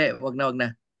 hindi. Wag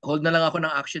na. Hold na lang ako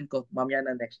ng action ko. Mamaya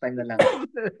na, next time na lang.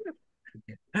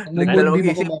 Nagdalawang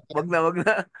Moonbeam ako isip. mamaya. Wag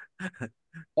na.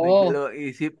 Oo. Nagdalawang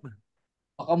isip.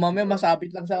 Baka mamaya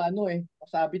masabit lang sa ano eh.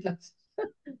 Masabit lang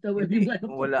sa weapon na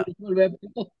yung Wala. spiritual weapon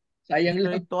ko. Sayang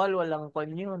lang. Spiritual, walang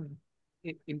kon yun.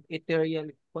 Ethereal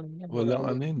kon yun. Walang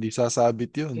ano yun, hindi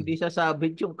sasabit yun. Hindi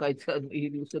sasabit yung kahit saan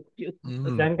ilusot yun.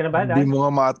 Saan ka na ba, Hindi Dan? mo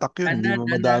nga ma-attack yun, hindi mo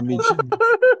ma-damage yun.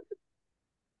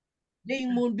 Hindi,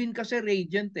 yung Moonbeam kasi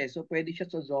radiant eh. So pwede siya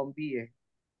sa zombie eh.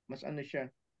 Mas ano siya.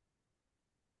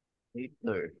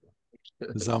 Later.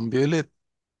 Zombie ulit.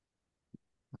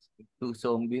 Two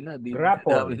zombie na. Di mo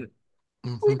Grapple. namin.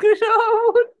 Uy, Mhm.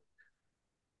 kasama.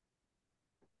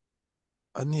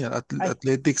 Ano yan? Ay.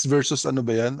 Athletics versus ano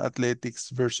ba yan?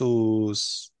 Athletics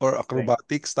versus or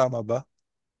acrobatics, tama ba?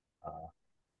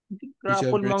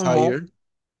 Grapple Whichever is mang mo. higher.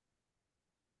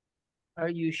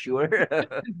 Are you sure?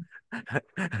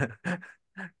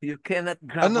 You cannot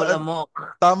Ano, grapple amok.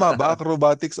 tama ba?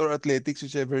 Acrobatics or athletics,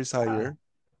 whichever is higher.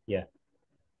 Yeah.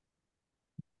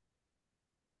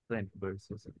 Strength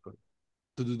versus.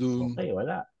 Tududun. Okay,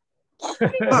 wala.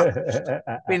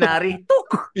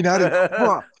 Pinaritok. Inari,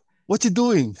 what you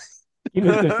doing?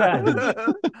 Kinutusan.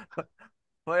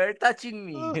 Why are you touching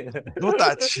me? No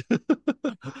touch.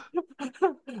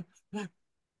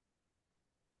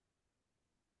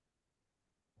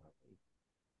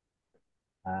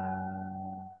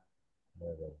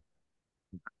 Okay.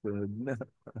 Sunod na.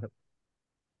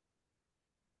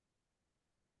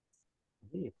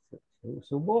 Sige,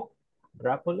 subok.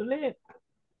 Grapple ulit.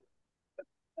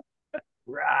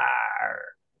 Rawr!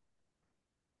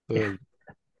 So,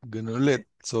 ganun ulit.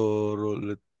 So, roll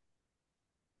ulit.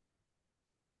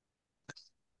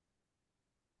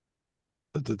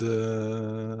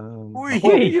 Tududun. Uy, Ako,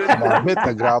 Uy! yun. bakit?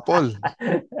 Nag-grapple.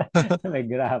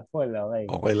 Nag-grapple, okay.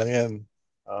 Okay lang yan.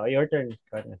 Oh, your turn.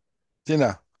 Ikaw na. Sina?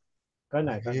 Ikaw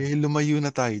na. Lumayo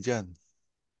na tayo dyan.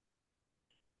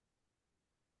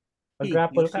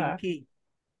 Pag-grapple ka, Using key.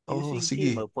 Oh, Using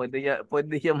key. sige.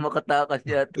 Pwede siya makatakas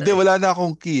yata. Hindi, wala na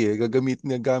akong key eh. Gagamit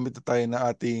na tayo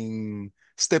na ating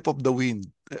Step of the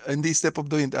Wind. Hindi Step of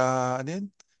the Wind. Ano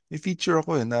yan? May feature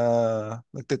ako eh na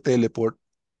nagte-teleport.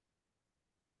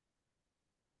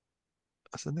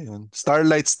 Asan na yun?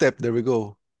 Starlight Step. There we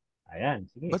go. Ayan,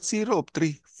 sige. But 0 of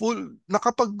 3.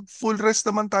 Nakapag full rest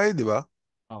naman tayo, di ba?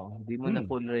 Hindi mo na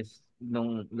full rest.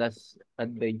 Nung last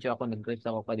adventure ako, nag-rest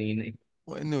ako kanina eh.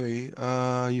 Well, anyway,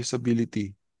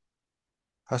 usability.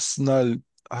 Has null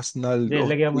Hindi, of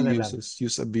lagyan mo 3 na lang. uses.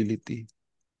 Usability.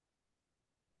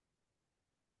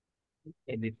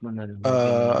 Edit mo na lang. Lagyan mo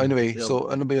na lang. Anyway,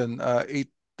 so ano ba yun? 30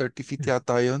 feet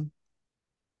yata yun.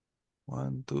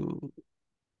 1, 2,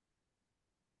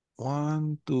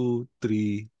 1, 2,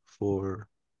 3, 4,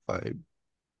 5.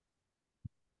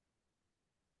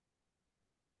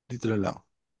 Dito na lang.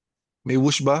 May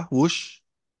whoosh ba? Whoosh?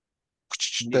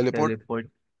 Hindi Teleport? teleport.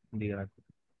 Hindi ka.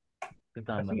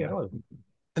 Tama Sige, ba? roll.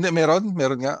 Hindi, meron.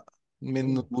 Meron nga. May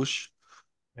Hmm. whoosh.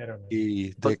 Meron.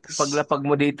 Dex. Paglapag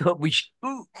mo dito, wish.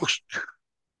 Whoosh.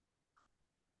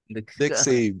 Dex Dex ka.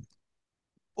 save.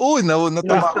 Uy,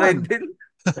 natamaan. Stranded.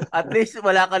 At least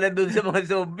wala ka na dun sa mga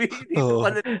zombie. Dito Oh, ka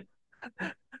na.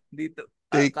 Dito.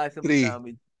 take Kasa mo 3.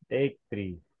 damage. Take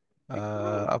 3.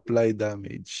 Apply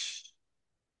damage.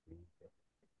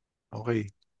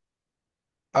 Okay.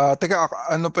 Teka,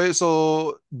 ano pa yun? So,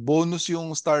 bonus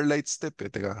yung Starlight Step eh.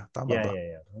 Teka, tama ba?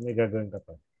 Yeah. May gagawin ka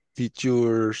pa.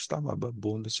 Features, tama ba?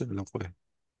 Bonus yun lang ko eh.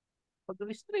 Pag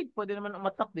restraint, pwede naman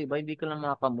umatak, di ba? Hindi ka lang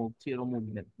makakamove. Zero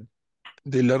movement.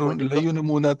 Hindi, Pwede ba? layo na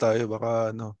muna tayo.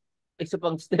 Baka ano. Isa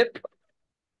pang step.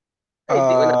 Ay,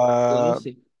 di wala pa bonus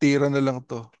eh. Tira na lang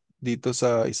to. Dito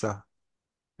sa isa.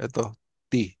 Ito,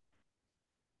 T.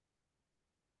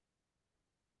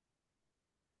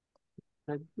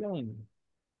 Red line.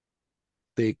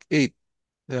 Take 8.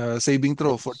 Saving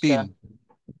throw, Dex siya. 14.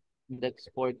 Dex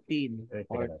 14. Teka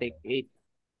Or lang. take 8.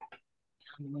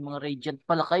 Mga Radiant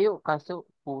pala kayo. Kaso,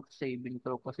 puro saving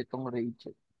throw kasi itong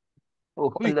Radiant.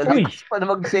 Oh, Uy, ang lalakas pa na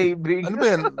mag-saving. ano ba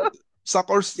yan? Suck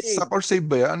or save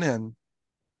ba yan? Ano yan?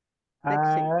 Dex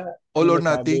save. All or Sino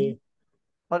nothing? sabi?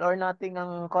 All or nothing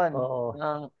ang con. Oo.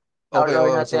 All Okay,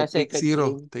 or nothing so ang take second 0.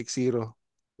 save. Take 0.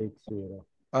 Take 0.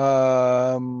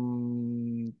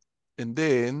 And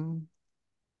then,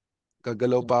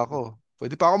 gagalaw pa ako.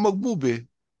 Pwede pa ako mag-move eh.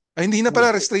 Ay, hindi na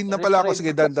pala. Restrained na pala ako.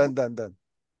 Restrained Sige, ka. dan.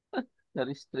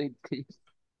 Na-restrained kayo.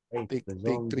 It's the Take 3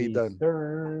 zombie's done.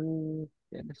 turn.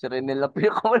 Yan, si Renel na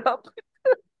pinakamalapit.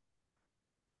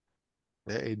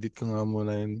 Edit ko nga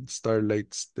muna yung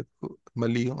Starlight Step ko.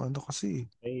 Mali yung ano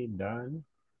kasi. Okay, done.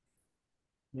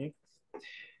 Next.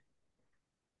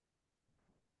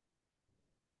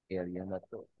 Area na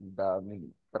to. Ang daming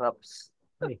traps.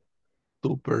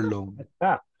 Super long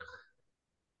Attack.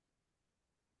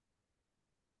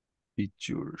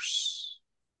 features.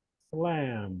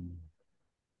 Slam.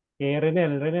 Okay,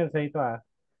 Renel, sa ito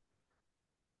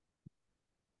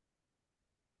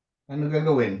Ano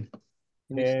gagawin?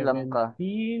 Inislam ka.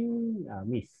 17.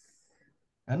 Miss.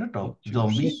 Ano to? Features.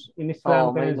 Zombie? Inislam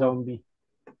ka may ng zombie.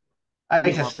 Ay,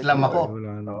 Lumapit sa slam na. ako.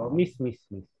 Wala na. Miss.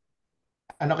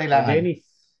 Ano kailangan? Dennis.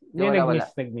 Hindi, Wala.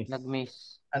 nag-miss. Nag-miss.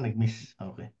 Nag-miss.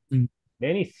 Okay.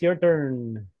 Dennis, your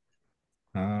turn.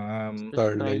 Just range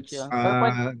Starlights. siya.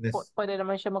 Pero This, pwede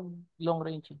naman siya mag long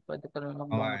range. Pwede ka naman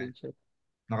mag long okay. range.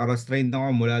 Naka-restrained ako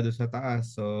mula doon sa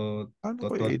taas. So, Ano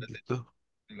ko total i-edit to?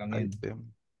 lang yun. Item.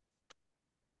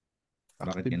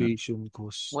 Bakit ganun? Activation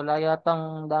cost. Wala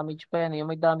yatang damage pa yan. Yung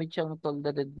may damage siyang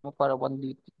tolded mo para 1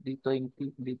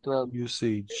 D20, D12.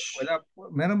 Usage. Wala,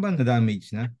 meron ba na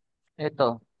damage na?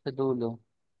 Ito, sa dulo.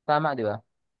 Tama, di ba?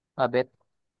 Abet.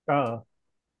 Oo.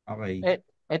 Okay.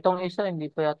 Itong isa,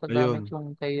 hindi pa yata Ayun. damage yung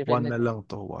kay 1 na Renet. lang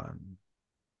to.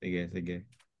 1. Sige.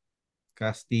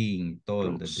 Casting,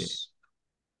 toll the dead. Close.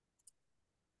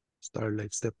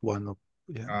 Starlight step 1 of.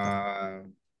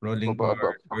 Yan. Rolling Mababa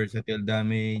card, pa. versatile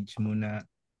damage muna.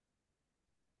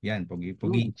 Yan,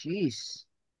 pogi-pogi. Jeez.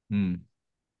 Hmm.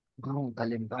 Ang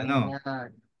kalimbang Ano?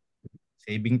 yan.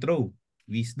 Saving throw.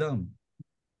 Wisdom.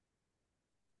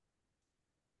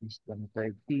 Wisdom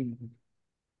 13.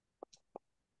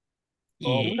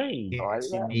 Okay.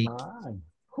 Wala. Naman.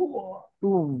 Huwa.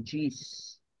 Boom,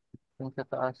 jeez. Yung sa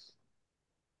taas.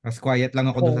 Mas quiet lang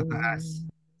ako doon sa taas.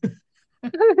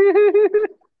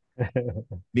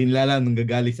 Di nila alam nung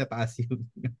gagaling sa taas yun.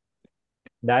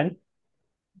 Dan?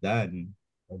 Dan.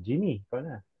 Ginny, ikaw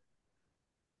na.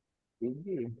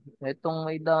 Sige. Itong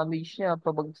may damage niya,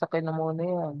 pabagsakin na muna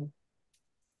yan.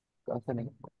 Kaso na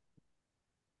yun.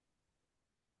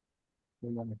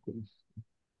 Yun lang ito.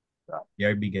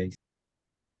 BRB guys.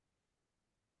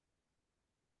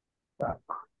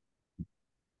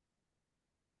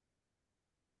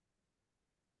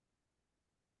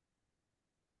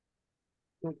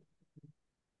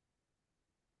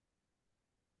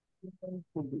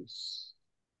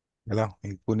 Wala.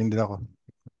 May kunin din ako.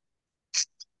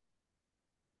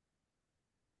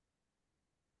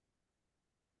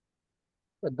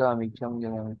 Damage ang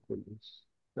yung police.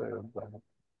 Pero ba?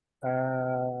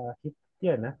 Hit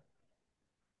yan, ha?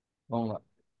 Oo nga.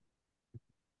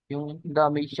 Yung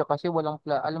damage siya kasi walang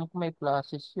alam ko may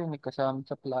pluses yun. May kasama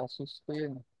sa pluses ko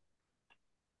yun.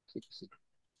 6.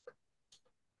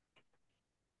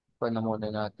 Pa na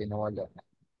muna natin na wala.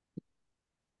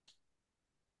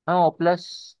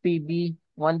 Plus PB.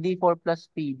 1d4 plus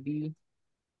PB.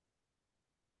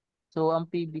 So, ang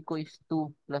PB ko is 2.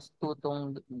 Plus 2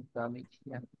 tong damage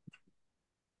niya.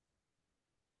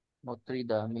 O 3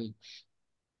 damage.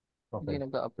 Hindi Okay.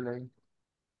 nag-a-apply.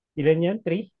 Ilan yan?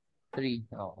 3? 3.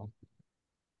 Oo.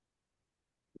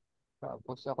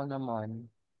 Tapos ako naman.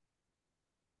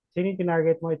 Sino yung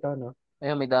tinarget mo ito, no?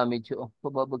 Ayun, may damage yun.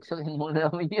 Pababagsakin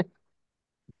muna namin yan.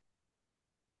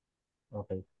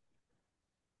 Okay.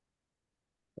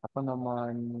 Ako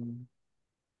naman.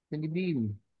 Hindi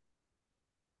beam.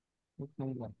 Huwag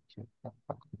mo lang. So,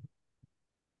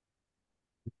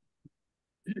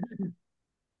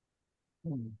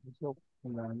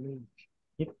 damage.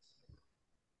 Hits.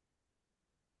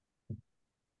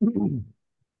 Uy,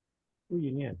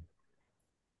 yun yan.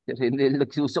 Si Renel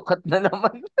nagsusukat na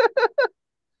naman.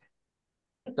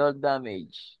 12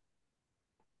 damage.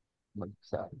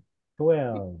 Magsa.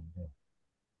 12.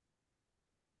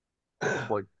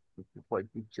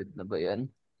 Fortitude na ba yan?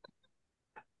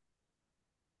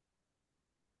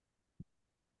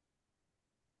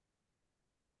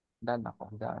 Dan ako.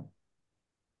 Dan.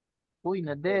 Uy,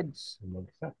 na-deads.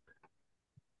 Bumagsak.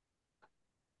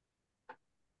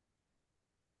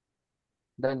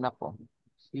 Dan ako.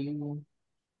 Si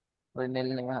Renel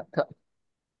na yata.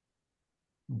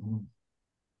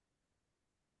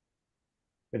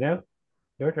 Pinel,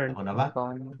 your turn. Ako na ba? Ikaw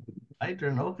na. My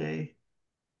turn, okay.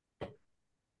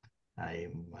 I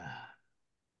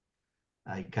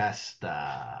cast,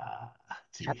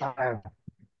 let's see. Shatter.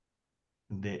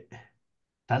 Hindi.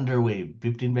 Thunder Wave,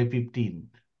 15 by 15.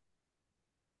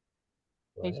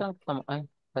 Isang ay,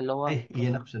 dalawa. Ay,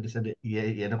 iyan ako sa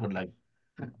iyan ako lang.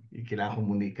 Kailangan ko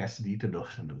muna i-cast dito do.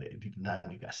 Sandali, dito na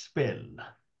i-cast spell.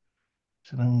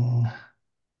 Sanang,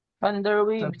 Thunder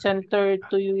Wave, center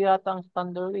to you yata ang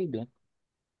Thunder Wave eh.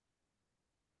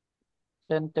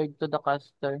 Centered to the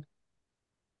caster.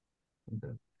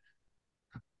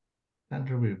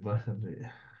 Thunder Wave ba? Sandali.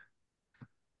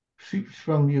 6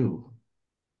 from you.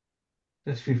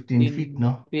 That's 15 feet,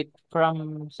 no? Feet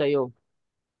from sa'yo.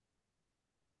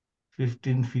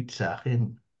 15 feet sa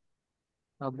akin.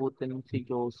 Abutin si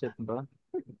Joseph ba?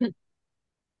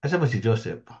 Asa ba si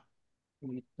Joseph?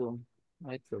 Ito.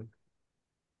 Ito.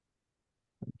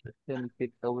 10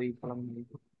 feet away from me.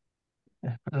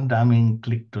 Parang daming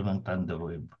click to ng Thunder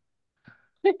Wave.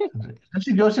 Saan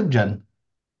si Joseph dyan?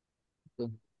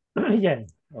 Yan.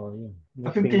 Oh, yun.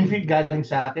 15 feet galing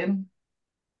sa akin?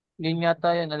 Yun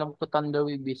yata yan. Alam ko Thunder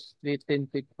Wave is 15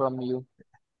 feet from you.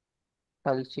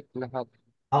 Talsik lahat.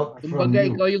 out from Kumbaga,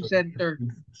 you. ikaw yung So, center.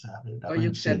 sa akin, Ikaw ako yung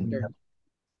yung center.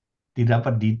 di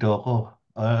dapat dito ako.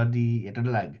 Ito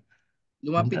na lang. Punta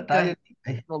Lumapit ka. tayo.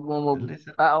 Ay, Mag-move. alis.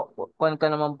 Kuan ka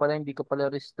naman pala, hindi ka pala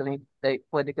restrained. Ay,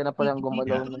 pwede ka na palang Dito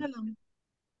gumalaw ka nun. na lang.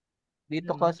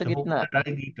 Dito Yan, ka no? sa So, gitna. pupunta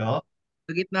tayo dito.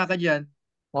 Sa gitna ka dyan.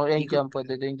 O yan Ikot dyan, ka.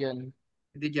 pwede din dyan.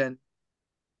 Hindi dyan.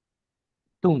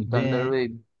 Thunder Then,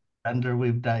 wave.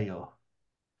 underwave tayo.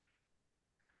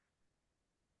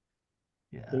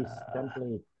 Base Yeah.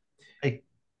 template. Ay,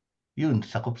 yun.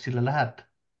 Sakop sila lahat.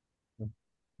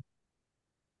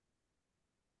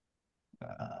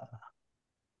 Ah,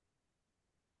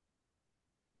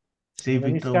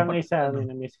 saving Namiss throw kang pa. isa, Ano? may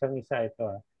namiss kang isa ito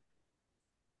ah.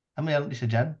 Mayroon isa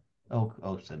dyan?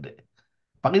 Sandi.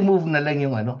 Paki-move na lang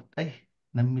yung ano. Ay,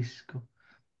 na-miss ko.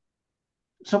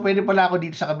 So, pwede pala ako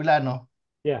dito sa kabila, no?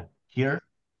 Yeah. Here.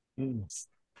 Mm.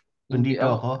 Kung Hindi dito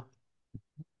ang ako.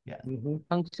 Yan. Mhm.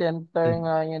 ang center Then,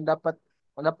 nga yan dapat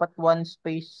one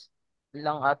space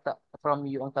lang ata from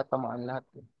you ang tatamaan lahat.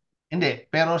 hindi.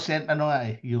 Pero ano nga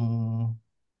yung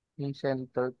Yung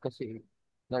center kasi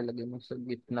lalagay mo sa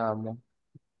gitna mo.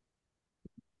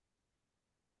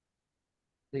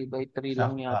 3x3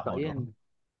 lang sakto yata ako yan. doon.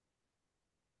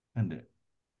 Hindi.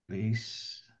 Place.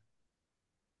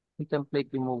 Yung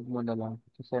template, i-move mo na lang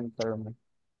sa center mo.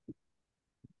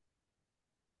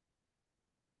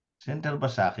 Center ba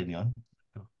sa akin yon?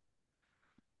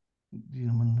 Hindi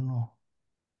naman ano.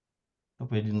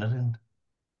 Pwede na rin.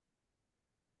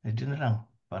 Medyo na lang.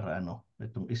 Para ano.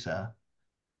 Itong isa.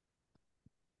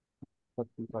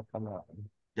 Pati pa tamaan.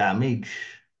 Damage.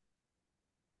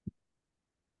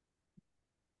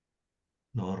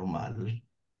 Normal.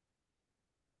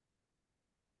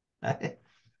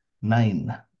 9.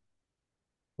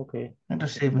 Okay. Ito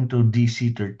saving to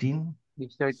DC 13.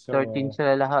 Start 13 So,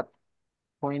 sila lahat.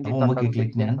 Kung hindi Ako tatalsik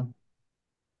magkiklik yan, niyan.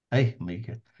 Ay, may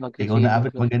God. Ikaw na magsisaving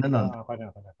abot throw. magano nun. ako na.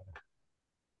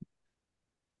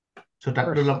 So,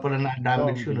 tatlo First, lang pala na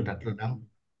damage yun. O, zombie. tatlo lang.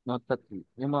 No,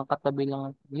 yung mga katabi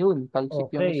lang. Yun, talsik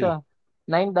yung isa. Okay.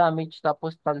 9 damage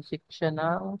tapos talsik siya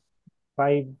ng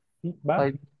 5 feet ba?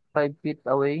 5 feet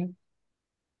away.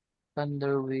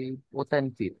 Thunder wave o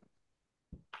 10 feet.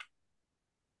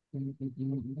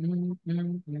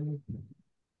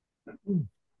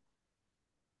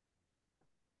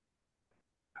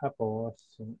 Tapos,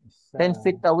 yung isa, 10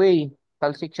 feet away.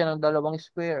 Talsik siya ng dalawang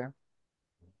square.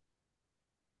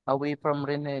 Away from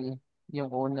Renel. Yung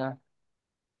una.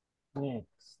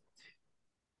 next.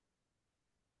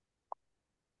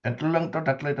 Tatlo lang to.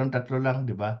 Tatlo itong tatlo lang.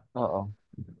 Di ba? Oo.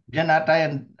 Diyan ata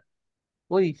yan.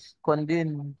 Uy, con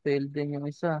din. Fail din yung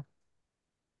isa.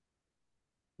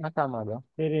 Tama ba?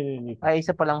 Hindi pa. Ay,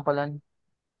 isa pa lang pala.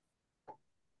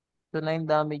 So, 9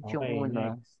 damage yung Okay,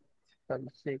 una. next.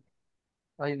 Talsik.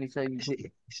 Ay, yung isa hindi.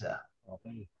 Isa.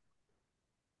 Okay.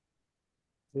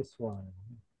 This one.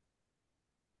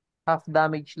 Half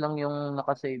damage lang yung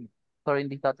nakasave. Or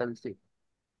hindi tatalsik.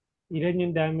 Ilan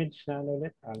yung damage na ano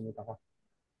ulit? Ano ako?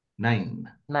 9.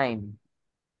 9.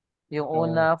 Yung So,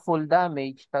 una, full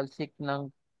damage. Talsik ng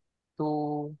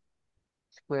 2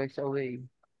 squares away.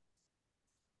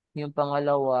 Yung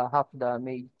pangalawa, half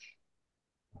damage.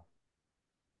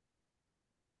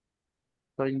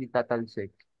 So, hindi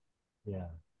tatalsik. yeah.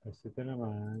 Tapos ito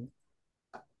naman.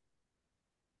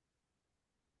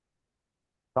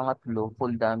 Pangatlo,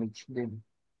 full damage din.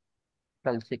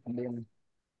 Talsik din.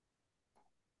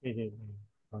 Eh,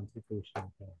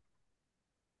 Constitution.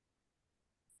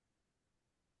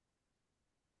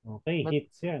 Okay, Ba't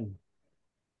hits yan.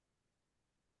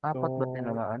 apat ba So,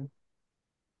 tinamaan?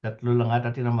 Tatlo lang ata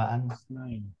tinamaan.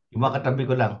 9. Yung mga katabi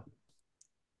ko lang.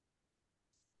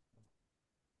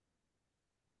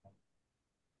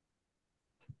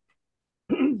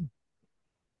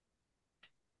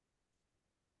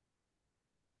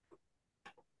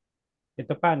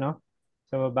 Ito pa, no?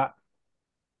 Sa baba.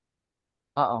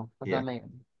 Oo, Yeah. kasama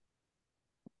yun.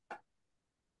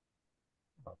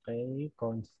 Okay,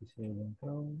 Constitution.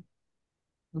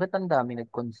 Ba't ang dami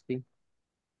nag-consti?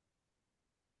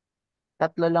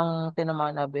 Tatlo lang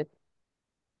tinamaan abit.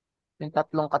 Yung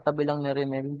tatlong katabi lang ni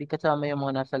Renel. Hindi kasama yung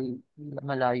mga nasa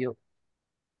malayo.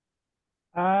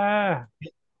 Ah!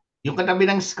 Yung katabi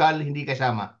ng skull, hindi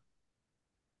kasama.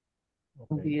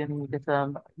 Hindi Okay. yan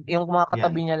kasama. Yung mga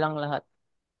katabi Yan. niya lang lahat.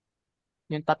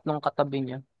 Yung tatlong katabi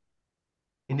niya.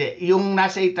 Hindi. Yung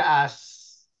nasa itaas,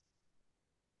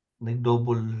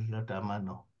 nag-double na tama,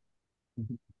 no?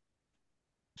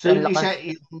 So, Ang yung isa, lakas.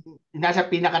 yung nasa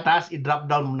pinakataas, i-drop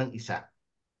down mo ng isa.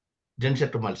 Diyan siya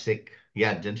tumalsik.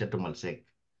 Yan, diyan siya tumalsik.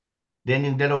 Then,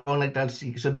 yung dalawang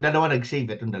nagtalsik. So, dalawa nag-save.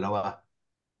 Itong dalawa.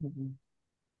 Mhm.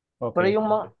 Pero Okay.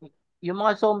 yung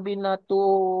mga zombie na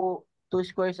two 2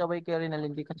 squares away kay Rinal,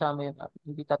 hindi kasama yun.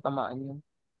 Hindi tatamaan yun.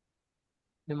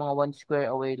 Yung mga 1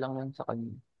 square away lang yun sa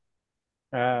kanya.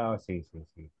 Sige, sige,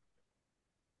 sige.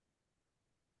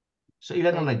 So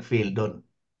ilan ang Okay. nag-fail doon?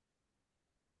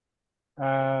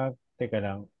 Teka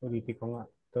lang. Ulitin ko nga.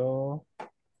 Ito.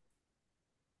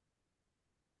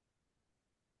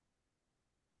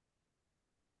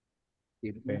 Mm.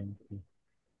 20.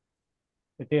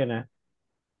 Ito yun, ah.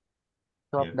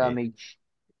 So, half Okay. damage.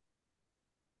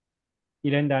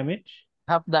 Ilan damage?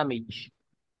 Half damage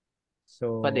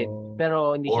pa din. So, Pero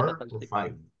hindi siya 4 total to 6.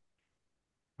 5.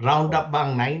 Round 4. up ba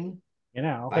ang 9? Yan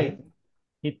na, 5? okay.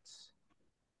 Hits.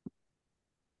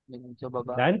 Ganun sa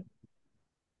baba. Done?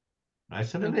 Ay,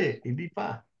 sandali. Hindi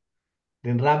pa.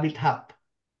 Then rabbit hop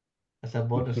as a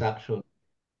bonus action.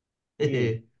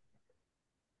 Sige.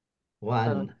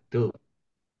 1, 2.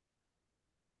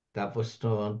 Tapos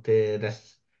no,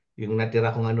 yung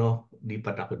natira kong ano,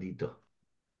 lipat ako dito.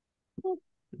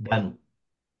 Done.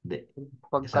 Hindi.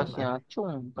 Pagkas Kasama. niya,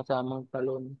 chung, kasamang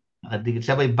talon. Nakadikit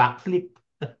siya may backflip.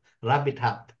 Rabbit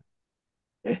hop.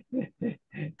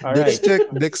 Dex Alright. check,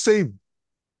 Dex save.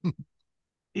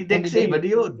 I-deck Hindi, save, ano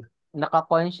yun?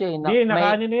 Naka-con siya eh. Hindi,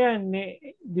 nakaano na yan.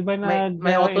 Di ba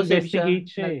may auto-save siya. nag-investigate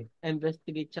siya eh.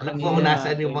 Nag-investigate siya Alam ko kanina kung na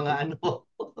nasaan yung mga 20. ano.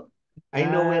 I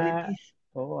know where it is.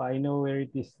 Oo, I know where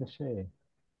it is na siya eh.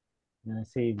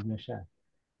 Na-save na siya.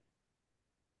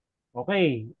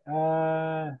 Okay.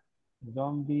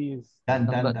 Zombies. Dan.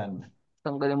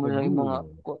 Tanggalin mo lang yung mga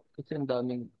Bagu. kasi ang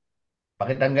daming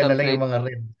Pakitanggal na lang yung mga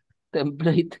red.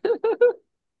 template.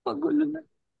 Magulo na.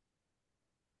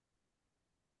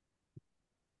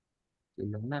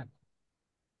 Ilan na.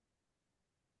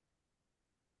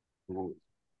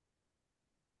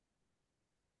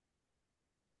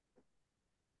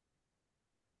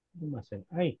 Lumasan.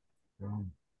 Ay. Wrong.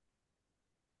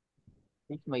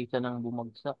 May isa nang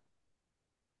bumagsak.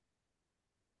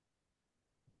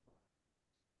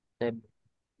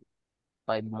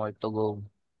 5 more to go.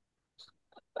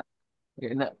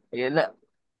 Ayan na. Ayan na.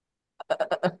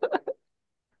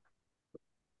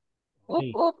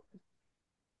 Okay. Up.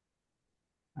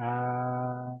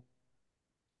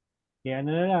 Kaya ano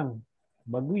na lang.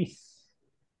 Bagwis.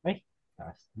 Ay.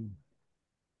 Taas.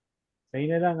 Sa'yo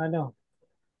na lang ano.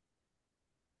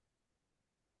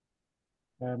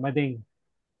 Mading.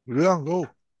 Sige lang, go.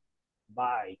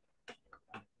 Bye.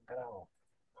 Tara.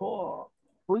 Oh.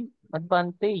 Uy,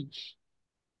 advantage.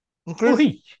 Ang Chris, Uy!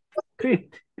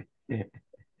 Crit!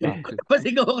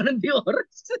 Pasigaw ako ng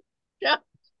Dioras.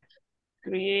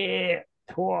 Crit!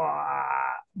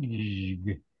 Wah!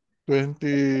 Ig.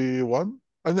 21?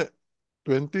 Ano?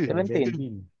 20.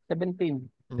 17. 17.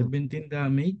 17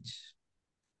 damage.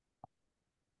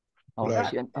 Wala.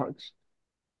 Ouch yan. Ouch.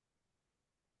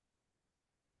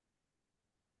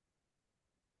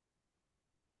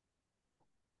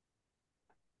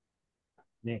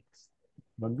 Next.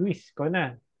 Bagwis ko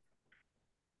na.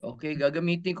 Okay,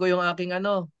 gagamitin ko yung aking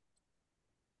ano.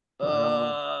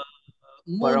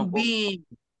 Parang Moonbeam.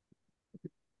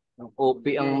 OP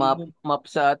ang Sige, map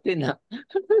sa atin ha.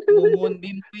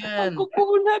 moonbeam ko yan. Ang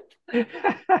kukunat.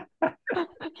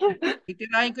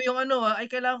 Titirahin ko yung ano Ay,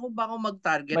 kailangan ko ba akong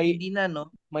mag-target? May- Hindi na, no?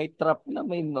 May trap na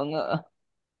may mga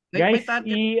May Guys,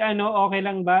 target. okay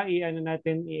lang ba? I-end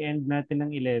natin ng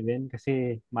 11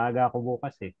 kasi maaga ako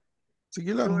bukas eh.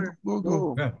 Sige lang, Sure.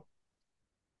 go. Ah,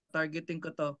 Targeting ko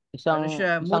to. isang Ano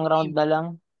siya? isang Moonbeam. round na lang.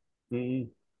 Mm.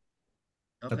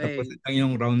 Okay. Tatapusin lang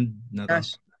yung round na to. Yes.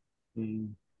 Mm.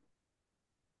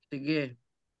 Sige.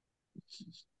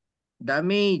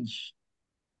 Damage.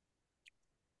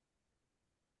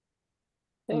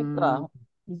 Teka.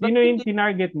 Sino yung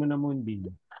tinarget mo na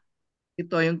Moonbeam?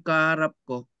 Ito yung kaharap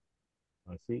ko.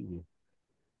 Sige.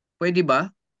 Pwede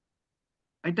ba?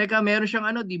 Ay, teka, meron siyang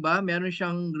ano, di ba? Meron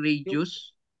siyang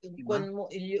radius. Yung Diba? mo,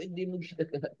 hindi mo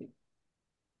ginagamit.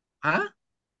 Ha?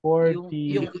 40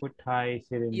 yung- foot high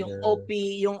cylinder. yung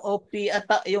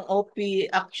OP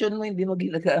action mo hindi mo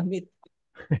ginagamit.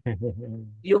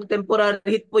 Yung temporary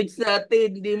hit points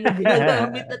natin, hindi mo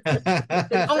ginagamit at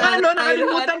O nga, no?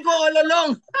 Nakalimutan ko all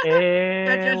along. Wala eh.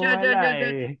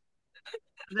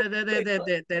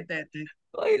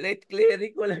 Twilight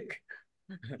Cleric ko lang.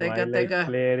 Twilight Teka.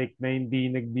 Cleric na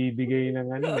hindi nagbibigay ng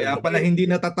ano Kaya eh. pala hindi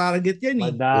natatarget yan eh.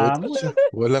 Madamot.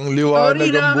 Walang Sorry,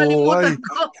 liwanag ang buhay. nakakalimutan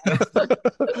ko.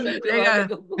 Teka,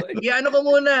 i-ano ko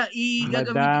muna. Gagamitin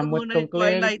ko Madamot muna tong yung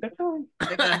cleric Twilight. na to.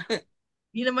 Teka,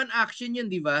 hindi naman action yun,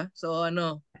 di ba? So,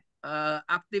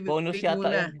 activate Bonus yata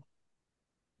muna. yan.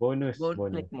 Bonus.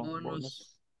 Click mo. Bonus.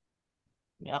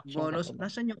 May action Bonus. ka pa.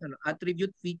 Nasaan yung ano?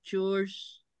 Attribute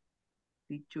features.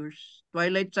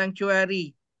 Twilight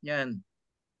Sanctuary. Yan.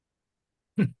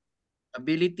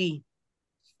 Ability.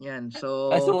 Yan. Kaso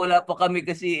So, wala pa kami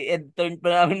kasi end turn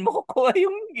pa namin makukuha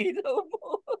yung ilaw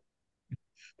mo.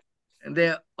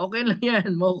 hindi, okay lang yan.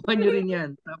 Makukuha nyo rin yan.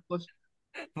 Tapos,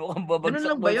 Mukhang ganun babagsak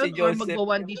lang ba doon si yun? Or Joseph. magwa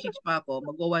 1d6 pa ako?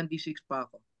 Magwa 1d6 pa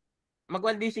ako. Mag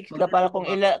 1d6 ka para Maglaro ba ako?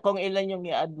 kung ilan yung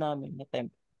i-add namin na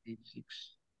temp. 1d6.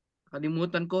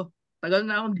 Kalimutan ko. Tagal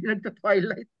na akong di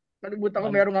nagta-twilight. Kalimutan ko,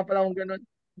 1 meron nga pala akong ganun.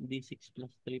 d6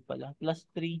 plus 3 pala. Plus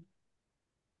 3.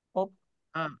 Oh,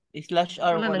 Ah, slash ano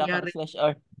R. pala Wala kang nangyari? slash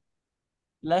R.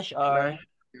 Slash R. Slash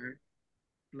R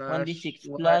plus 1d6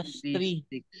 plus 3.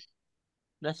 1d6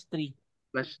 Plus 3.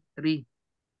 plus 3.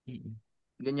 Mm-mm.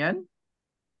 Ganyan?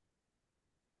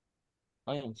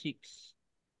 Ayun, 6.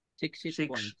 6 hit 6.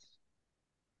 points.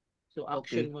 So,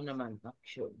 action Okay. mo naman.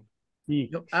 Action.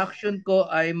 Yung action ko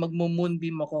ay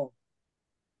magmo-moonbeam ako.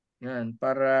 Yan,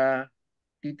 para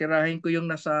titirahin ko yung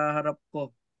nasa harap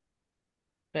ko.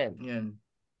 Spell. Yan.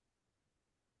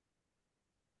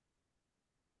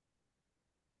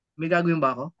 May gagawin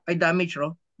ba ako? Ay, damage,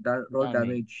 roll damage.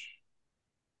 Damage.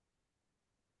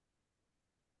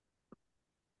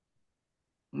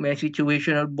 May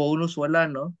situational bonus, wala,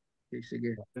 no? Okay,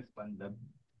 sige.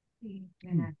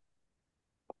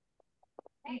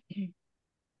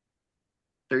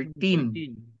 13.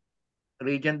 13.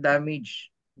 Radiant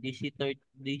damage. DC 13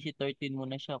 mo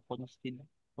na siya. Consti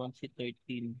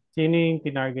 13. Sino yung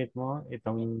tinarget mo?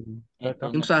 Itong Ito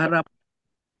Yung na. sa harap.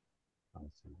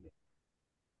 sige.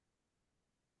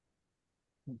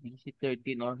 DC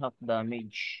 13 or half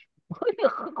damage.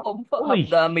 Nakakompa. Uy!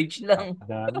 Half damage lang.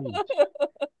 Damage.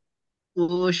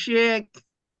 Oh, shit.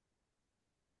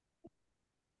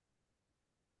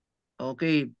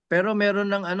 Okay. Pero meron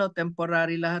ng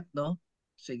temporary lahat, no?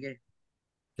 Sige.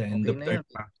 Sa end Okay of na turn yan.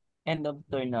 pa. End of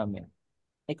turn namin.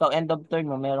 Ikaw, end of turn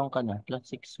mo, meron ka na. Plus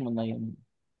 6 mo na yung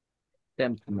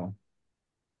temp mo.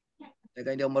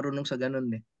 Teka, hindi ako marunong sa ganun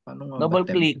eh. Paano nga ba Double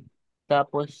temp? click.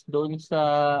 Tapos, doon sa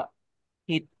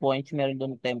hit points, meron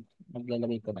doon temp.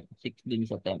 Naglalagay ka na. 6 din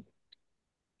sa temp.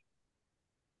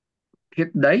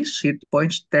 Hit dice, hit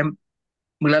points, temp.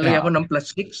 Maglalagay ako Ah, ng plus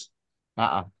 6.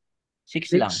 ah.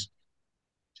 6 lang. 6.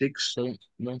 6.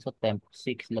 Doon sa temp,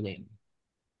 6 lagay mo.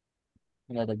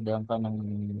 Nadagdagan ka ng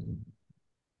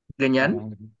Ganyan?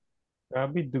 parang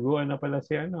Grabe, duguan na pala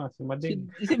si si si,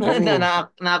 Mading. si Mana Oo,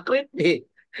 na-crit eh.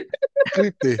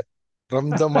 crit eh.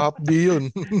 Ramdam hapdi yun.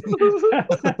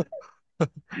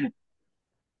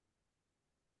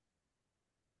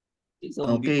 Si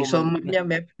zombie Okay, so pumalik na.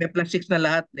 may plus 6 na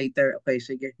lahat later. Okay,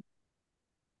 sige.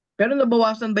 Pero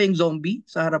nabawasan ba yung zombie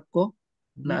sa harap ko?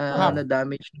 Hindi Na, pa. Half. na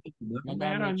damage diba?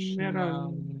 Na-damage Meron.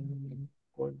 ng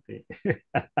Konti.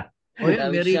 O yun, may damage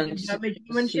ng radiant damage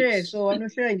naman siya eh. 6. So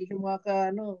siya, hindi siya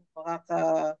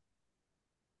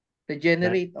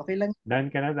makaka-regenerate. Okay lang. Dan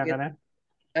ka na, dan ka Get, na.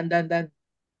 dan.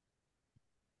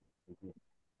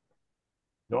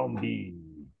 Zombie.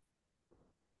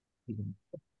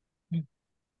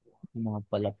 Yung mga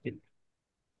palapit.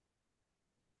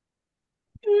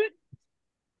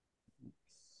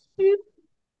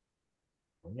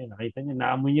 Ayan, nakita niyo,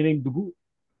 naamoy niyo na yung dugo.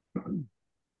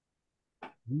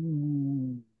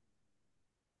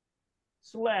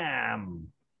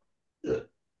 Slam!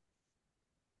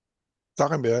 Sa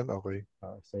akin ba yan? Okay.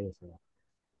 Sa'yo.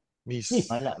 Miss.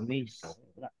 Wala, miss.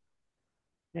 Wala.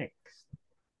 Next.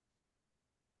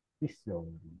 This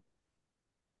zombie.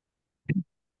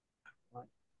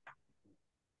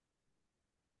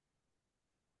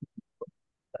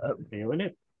 Okay,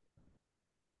 ulit.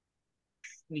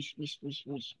 Miss.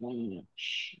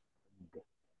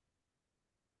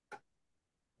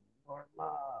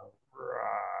 Normal.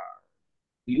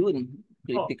 Yun.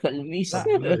 Critical miss.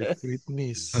 Aray, crit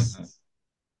miss.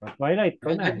 Twilight,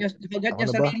 ikaw na. Kagat Ako niya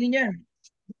na ba? sarili niya.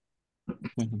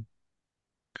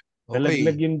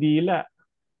 Nalaglag Okay. yung dila.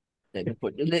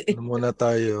 Teleport ulit. Ano muna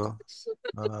tayo?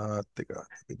 Teka,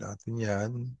 tapin natin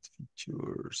yan.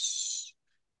 Features.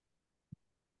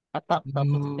 Attack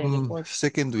tapos teleport.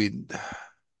 Second wind.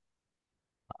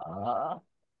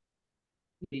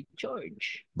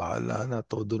 Recharge. Bahala na.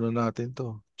 Todo na natin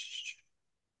to.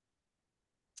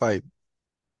 5.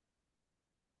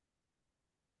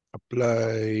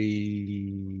 Apply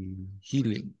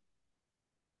healing.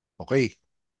 Okay.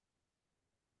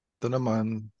 Ito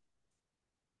naman.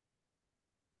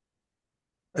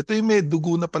 Ito yung may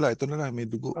dugo na pala. Ito na lang, may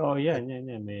dugo. Oh, yan. May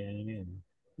ano yan.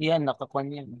 Yan, nakakuan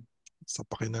yan.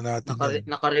 Sapakin na natin yan.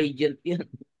 Naka-radiant yan.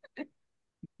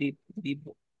 Di,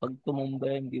 pag tumumba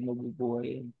yan, hindi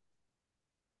mabubuhay yan.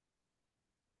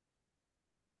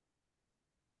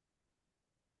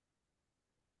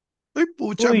 Ay,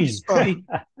 pucha, Uy! miss pa.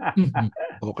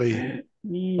 Okay.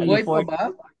 Buhay pa Teleport. ba?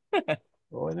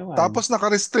 Oo naman. Tapos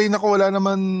naka-restrain ako, wala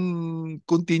naman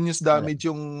continuous Wala. damage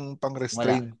yung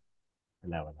pang-restrain.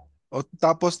 Wala. O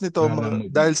tapos nito, Wala mo.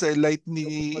 dahil sa light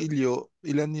ni Ilyo,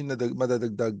 ilan yung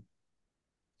madadagdag?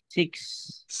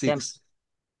 6 temp. 6.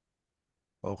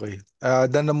 Okay.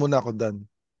 Dan na muna ako, dan.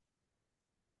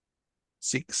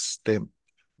 6 temp.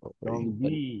 Okay.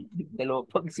 Zombie. Dalawa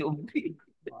pag zombie.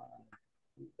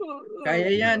 Kaya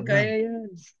yan, kaya yan.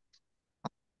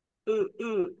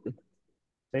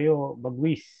 Sa'yo,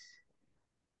 bagwis.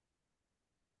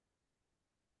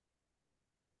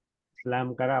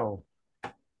 Slam ka raw.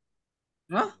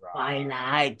 Ha?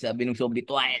 Twilight. Sabi ng zombie,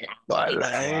 Twilight.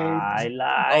 Twilight.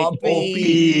 Twilight. OP.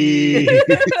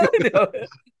 OP.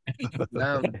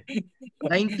 Lam.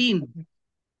 19.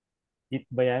 Hit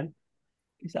ba yan?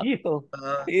 Sakto.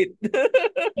 Uh, Hit.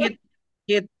 hit.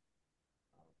 Hit.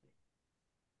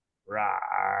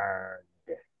 Rar.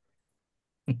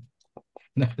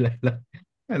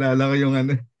 Naalala ko yung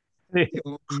ano,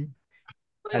 yung,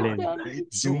 Alin?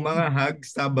 yung mga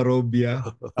hugs sa Barovia.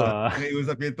 Ah,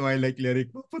 Naiusap yung Twilight Cleric.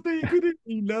 Papatayin ko na yung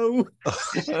ilaw.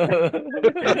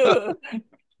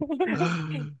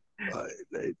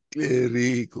 Twilight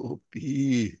Cleric, OP.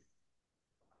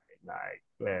 Twilight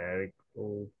Cleric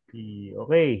OP.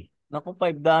 Okay. Naku,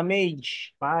 5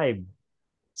 damage. 5.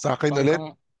 Sa akin ulit,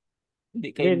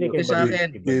 Hindi Hindi, kayo. kay Sa bagwis. akin.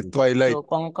 Kay kay bagwis. Twilight. So,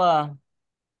 pang ka.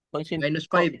 Minus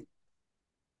 5.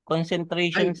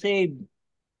 Concentration Ay. save.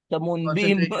 Sa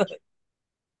moonbeam. Concentration.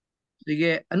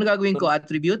 Sige, ano gagawin ko?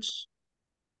 Attributes?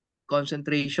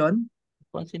 Concentration?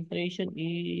 Concentration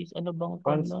is, ano bang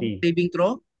Consti. Saving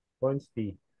throw?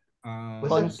 Consti. Basta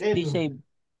Consti 10. save.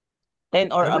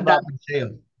 10 or Ano above. dapat sa'yo?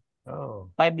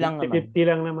 Oh. 5 lang naman. 50-50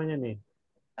 lang naman yan eh.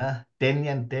 10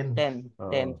 yan, 10. 10.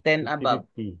 Oo. 10 above.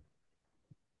 50-50.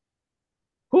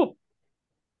 Hoop!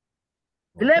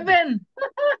 11!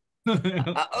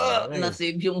 Okay.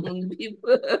 Na-save yung moonbeam.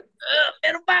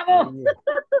 Meron pa ako! Sige.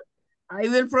 I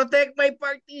will protect my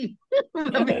party.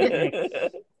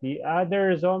 Next. The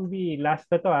other zombie. Last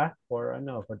na to for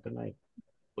tonight.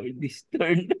 For this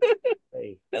turn.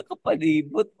 Okay.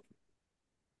 Nakapalibot.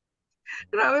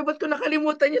 Grabe, ba't ko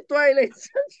nakalimutan yung Twilight?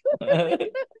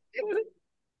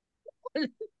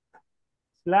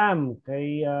 Slam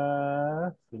kay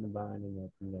sino ba ano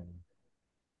natin yan?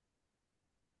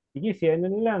 Sige, si ano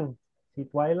na lang. Si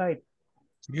Twilight.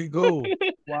 Sige, go.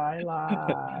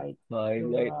 Twilight.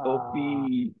 Twilight OP.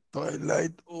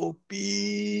 Twilight OP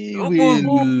Move.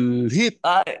 will hit.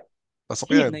 Ay, Pasok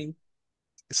yan. nine.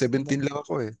 17 lang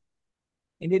ako eh.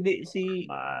 Hindi, si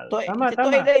Tama.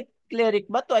 Twilight Cleric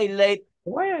ba? Twilight.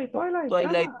 Twilight.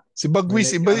 Twilight. Tama. Si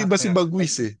Bagwis, Twilight iba si character.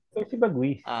 Bagwis eh. Si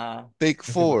Bagwis. Take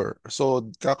 4. So,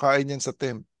 kakain yan sa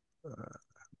temp.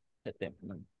 Sa temp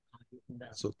lang.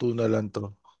 So, 2 na lang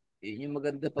to. Yun yung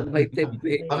maganda pag may temp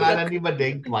eh. Pangalan ni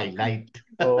Madeng, Twilight.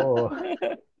 Oo.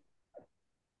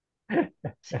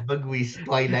 Si Bagwis,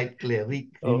 Twilight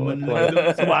Cleric. Oo, man lang.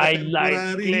 Twilight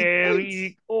Temporary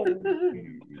Cleric.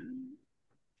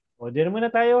 O, dyan muna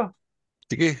tayo.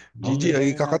 Sige, GG. Okay, Ay,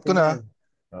 kakat ko natin na. yan.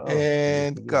 Oo,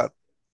 And sige. cut.